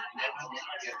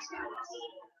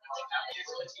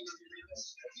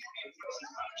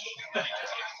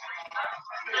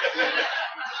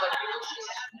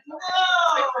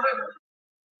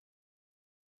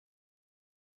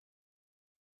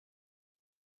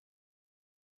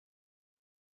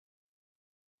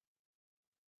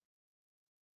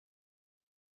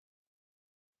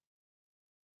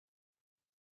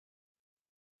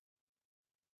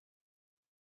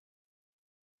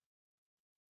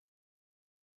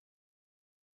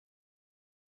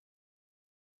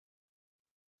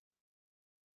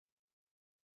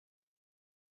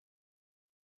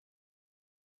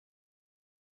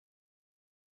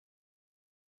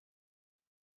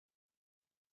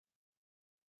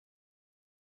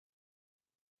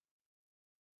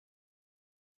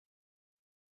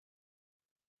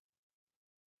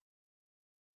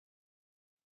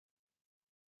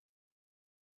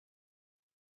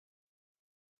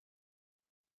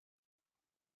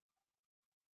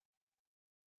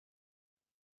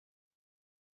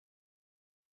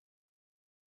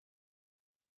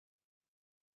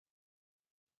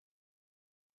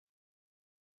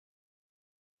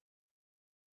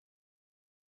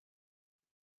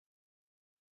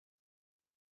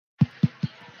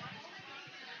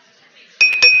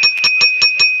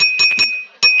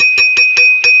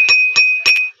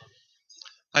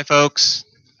 Hi, folks.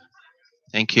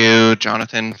 Thank you,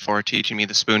 Jonathan, for teaching me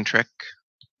the spoon trick.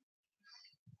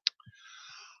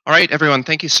 All right, everyone,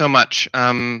 thank you so much.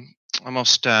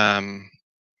 Almost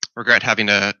regret having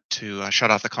to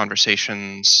shut off the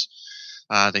conversations.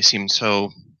 They seem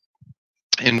so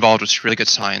involved, which is really good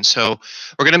sign. So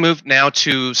we're going to move now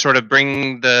to sort of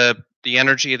bring the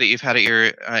energy that you've had at your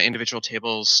individual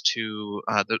tables to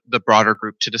the broader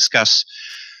group to discuss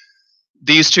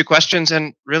these two questions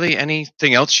and really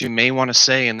anything else you may want to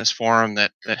say in this forum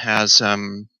that has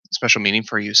special meaning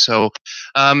for you. So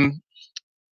I'll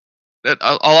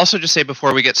also just say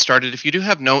before we get started, if you do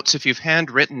have notes, if you've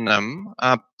handwritten them,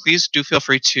 please do feel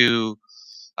free to,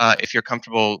 if you're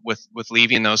comfortable with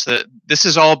leaving those. This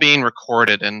is all being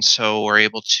recorded, and so we're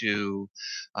able to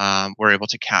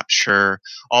capture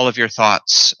all of your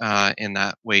thoughts in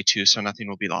that way too, so nothing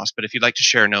will be lost. But if you'd like to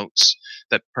share notes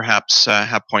that perhaps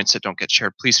have points that don't get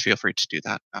shared, please feel free to do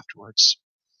that afterwards.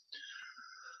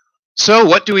 So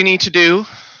what do we need to do?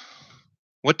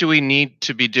 What do we need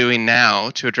to be doing now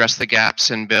to address the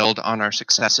gaps and build on our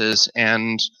successes,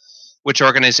 and which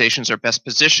organizations are best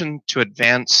positioned to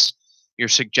advance your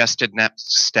suggested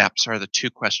next steps are the two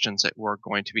questions that we're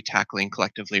going to be tackling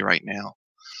collectively right now.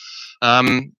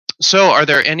 So are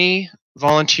there any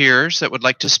volunteers that would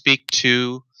like to speak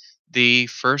to the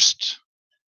first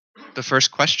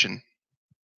question?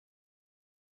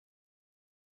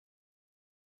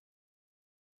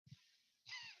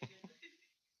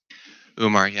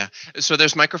 Umar, yeah. So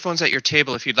there's microphones at your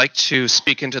table if you'd like to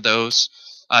speak into those,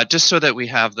 just so that we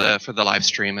have for the live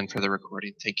stream and for the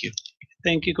recording. Thank you.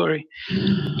 Thank you, Corey.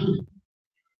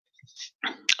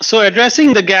 So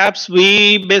addressing the gaps,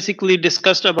 we basically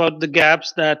discussed about the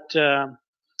gaps that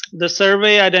the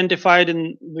survey identified,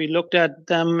 and we looked at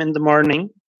them in the morning.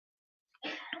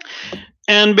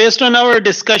 And based on our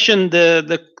discussion,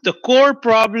 the core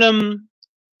problem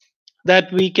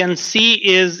that we can see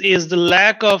is the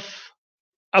lack of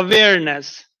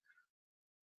awareness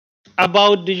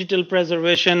about digital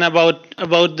preservation, about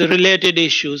the related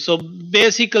issues. So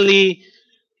basically,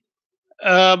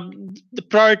 the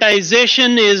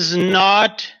prioritization is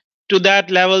not to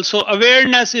that level. So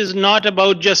awareness is not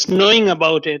about just knowing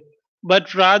about it,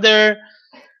 but rather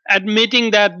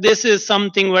admitting that this is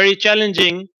something very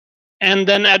challenging, and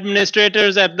then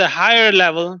administrators at the higher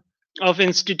level of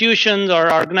institutions or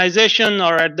organization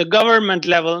or at the government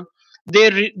level,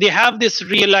 they have this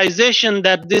realization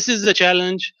that this is a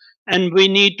challenge and we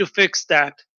need to fix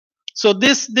that. So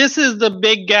this is the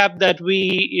big gap that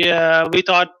we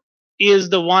thought is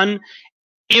the one.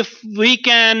 If we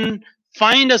can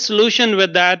find a solution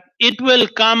with that, it will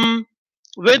come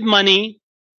with money,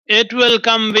 it will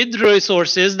come with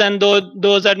resources, then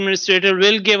those administrators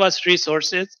will give us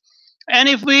resources. And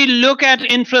if we look at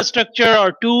infrastructure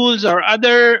or tools or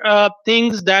other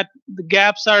things that the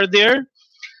gaps are there,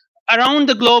 around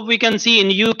the globe we can see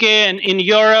in UK and in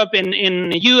Europe,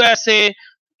 in USA,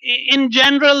 in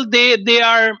general, they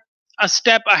are a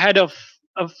step ahead of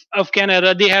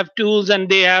Canada. They have tools and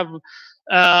they have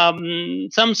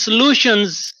some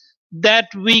solutions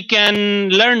that we can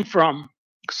learn from.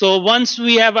 So once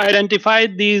we have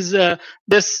identified these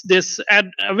this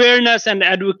awareness and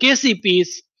advocacy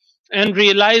piece and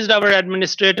realized our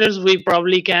administrators, we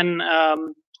probably can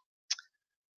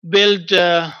build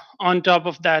on top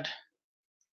of that.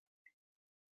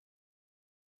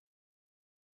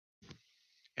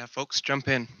 Yeah, folks, jump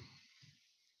in.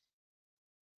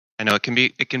 I know it can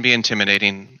be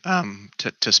intimidating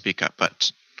to speak up,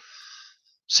 but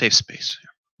safe space.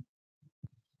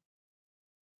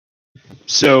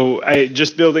 So,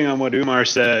 just building on what Umar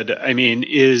said, I mean,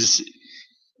 if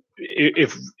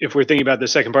we're thinking about the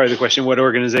second part of the question, what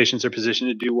organizations are positioned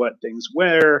to do what things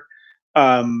where,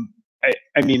 I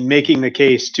mean, making the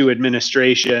case to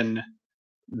administration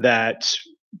that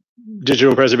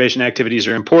digital preservation activities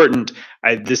are important.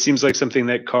 This seems like something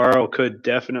that Carl could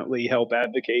definitely help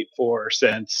advocate for,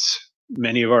 since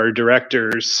many of our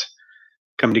directors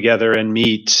come together and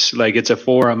meet. Like, it's a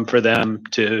forum for them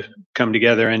to come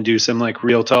together and do some like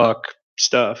real talk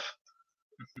stuff.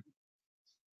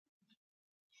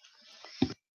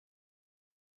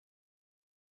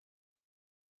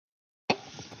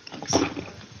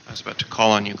 I was about to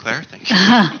call on you, Claire. Thank you.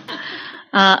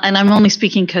 And I'm only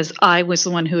speaking because I was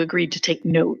the one who agreed to take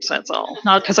notes, that's all.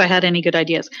 Not because I had any good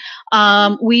ideas.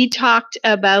 We talked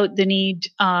about the need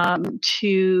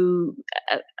to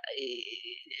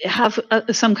have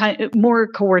some kind of more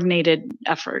coordinated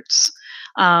efforts.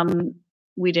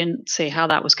 We didn't say how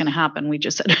that was going to happen. We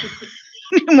just said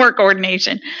more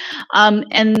coordination, and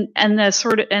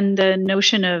the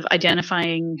notion of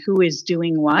identifying who is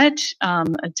doing what,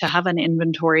 to have an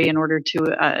inventory in order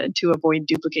to avoid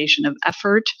duplication of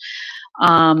effort.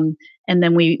 And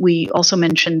then we also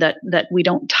mentioned that we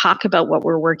don't talk about what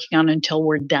we're working on until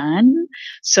we're done.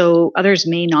 So others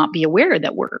may not be aware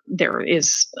that there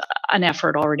is an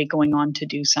effort already going on to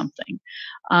do something.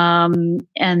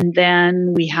 And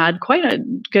then we had quite a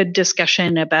good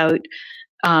discussion about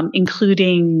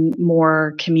including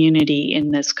more community in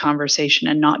this conversation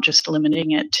and not just limiting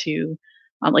it to,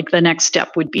 like, the next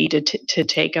step would be to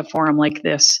take a forum like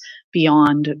this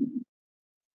beyond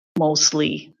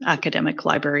mostly academic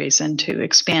libraries and to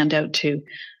expand out to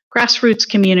grassroots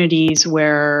communities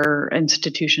where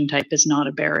institution type is not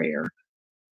a barrier.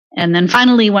 And then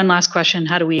finally, one last question: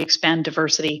 how do we expand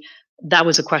diversity? That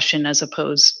was a question as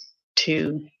opposed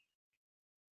to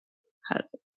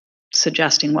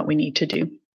suggesting what we need to do.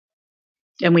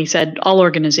 And we said all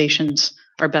organizations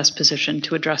are best positioned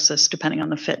to address this depending on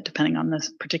the fit, depending on this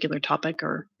particular topic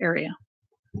or area.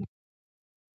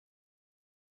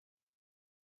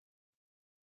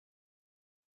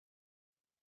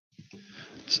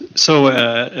 So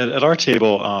at our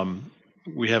table,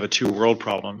 we have a two-world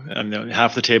problem. And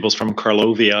half the table's from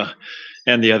Karlovia,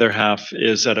 and the other half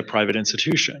is at a private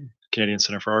institution, Canadian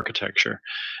Center for Architecture.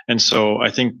 And so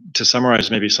I think, to summarize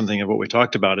maybe something of what we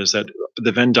talked about, is that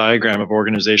the Venn diagram of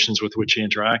organizations with which you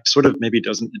interact sort of maybe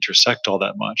doesn't intersect all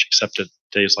that much, except at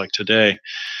days like today.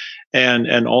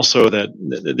 And also that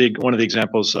one of the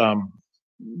examples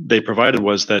they provided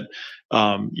was that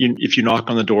if you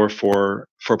knock on the door for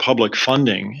public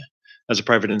funding as a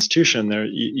private institution, there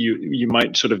you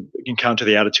might sort of encounter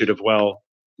the attitude of, well,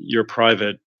 you're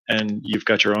private and you've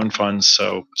got your own funds,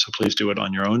 so please do it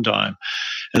on your own dime.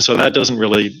 And so that doesn't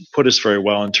really put us very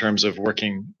well in terms of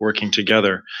working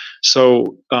together.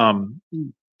 So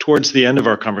towards the end of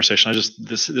our conversation,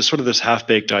 this sort of this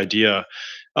half-baked idea,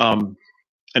 and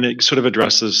it sort of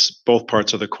addresses both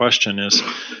parts of the question, is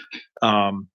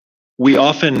we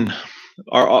often,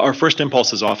 our first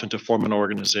impulse is often to form an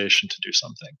organization to do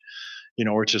something,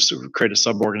 or to sort of create a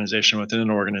sub-organization within an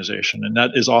organization. And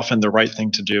that is often the right thing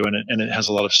to do, and it has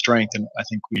a lot of strength, and I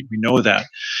think we know that.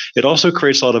 It also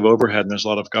creates a lot of overhead, and there's a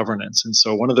lot of governance. And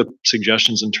so one of the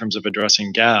suggestions in terms of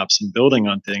addressing gaps and building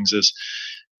on things is,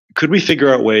 could we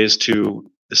figure out ways to,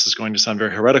 this is going to sound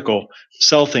very heretical,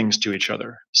 sell things to each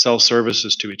other, sell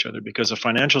services to each other, because a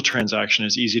financial transaction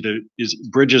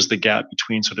bridges the gap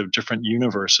between sort of different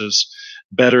universes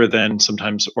better than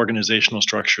sometimes organizational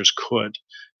structures could,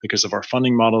 because of our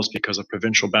funding models, because of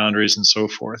provincial boundaries, and so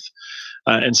forth.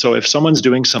 And so if someone's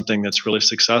doing something that's really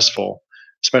successful,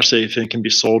 especially if it can be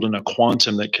sold in a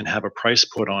quantum that can have a price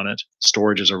put on it,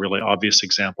 storage is a really obvious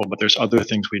example, but there's other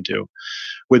things we do.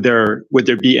 Would there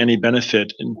be any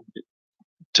benefit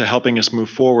to helping us move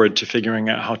forward to figuring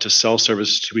out how to sell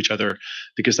services to each other?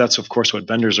 Because that's, of course, what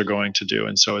vendors are going to do.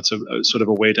 And so it's a sort of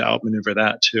a way to outmaneuver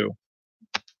that too.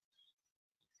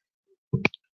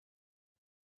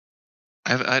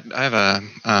 I have a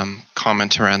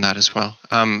comment around that as well.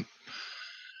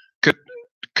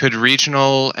 Could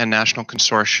regional and national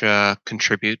consortia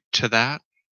contribute to that,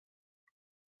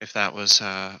 if that was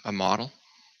a model?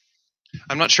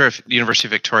 I'm not sure if the University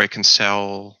of Victoria can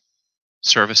sell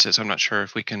services. I'm not sure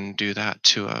if we can do that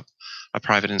to a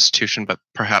private institution, but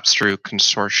perhaps through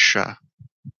consortia.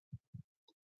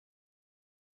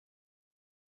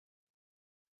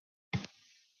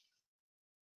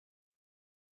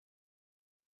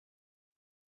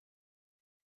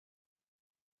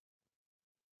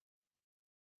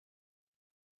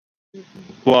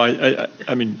 Well,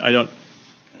 I mean, I don't.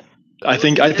 I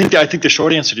think the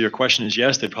short answer to your question is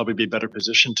yes. They'd probably be better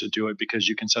positioned to do it because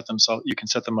you can set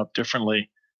them up differently.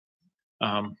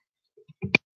 And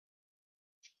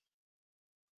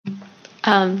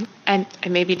I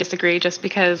maybe disagree just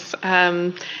because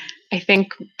I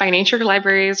think by nature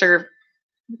libraries are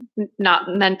not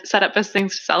meant set up as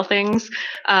things to sell things.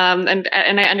 And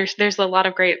I understand there's a lot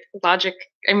of great logic.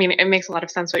 I mean, it makes a lot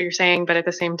of sense what you're saying, but at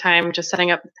the same time, just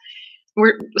setting up,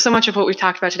 so much of what we've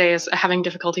talked about today is having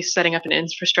difficulty setting up an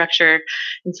infrastructure,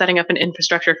 and setting up an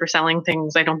infrastructure for selling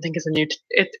things. I don't think is a new.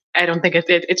 I don't think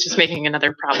it's just making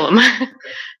another problem,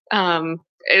 or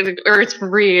it's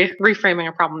reframing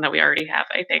a problem that we already have.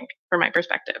 I think, from my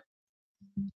perspective.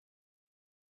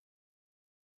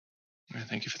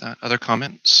 Thank you for that. Other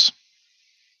comments?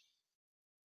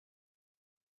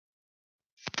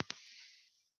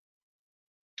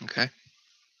 Okay.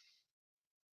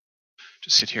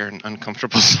 Just sit here in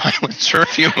uncomfortable silence for a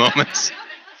few moments.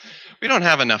 We don't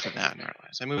have enough of that in our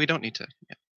lives. I mean, we don't need to.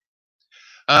 Yeah.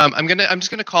 I'm just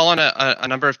gonna call on a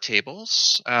number of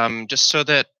tables, just so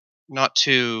that not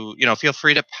to, feel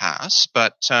free to pass,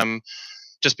 but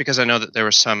just because I know that there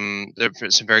were some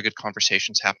very good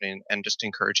conversations happening, and just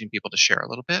encouraging people to share a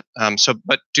little bit.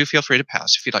 But do feel free to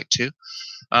pass if you'd like to.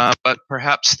 But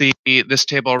perhaps this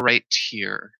table right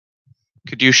here.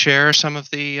 Could you share some of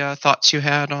the thoughts you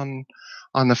had on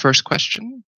the first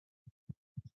question?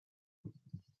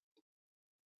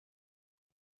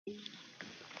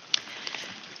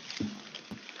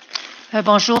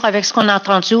 Bonjour. Avec ce qu'on a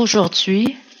entendu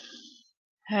aujourd'hui,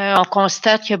 on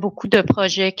constate qu'il y a beaucoup de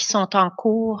projets qui sont en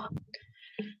cours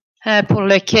pour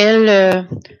lesquels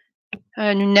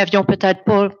nous n'avions peut-être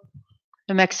pas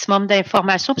le maximum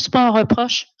d'informations. Ce n'est pas un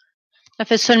reproche. Ça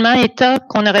fait seulement état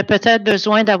qu'on aurait peut-être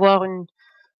besoin d'avoir une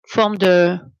forme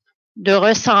de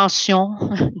recension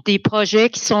des projets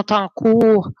qui sont en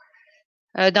cours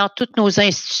dans toutes nos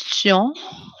institutions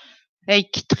et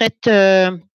qui traitent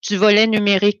du volet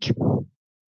numérique.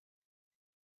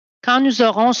 Quand nous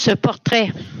aurons ce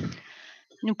portrait,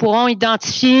 nous pourrons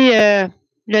identifier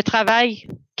le travail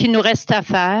qu'il nous reste à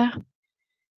faire.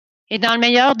 Et dans le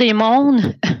meilleur des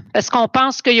mondes, parce qu'on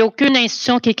pense qu'il n'y a aucune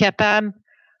institution qui est capable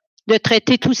de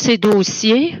traiter tous ces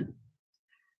dossiers,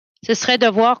 ce serait de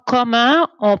voir comment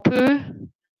on peut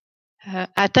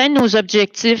atteindre nos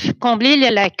objectifs, combler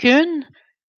les lacunes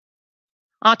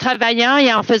en travaillant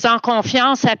et en faisant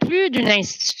confiance à plus d'une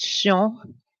institution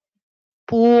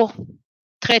pour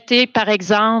traiter, par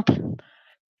exemple,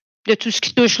 de tout ce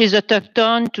qui touche les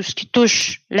Autochtones, tout ce qui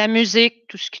touche la musique,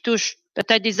 tout ce qui touche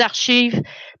peut-être des archives,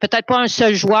 peut-être pas un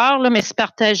seul joueur, là, mais se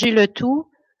partager le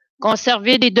tout,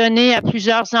 conserver des données à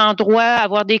plusieurs endroits,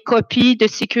 avoir des copies de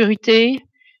sécurité.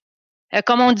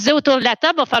 Comme on disait autour de la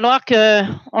table, il va falloir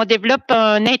qu'on développe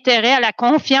un intérêt à la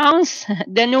confiance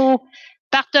de nos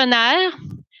partenaires,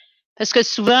 parce que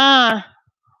souvent,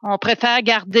 on préfère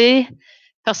garder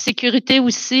par sécurité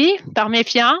aussi, par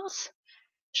méfiance.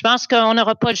 Je pense qu'on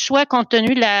n'aura pas le choix compte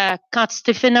tenu de la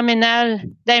quantité phénoménale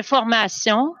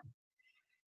d'informations.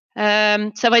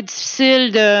 Ça va être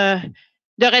difficile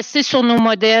de rester sur nos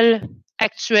modèles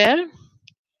actuels.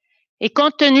 Et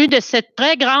compte tenu de cette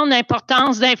très grande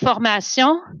importance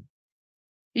d'information,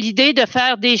 l'idée de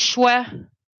faire des choix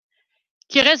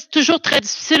qui restent toujours très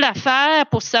difficiles à faire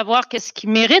pour savoir qu'est-ce qui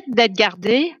mérite d'être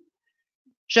gardé,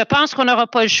 je pense qu'on n'aura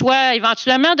pas le choix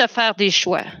éventuellement de faire des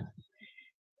choix.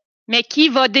 Mais qui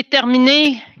va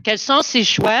déterminer quels sont ces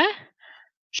choix? Je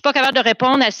ne suis pas capable de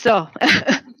répondre à ça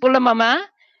pour le moment.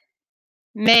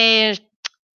 Mais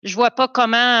je vois pas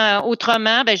comment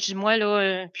autrement. Ben, je dis moi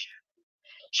là,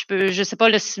 je sais pas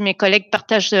là, si mes collègues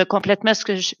partagent complètement ce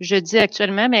que je dis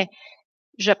actuellement, mais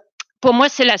pour moi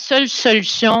c'est la seule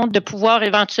solution de pouvoir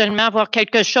éventuellement avoir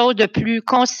quelque chose de plus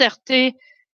concerté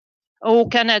au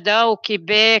Canada, au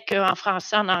Québec, en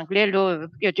français, en anglais. Là,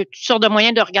 il y a toutes sortes de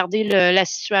moyens de regarder la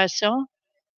situation,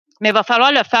 mais il va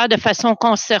falloir le faire de façon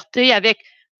concertée avec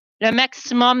le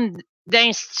maximum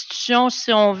d'institutions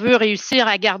si on veut réussir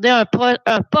à garder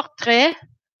un portrait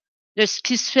de ce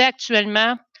qui se fait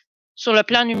actuellement sur le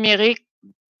plan numérique,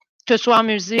 que ce soit en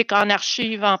musique, en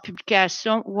archives, en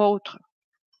publication ou autre.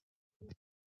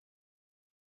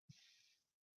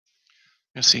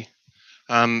 Merci.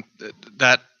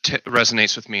 That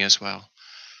resonates with me as well.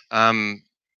 And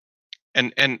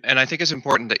I think it's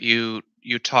important that you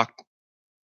talk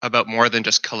about more than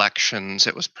just collections.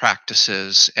 It was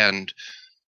practices and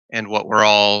what we're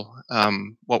all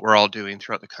doing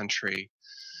throughout the country.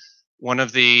 One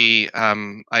of the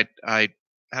I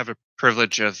have a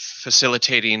privilege of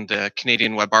facilitating the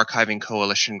Canadian Web Archiving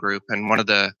Coalition group, and one of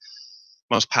the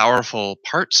most powerful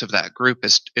parts of that group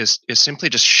is simply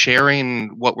just sharing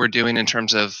what we're doing in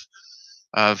terms of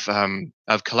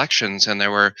collections. And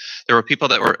there were people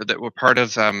that were part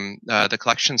of the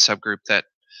collection subgroup that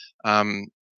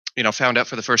found out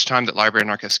for the first time that Library and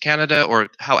Archives Canada, or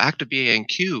how active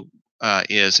BA&Q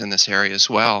is in this area as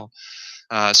well.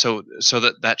 So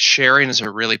that sharing is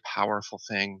a really powerful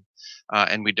thing,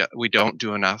 and we don't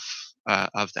do enough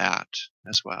of that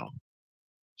as well.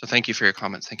 So thank you for your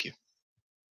comments. Thank you.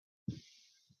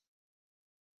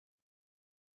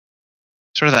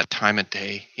 Sort of that time of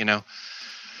day,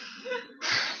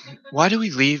 Why do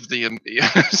we leave the?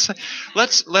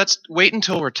 Let's wait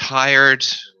until we're tired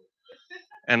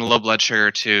and low blood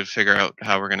sugar to figure out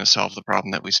how we're going to solve the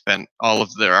problem that we spent all of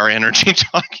our energy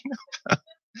talking about.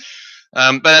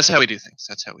 But that's how we do things.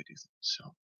 That's how we do things.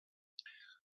 So,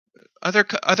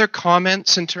 other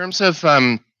comments in terms of,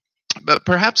 but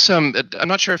perhaps I'm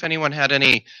not sure if anyone had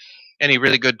any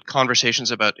really good conversations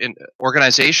about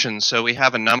organizations. So we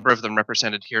have a number of them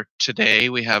represented here today.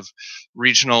 We have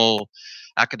regional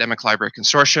academic library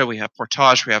consortia, we have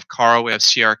Portage, we have CARL, we have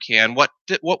CRKN. What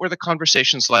were the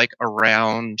conversations like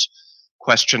around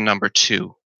question number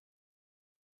 2?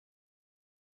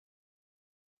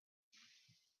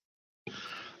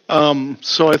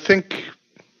 So I think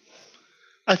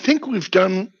we've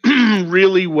done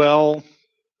really well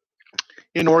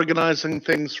in organizing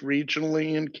things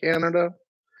regionally in Canada,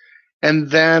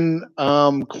 and then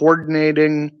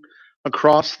coordinating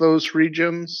across those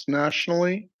regions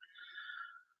nationally.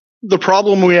 The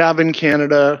problem we have in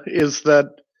Canada is that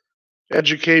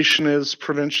education is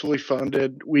provincially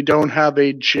funded. We don't have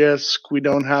a JISC, we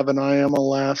don't have an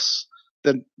IMLS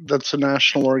that's a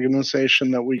national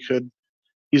organization that we could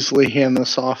easily hand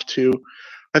this off to.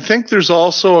 I think there's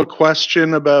also a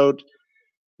question about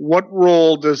what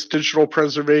role does digital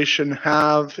preservation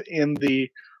have in the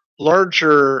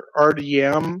larger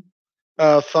RDM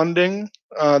funding,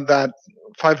 that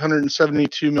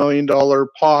 $572 million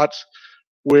pot,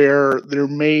 where there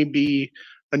may be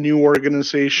a new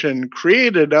organization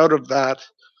created out of that.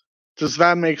 Does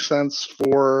that make sense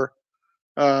for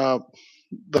the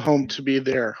home to be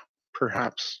there,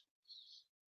 perhaps?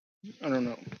 I don't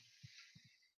know.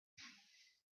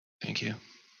 Thank you.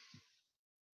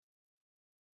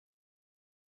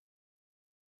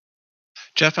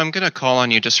 Jeff, I'm going to call on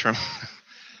you just from...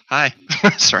 Hi,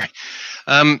 sorry.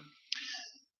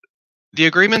 The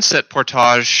agreements that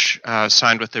Portage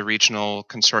signed with the regional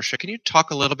consortia, can you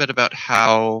talk a little bit about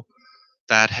how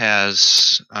that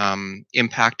has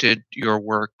impacted your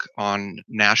work on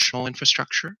national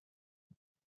infrastructure?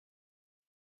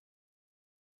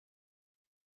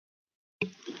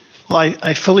 Well,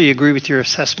 I fully agree with your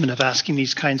assessment of asking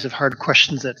these kinds of hard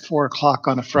questions at 4 o'clock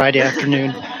on a Friday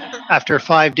afternoon after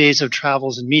 5 days of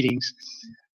travels and meetings.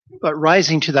 But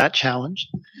rising to that challenge,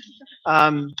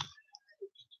 I've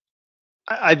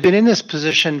been in this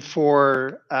position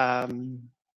for, I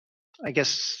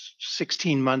guess,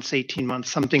 16 months, 18 months,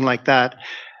 something like that.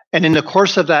 And in the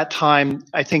course of that time,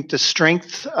 I think the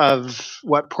strength of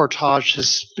what Portage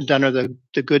has done, or the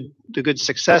good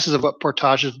successes of what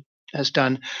Portage has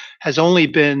done, has only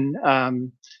been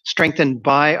strengthened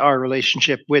by our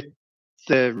relationship with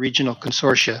the regional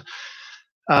consortia.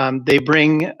 They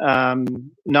bring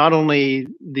not only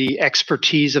the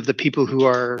expertise of the people who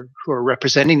are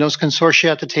representing those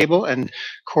consortia at the table, and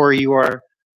Corey, you are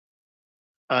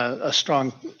a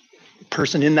strong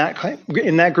person in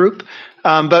that group,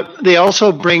 but they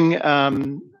also bring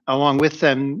along with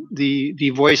them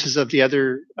the voices of the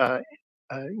other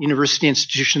university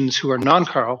institutions who are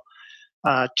non-CARL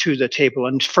to the table.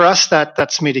 And for us,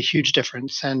 that's made a huge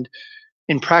difference. And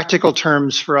in practical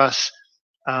terms for us,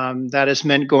 that has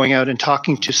meant going out and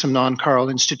talking to some non-CARL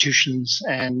institutions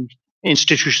and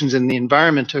institutions in the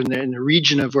environment or in the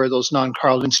region of where those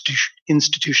non-CARL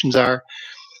institutions are.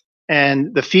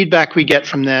 And the feedback we get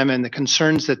from them and the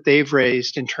concerns that they've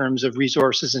raised in terms of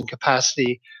resources and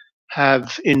capacity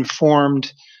have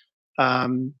informed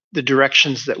the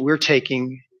directions that we're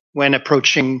taking when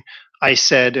approaching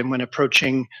ICED and when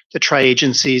approaching the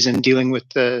tri-agencies and dealing with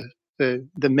the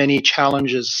many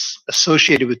challenges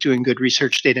associated with doing good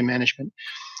research data management.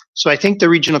 So I think the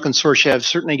regional consortia have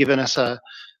certainly given us a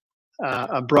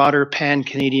broader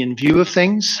pan-Canadian view of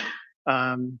things.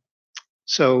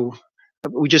 So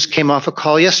we just came off a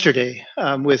call yesterday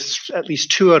with at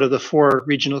least 2 out of the 4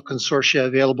 regional consortia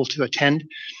available to attend,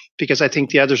 because I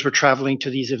think the others were traveling to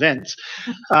these events.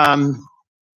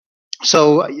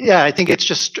 So yeah, I think it's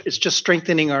just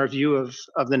strengthening our view of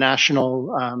the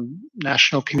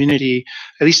national community,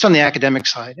 at least on the academic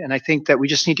side. And I think that we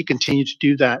just need to continue to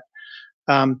do that.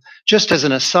 Just as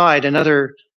an aside,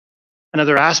 another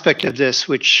Another aspect of this,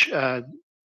 which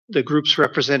the groups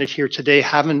represented here today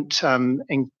haven't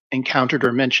encountered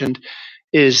or mentioned,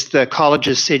 is the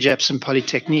colleges, cegeps, and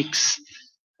polytechniques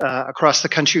across the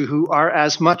country who are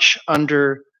as much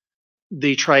under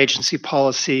the tri-agency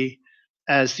policy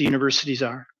as the universities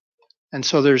are. And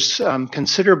so there's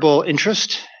considerable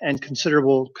interest and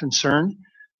considerable concern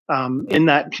in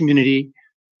that community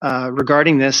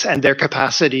regarding this and their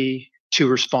capacity to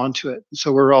respond to it.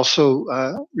 So we're also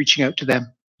reaching out to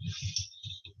them.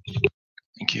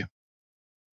 Thank you.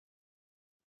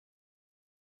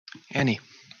 Annie.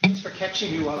 Thanks for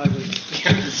catching me while I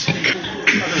was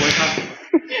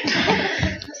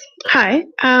Hi.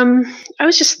 I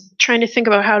was just trying to think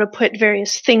about how to put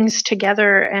various things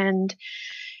together, and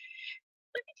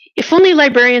if only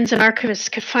librarians and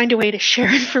archivists could find a way to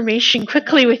share information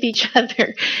quickly with each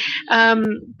other.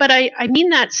 But I mean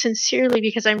that sincerely,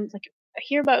 because I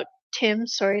hear about Tim,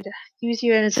 sorry to use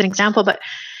you as an example, but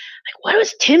what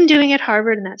was Tim doing at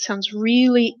Harvard? And that sounds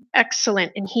really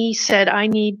excellent. And he said, I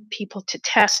need people to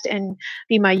test and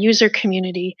be my user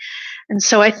community. And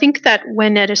so I think that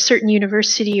when at a certain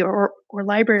university or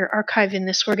library or archive in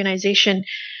this organization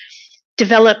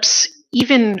develops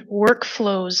even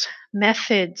workflows,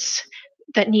 methods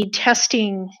that need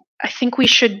testing, I think we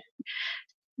should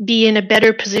be in a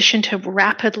better position to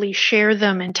rapidly share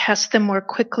them and test them more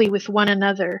quickly with one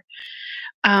another.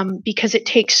 Because it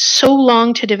takes so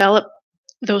long to develop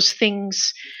those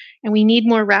things, and we need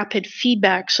more rapid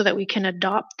feedback so that we can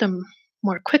adopt them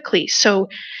more quickly. So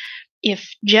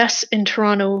if Jess in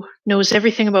Toronto knows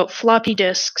everything about floppy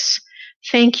disks,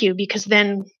 thank you, because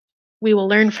then we will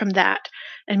learn from that,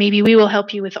 and maybe we will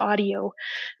help you with audio.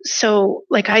 So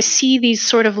I see these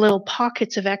sort of little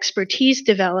pockets of expertise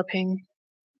developing,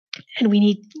 and we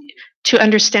need to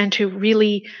understand to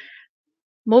really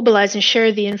mobilize and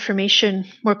share the information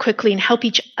more quickly and help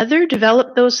each other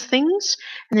develop those things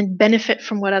and then benefit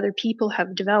from what other people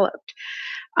have developed.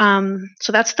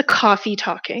 So that's the coffee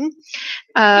talking.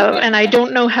 And I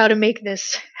don't know how to make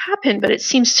this happen, but it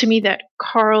seems to me that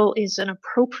Carl is an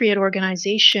appropriate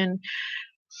organization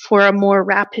for a more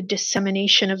rapid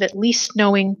dissemination of at least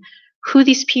knowing who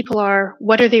these people are,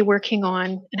 what are they working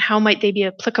on, and how might they be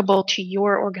applicable to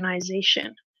your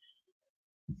organization.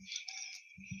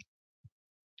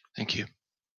 Thank you.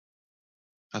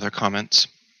 Other comments?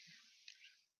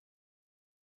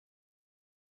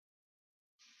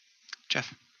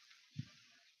 Jeff.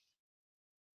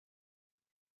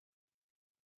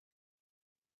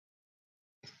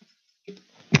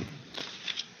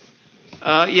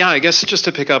 Yeah, I guess just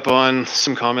to pick up on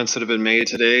some comments that have been made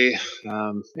today,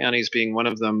 Annie's being one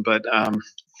of them, but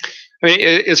I mean,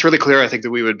 it's really clear, I think, that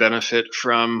we would benefit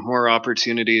from more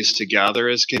opportunities to gather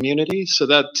as communities. So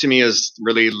that, to me, is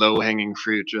really low-hanging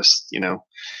fruit, just,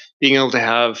 being able to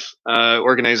have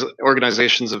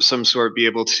organizations of some sort be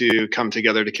able to come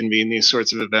together to convene these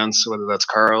sorts of events, whether that's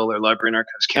Carl or Library and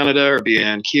Archives Canada or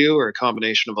BANQ or a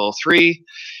combination of all three,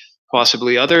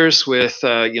 possibly others with,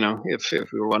 if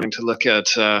we were wanting to look at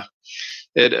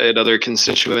other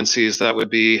constituencies, that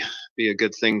would be a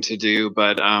good thing to do.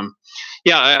 But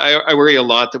yeah, I worry a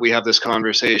lot that we have this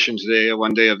conversation today, a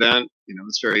one-day event.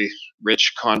 It's very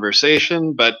rich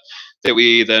conversation, but that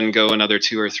we then go another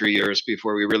 2 or 3 years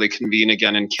before we really convene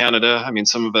again in Canada. I mean,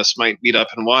 some of us might meet up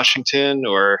in Washington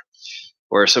or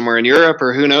somewhere in Europe,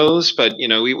 or who knows. But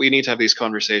we need to have these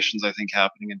conversations, I think,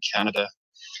 happening in Canada.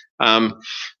 I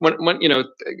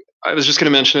was just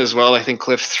going to mention as well, I think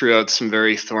Cliff threw out some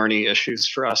very thorny issues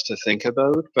for us to think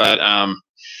about, but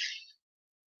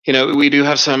we do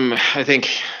have some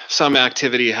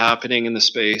activity happening in the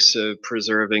space of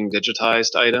preserving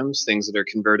digitized items, things that are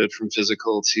converted from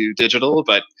physical to digital,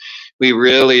 but we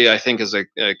really, I think, as a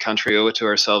country, owe it to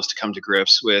ourselves to come to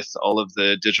grips with all of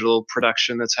the digital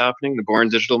production that's happening, the born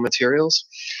digital materials,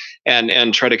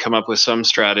 and try to come up with some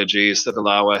strategies that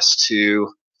allow us to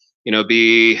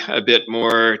be a bit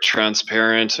more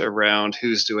transparent around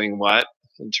who's doing what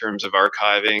in terms of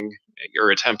archiving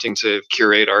or attempting to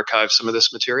curate, archive some of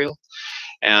this material,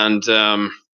 and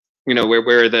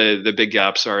where the big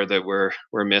gaps are that we're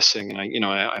missing. And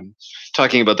I'm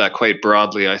talking about that quite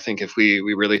broadly. I think if we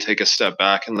really take a step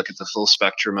back and look at the full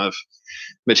spectrum of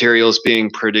materials being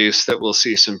produced, that we'll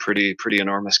see some pretty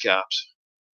enormous gaps.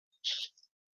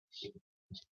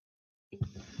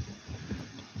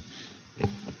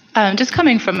 Just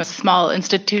coming from a small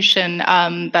institution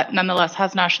that nonetheless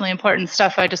has nationally important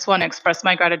stuff, I just want to express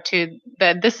my gratitude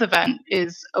that this event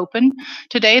is open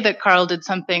today, that Carl did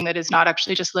something that is not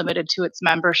actually just limited to its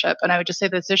membership. And I would just say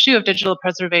this issue of digital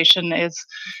preservation is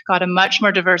got a much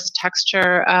more diverse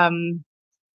texture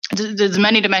there's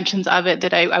many dimensions of it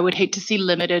that I would hate to see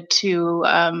limited to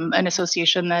an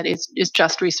association that is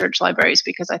just research libraries,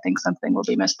 because I think something will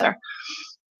be missed there.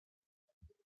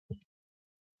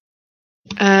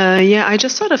 Yeah, I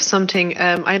just thought of something.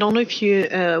 I don't know if you,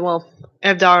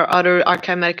 if there are other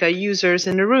Archimedica users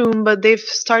in the room, but they've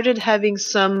started having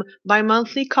some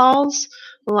bi-monthly calls,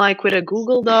 like with a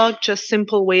Google Doc, just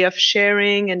simple way of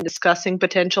sharing and discussing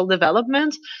potential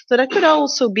developments. So that could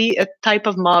also be a type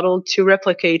of model to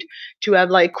replicate, to have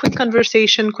like quick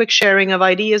conversation, quick sharing of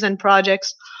ideas and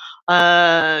projects.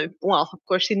 Well, of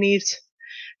course, it needs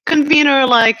convener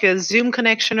like a Zoom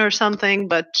connection or something,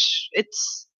 but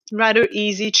it's rather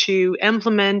easy to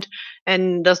implement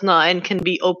and can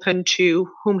be open to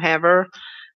whomever.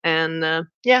 And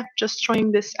yeah, just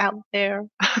throwing this out there.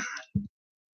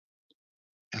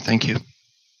 Thank you.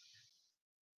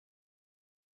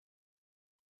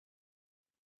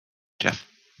 Jeff?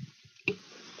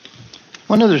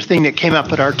 One other thing that came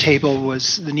up at our table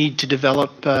was the need to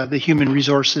develop the human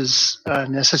resources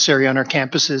necessary on our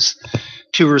campuses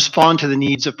to respond to the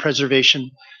needs of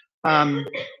preservation.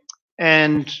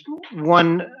 And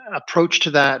one approach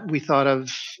to that we thought of,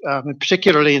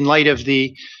 particularly in light of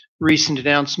the recent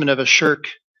announcement of a SSHRC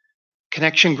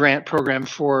connection grant program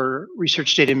for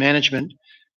research data management,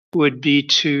 would be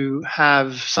to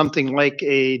have something like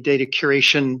a data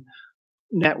curation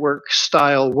network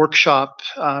style workshop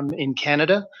in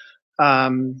Canada,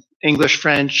 English,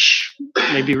 French,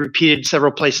 maybe repeated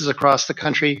several places across the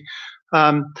country,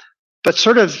 but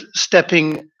sort of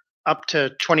stepping up to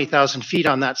 20,000 feet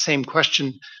on that same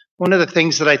question. One of the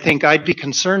things that I think I'd be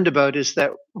concerned about is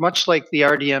that, much like the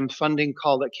RDM funding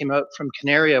call that came out from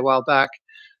Canary a while back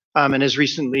and has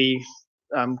recently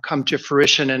come to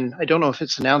fruition, and I don't know if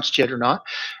it's announced yet or not,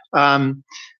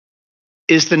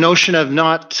 is the notion of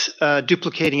not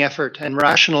duplicating effort and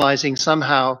rationalizing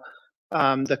somehow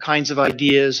the kinds of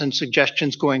ideas and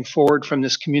suggestions going forward from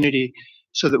this community,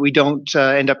 so that we don't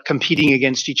end up competing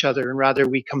against each other, and rather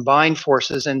we combine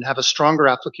forces and have a stronger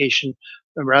application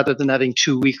rather than having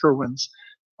two weaker ones.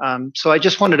 So I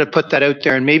just wanted to put that out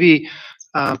there, and maybe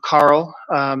Carl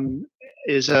and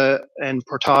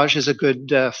Portage is a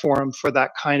good forum for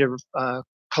that kind of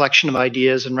collection of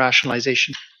ideas and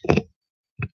rationalization.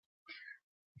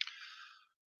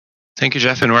 Thank you,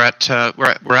 Jeff. And we're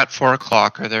at 4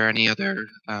 o'clock. Are there any other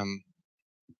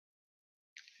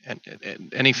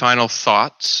any final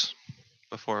thoughts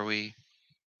before we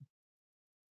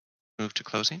move to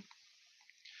closing?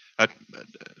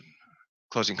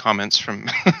 Closing comments from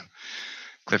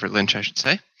Clifford Lynch, I should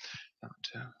say.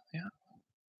 Yeah.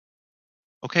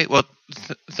 Okay. Well,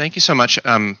 thank you so much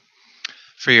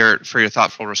for your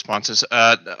thoughtful responses.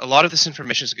 A lot of this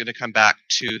information is going to come back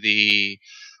to the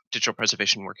Digital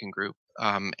Preservation Working Group,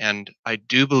 and I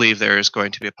do believe there is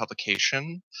going to be a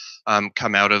publication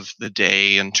come out of the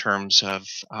day in terms of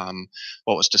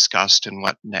what was discussed and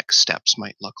what next steps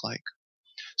might look like.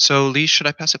 So, Lee, should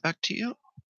I pass it back to you?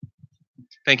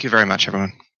 Thank you very much,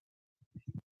 everyone.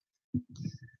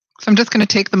 So I'm just going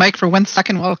to take the mic for 1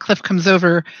 second while Cliff comes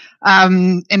over,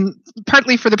 and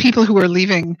partly for the people who are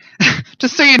leaving,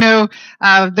 just so you know,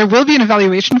 there will be an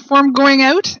evaluation form going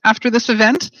out after this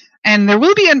event, and there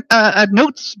will be a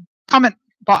notes comment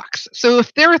box. So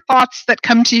if there are thoughts that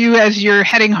come to you as you're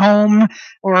heading home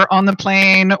or on the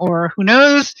plane, or who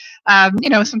knows, you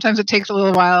know, sometimes it takes a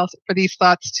little while for these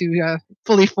thoughts to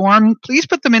fully form. Please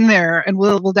put them in there, and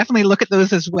we'll definitely look at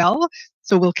those as well.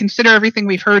 So we'll consider everything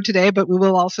we've heard today, but we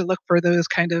will also look for those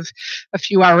kind of a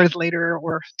few hours later,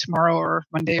 or tomorrow, or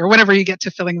Monday, or whenever you get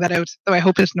to filling that out. Though I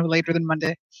hope it's no later than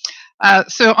Monday.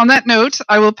 So on that note,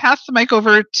 I will pass the mic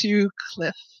over to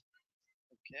Cliff.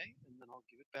 Okay, and then I'll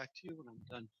give it back to you when I'm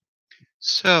done.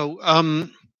 So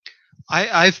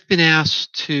I've been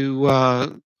asked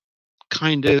to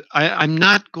I'm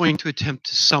not going to attempt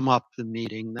to sum up the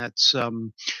meeting. That's a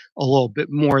little bit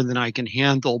more than I can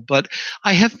handle, but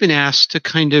I have been asked to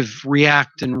kind of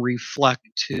react and reflect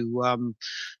to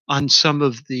on some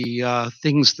of the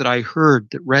things that I heard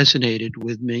that resonated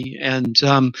with me. And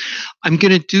I'm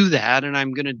going to do that, and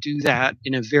I'm going to do that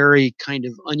in a very kind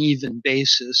of uneven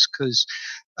basis, because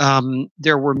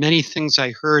there were many things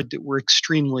I heard that were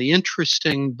extremely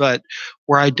interesting, but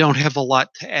where I don't have a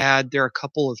lot to add. There are a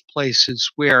couple of places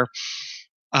where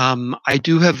I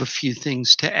do have a few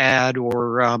things to add,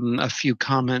 or a few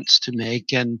comments to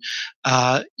make. And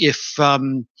if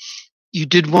you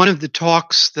did one of the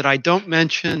talks that I don't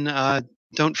mention,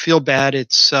 don't feel bad.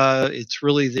 It's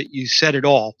really that you said it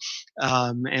all,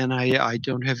 and I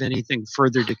don't have anything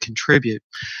further to contribute.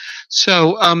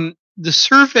 So the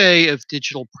survey of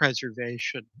digital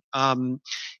preservation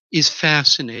is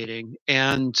fascinating,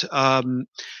 and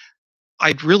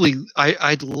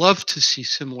I'd love to see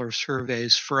similar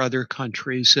surveys for other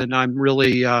countries, and I'm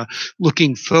really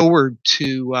looking forward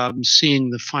to seeing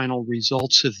the final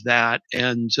results of that.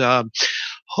 And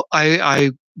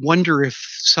I wonder if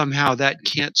somehow that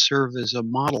can't serve as a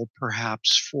model,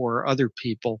 perhaps, for other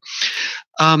people.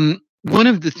 One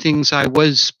of the things I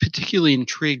was particularly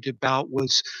intrigued about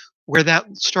was where that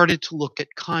started to look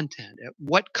at content, at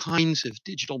what kinds of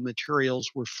digital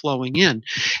materials were flowing in.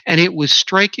 And it was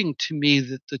striking to me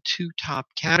that the two top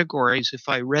categories, if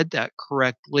I read that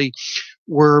correctly,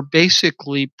 were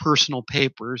basically personal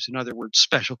papers, in other words,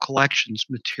 special collections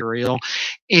material,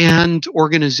 and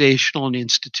organizational and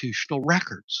institutional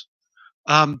records.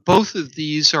 Both of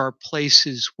these are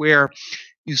places where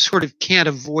you sort of can't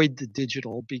avoid the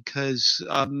digital because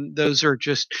those are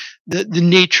just the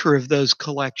nature of those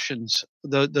collections.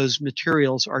 Those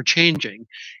materials are changing,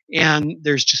 and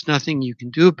there's just nothing you can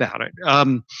do about it.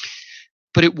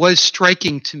 But it was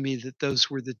striking to me that those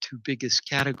were the two biggest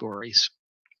categories.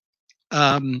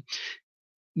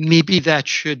 Maybe that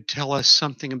should tell us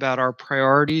something about our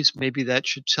priorities. Maybe that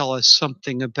should tell us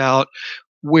something about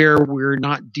where we're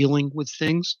not dealing with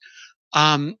things.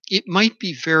 It might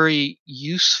be very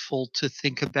useful to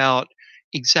think about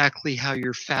exactly how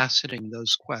you're faceting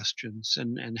those questions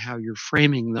and how you're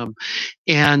framing them.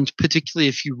 And particularly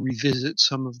if you revisit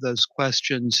some of those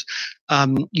questions,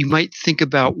 you might think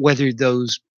about whether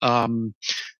those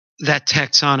that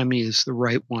taxonomy is the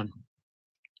right one.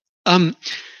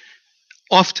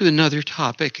 Off to another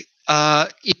topic.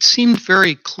 It seemed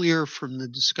very clear from the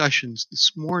discussions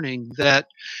this morning that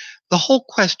the whole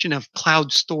question of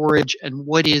cloud storage and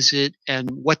what is it and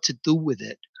what to do with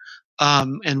it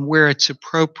and where it's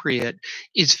appropriate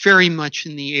is very much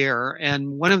in the air.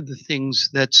 And one of the things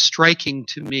that's striking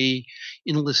to me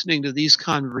in listening to these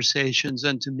conversations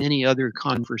and to many other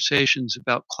conversations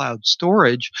about cloud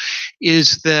storage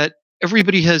is that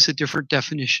everybody has a different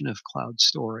definition of cloud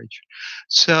storage.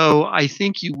 So I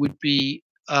think you would be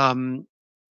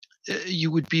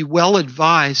well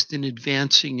advised in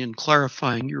advancing and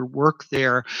clarifying your work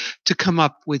there to come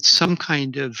up with some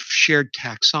kind of shared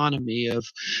taxonomy of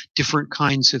different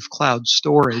kinds of cloud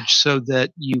storage so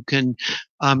that you can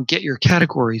get your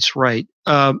categories right.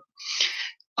 I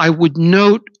would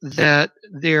note that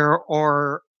there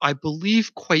are, I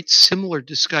believe, quite similar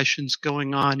discussions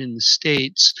going on in the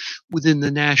States within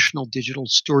the National Digital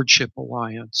Stewardship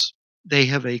Alliance. They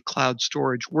have a cloud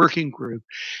storage working group.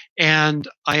 And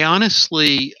I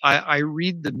honestly, I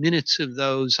read the minutes of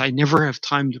those. I never have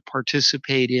time to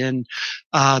participate in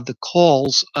the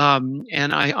calls.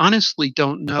 And I honestly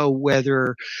don't know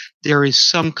whether there is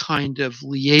some kind of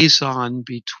liaison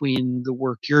between the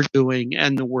work you're doing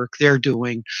and the work they're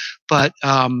doing. But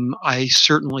I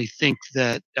certainly think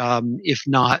that if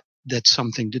not, that's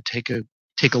something to take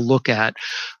a look at.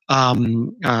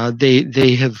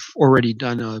 They have already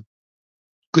done a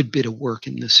good bit of work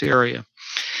in this area.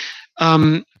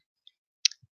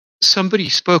 Somebody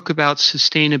spoke about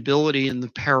sustainability and the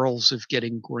perils of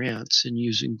getting grants and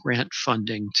using grant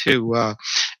funding to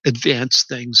advance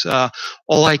things.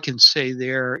 All I can say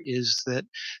there is that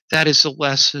that is a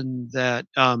lesson that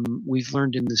we've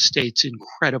learned in the States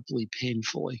incredibly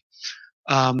painfully.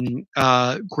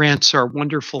 Grants are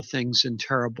wonderful things and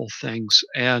terrible things,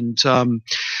 and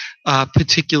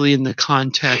particularly in the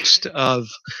context of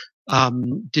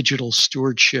digital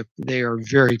stewardship, they are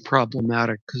very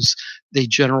problematic because they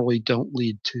generally don't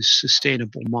lead to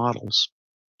sustainable models.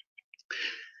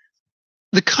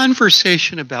 The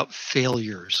conversation about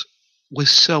failures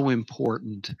was so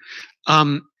important.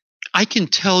 I can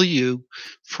tell you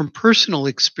from personal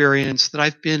experience that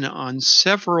I've been on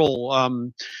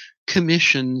several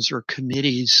commissions or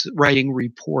committees writing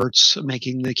reports,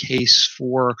 making the case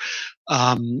for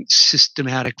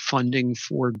systematic funding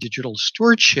for digital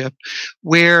stewardship,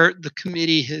 where the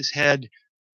committee has had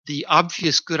the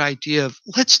obvious good idea of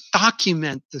let's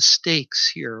document the stakes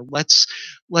here. Let's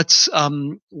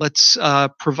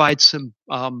provide some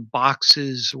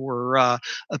boxes or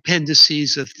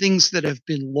appendices of things that have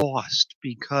been lost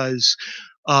because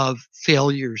of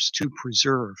failures to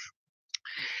preserve.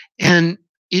 And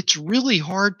it's really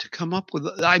hard to come up with.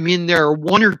 I mean, there are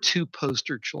one or two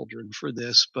poster children for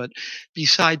this, but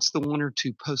besides the one or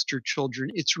two poster children,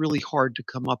 it's really hard to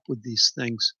come up with these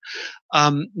things.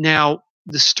 Now,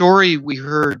 the story we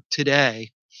heard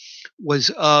today was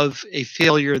of a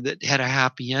failure that had a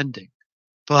happy ending,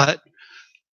 but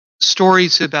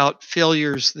stories about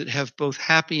failures that have both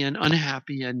happy and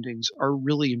unhappy endings are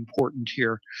really important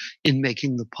here in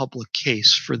making the public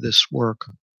case for this work.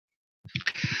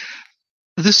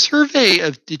 The survey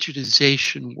of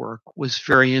digitization work was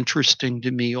very interesting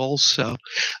to me also.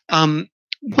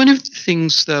 One of the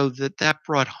things, though, that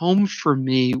brought home for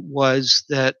me was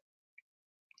that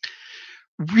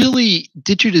really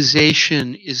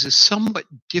digitization is a somewhat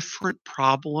different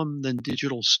problem than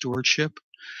digital stewardship.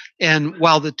 And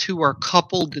while the two are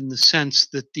coupled in the sense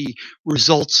that the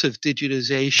results of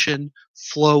digitization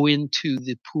flow into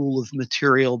the pool of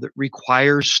material that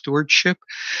requires stewardship,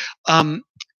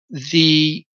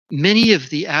 many of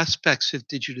the aspects of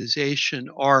digitization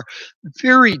are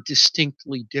very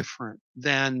distinctly different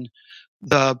than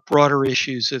the broader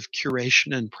issues of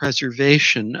curation and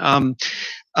preservation. And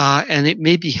it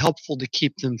may be helpful to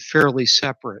keep them fairly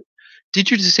separate.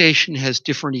 Digitization has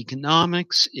different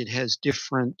economics. It has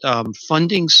different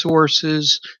funding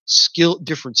sources.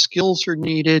 Different skills are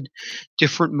needed.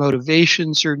 Different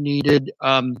motivations are needed.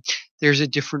 There's a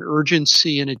different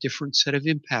urgency and a different set of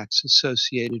impacts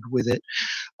associated with it.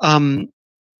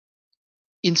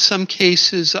 In some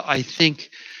cases, I think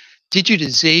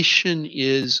digitization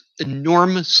is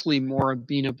enormously more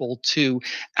amenable to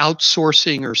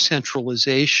outsourcing or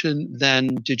centralization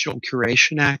than digital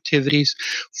curation activities.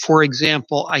 For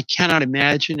example, I cannot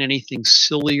imagine anything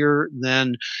sillier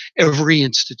than every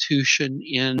institution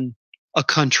in a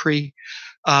country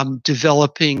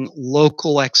developing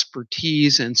local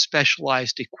expertise and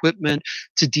specialized equipment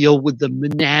to deal with the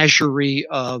menagerie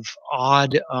of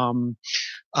odd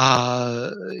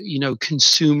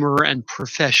consumer and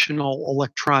professional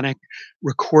electronic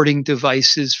recording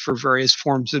devices for various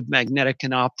forms of magnetic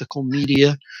and optical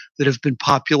media that have been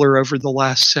popular over the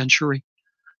last century.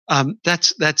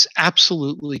 That's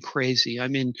absolutely crazy. I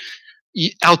mean, you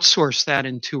outsource that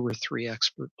in 2 or 3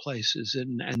 expert places,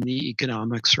 and the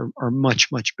economics are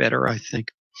much, much better, I think.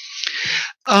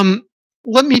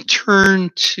 Let me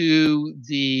turn to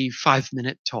the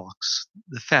 5-minute talks,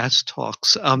 the fast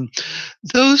talks.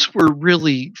 Those were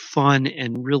really fun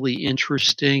and really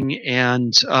interesting,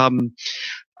 and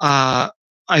I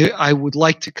would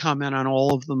like to comment on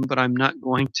all of them, but I'm not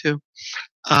going to.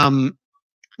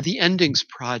 The Endings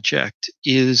Project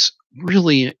is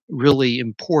really, really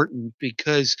important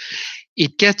because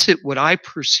it gets at what I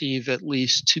perceive, at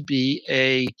least, to be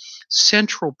a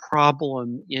central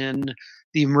problem in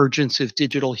the emergence of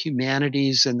digital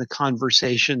humanities and the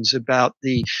conversations about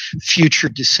the future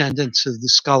descendants of the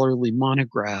scholarly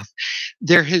monograph.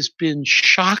 There has been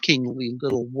shockingly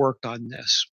little work on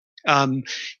this.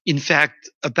 In fact,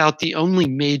 about the only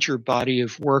major body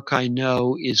of work I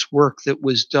know is work that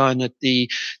was done at the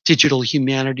Digital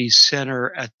Humanities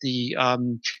Center at the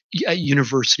at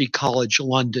University College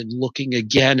London, looking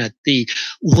again at the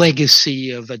legacy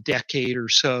of a decade or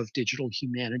so of digital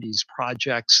humanities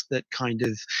projects that kind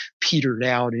of petered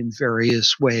out in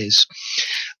various ways.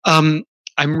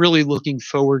 I'm really looking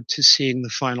forward to seeing the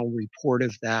final report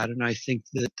of that, and I think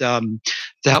that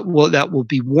that will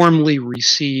be warmly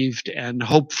received and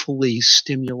hopefully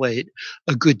stimulate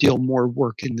a good deal more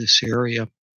work in this area.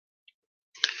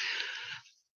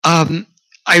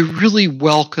 I really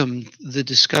welcome the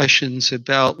discussions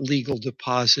about legal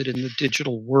deposit in the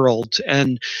digital world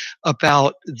and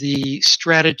about the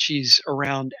strategies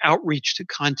around outreach to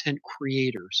content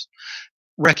creators,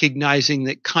 recognizing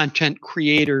that content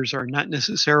creators are not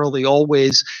necessarily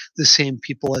always the same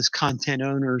people as content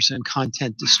owners and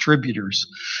content distributors.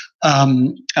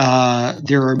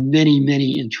 There are many,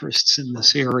 many interests in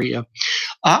this area.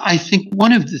 I think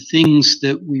one of the things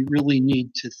that we really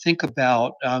need to think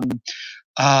about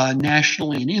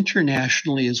nationally and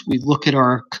internationally as we look at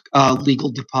our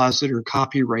legal deposit or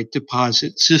copyright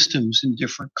deposit systems in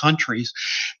different countries.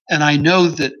 And I know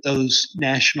that those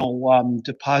national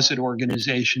deposit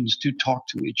organizations do talk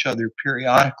to each other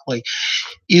periodically,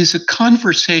 is a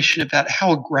conversation about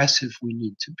how aggressive we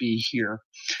need to be here.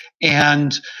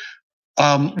 And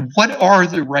what are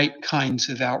the right kinds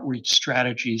of outreach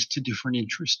strategies to different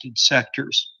interested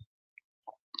sectors?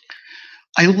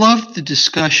 I loved the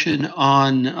discussion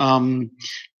on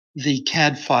the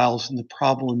CAD files and the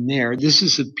problem there. This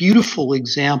is a beautiful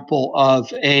example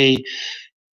of a,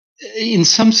 in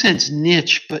some sense,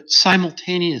 niche, but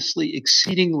simultaneously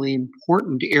exceedingly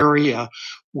important area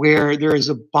where there is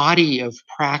a body of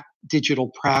digital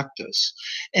practice.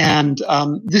 And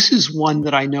this is one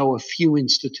that I know a few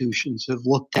institutions have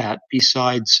looked at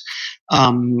besides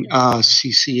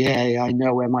CCA. I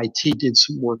know MIT did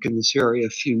some work in this area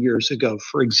a few years ago,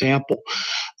 for example.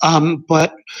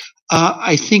 But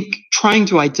I think trying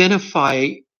to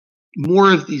identify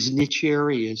more of these niche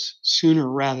areas sooner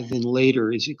rather than later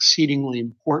is exceedingly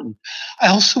important. I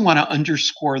also want to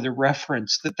underscore the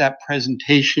reference that that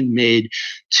presentation made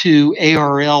to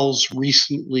ARL's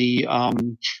recently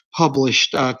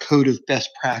published Code of Best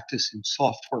Practice in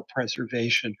Software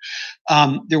Preservation.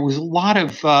 There was a lot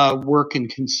of work and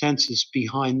consensus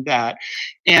behind that,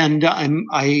 and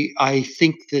I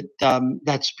think that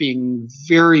that's being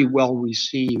very well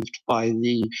received by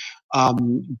the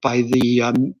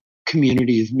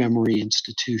community of memory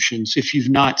institutions. If you've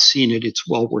not seen it, it's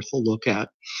well worth a look at.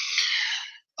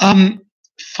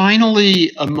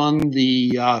 Finally, among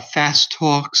the fast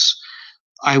talks,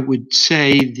 I would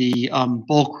say the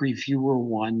bulk reviewer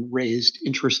one raised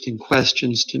interesting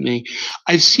questions to me.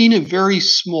 I've seen a very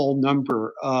small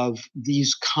number of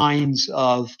these kinds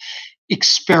of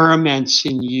experiments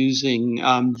in using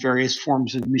various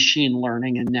forms of machine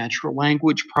learning and natural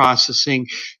language processing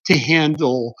to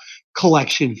handle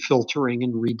collection, filtering,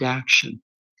 and redaction.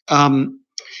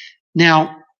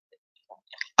 Now,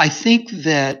 I think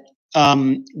that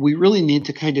we really need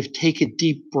to kind of take a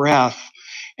deep breath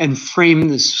and frame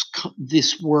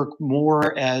this work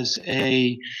more as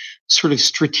a sort of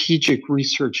strategic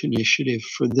research initiative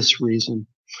for this reason.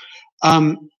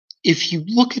 If you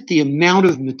look at the amount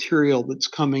of material that's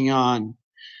coming on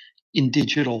in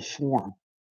digital form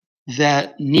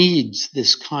that needs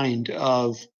this kind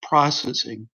of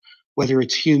processing, whether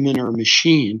it's human or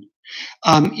machine,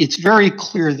 it's very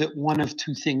clear that one of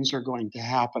two things are going to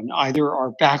happen. Either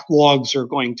our backlogs are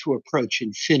going to approach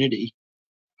infinity,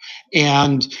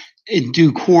 and in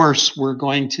due course, we're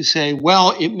going to say,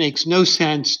 well, it makes no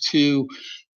sense to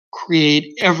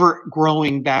create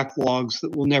ever-growing backlogs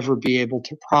that we'll never be able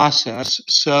to process.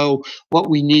 So what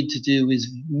we need to do is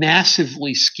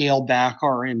massively scale back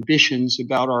our ambitions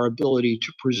about our ability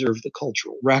to preserve the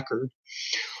cultural record.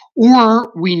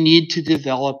 Or we need to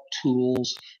develop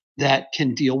tools that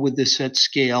can deal with this at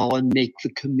scale and make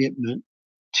the commitment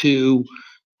to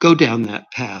go down that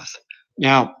path.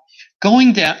 Now,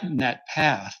 going down that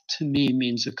path to me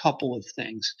means a couple of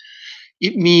things.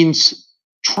 It means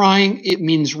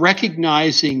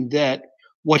recognizing that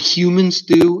what humans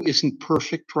do isn't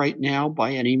perfect right now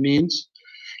by any means.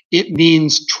 It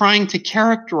means trying to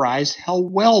characterize how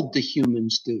well do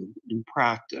humans do in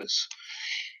practice,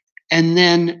 and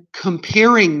then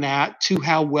comparing that to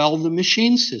how well the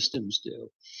machine systems do.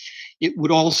 It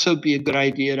would also be a good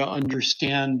idea to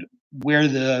understand where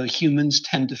the humans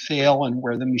tend to fail and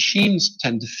where the machines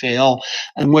tend to fail,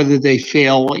 and whether they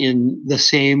fail in the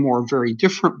same or very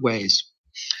different ways.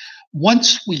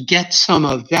 Once we get some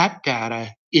of that data,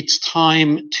 it's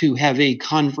time to have a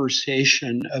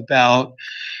conversation about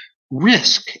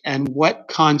risk and what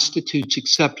constitutes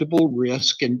acceptable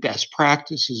risk and best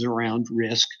practices around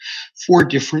risk for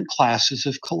different classes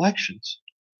of collections.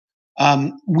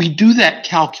 We do that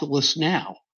calculus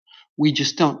now. We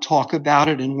just don't talk about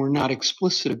it and we're not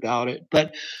explicit about it.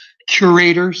 But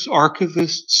curators,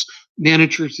 archivists,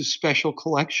 managers of special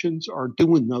collections are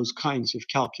doing those kinds of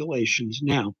calculations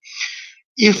now.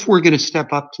 If we're going to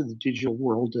step up to the digital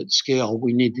world at scale,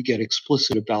 we need to get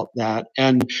explicit about that.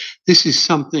 And this is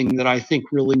something that I think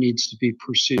really needs to be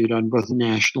pursued on both a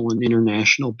national and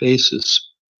international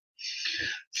basis.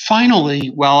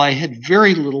 Finally, while I had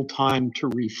very little time to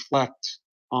reflect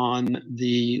on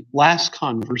the last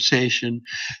conversation,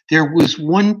 there was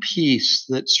one piece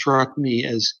that struck me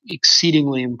as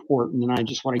exceedingly important, and I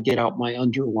just want to get out my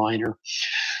underliner.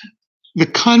 The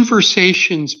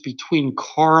conversations between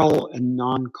Carl and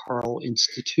non-Carl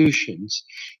institutions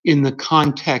in the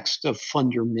context of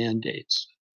funder mandates.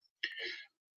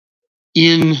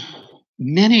 In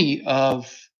many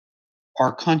of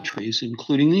our countries,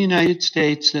 including the United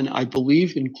States, and I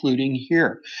believe including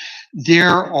here,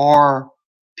 there are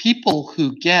people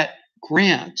who get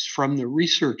grants from the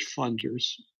research funders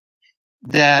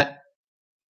that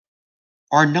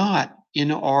are not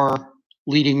in our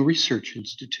leading research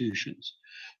institutions.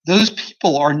 Those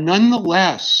people are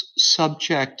nonetheless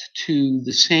subject to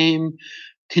the same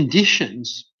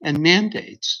conditions and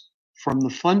mandates from the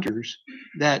funders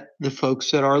that the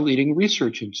folks at our leading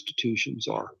research institutions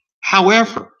are.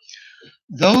 However,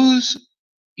 those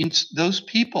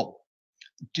people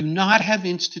do not have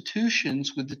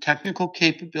institutions with the technical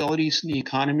capabilities and the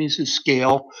economies of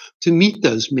scale to meet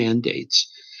those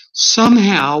mandates.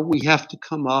 Somehow we have to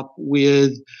come up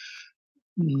with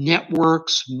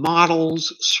networks,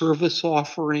 models, service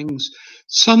offerings,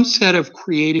 some set of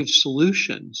creative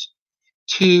solutions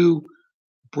to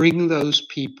bring those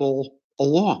people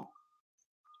along.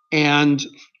 And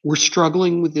we're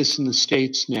struggling with this in the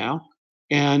States now,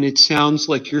 and it sounds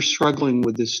like you're struggling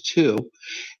with this too.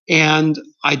 And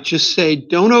I just say,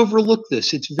 don't overlook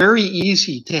this. It's very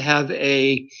easy to have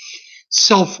a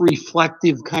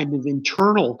self-reflective kind of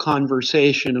internal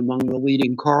conversation among the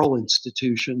leading Carl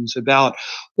institutions about,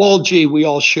 well, gee, we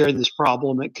all share this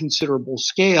problem at considerable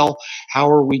scale. How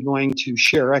are we going to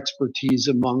share expertise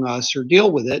among us or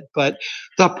deal with it? But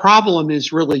the problem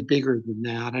is really bigger than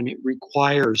that, and it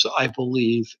requires, I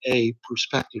believe, a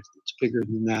perspective that's bigger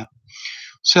than that.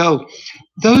 So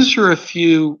those are a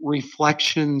few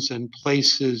reflections and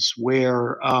places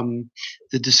where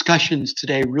the discussions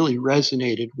today really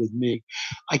resonated with me.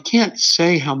 I can't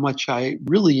say how much I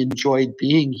really enjoyed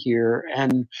being here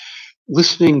and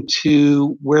listening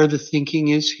to where the thinking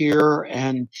is here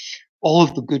and all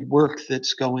of the good work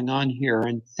that's going on here.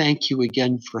 And thank you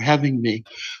again for having me.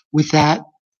 With that,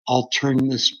 I'll turn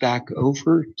this back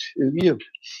over to you.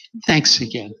 Thanks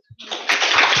again.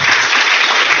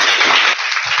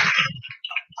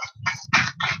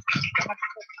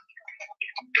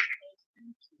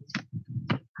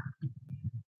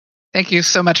 Thank you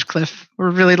so much, Cliff.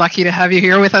 We're really lucky to have you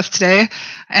here with us today.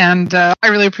 And I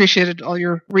really appreciated all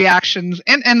your reactions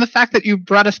and the fact that you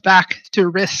brought us back to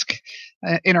risk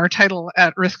in our title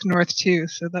at Risk North too.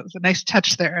 So that was a nice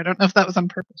touch there. I don't know if that was on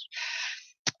purpose.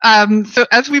 So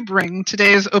as we bring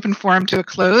today's open forum to a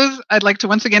close, I'd like to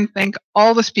once again thank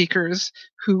all the speakers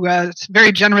who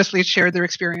very generously shared their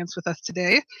experience with us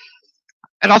today.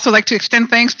 I'd also like to extend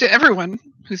thanks to everyone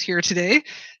who's here today.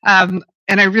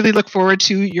 And I really look forward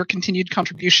to your continued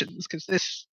contributions because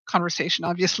this conversation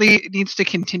obviously needs to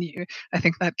continue. I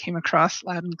think that came across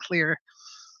loud and clear.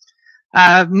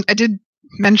 I did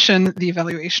mention the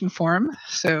evaluation form,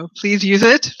 so please use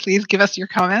it. Please give us your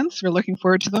comments. We're looking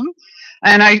forward to them.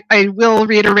 And I will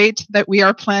reiterate that we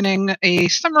are planning a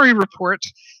summary report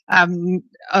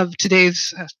of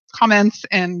today's comments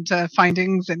and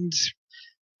findings and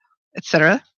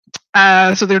etc.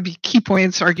 So there'll be key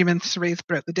points, arguments raised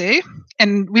throughout the day,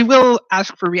 and we will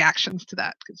ask for reactions to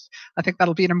that because I think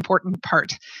that'll be an important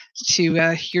part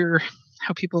to hear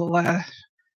how people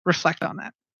reflect on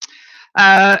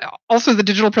that. Also, the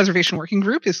Digital Preservation Working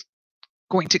Group is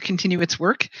going to continue its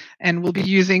work, and we'll be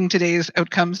using today's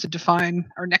outcomes to define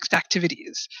our next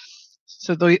activities.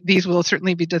 So these will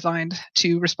certainly be designed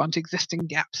to respond to existing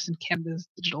gaps in Canada's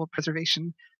digital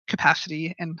preservation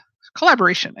capacity and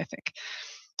collaboration, I think.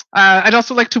 I'd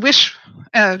also like to wish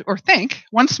or thank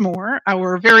once more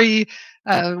our very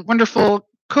wonderful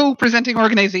co-presenting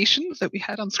organizations that we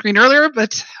had on screen earlier,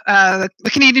 but the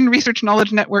Canadian Research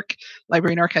Knowledge Network,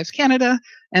 Library and Archives Canada,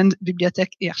 and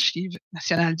Bibliothèque et Archives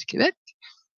Nationales du Québec.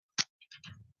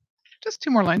 Just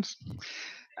two more lines.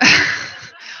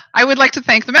 I would like to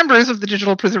thank the members of the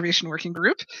Digital Preservation Working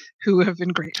Group who have been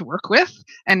great to work with,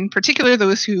 and in particular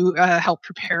those who helped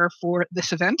prepare for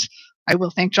this event. I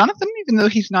will thank Jonathan, even though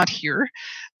he's not here.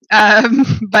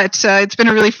 But it's been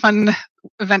a really fun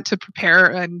event to prepare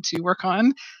and to work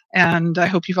on, and I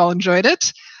hope you've all enjoyed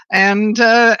it. And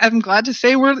I'm glad to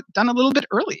say we're done a little bit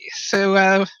early.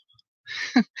 So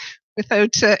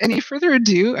without any further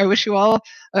ado, I wish you all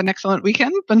an excellent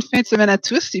weekend. Bonne fin de semaine à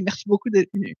tous et merci beaucoup d'être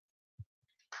venus.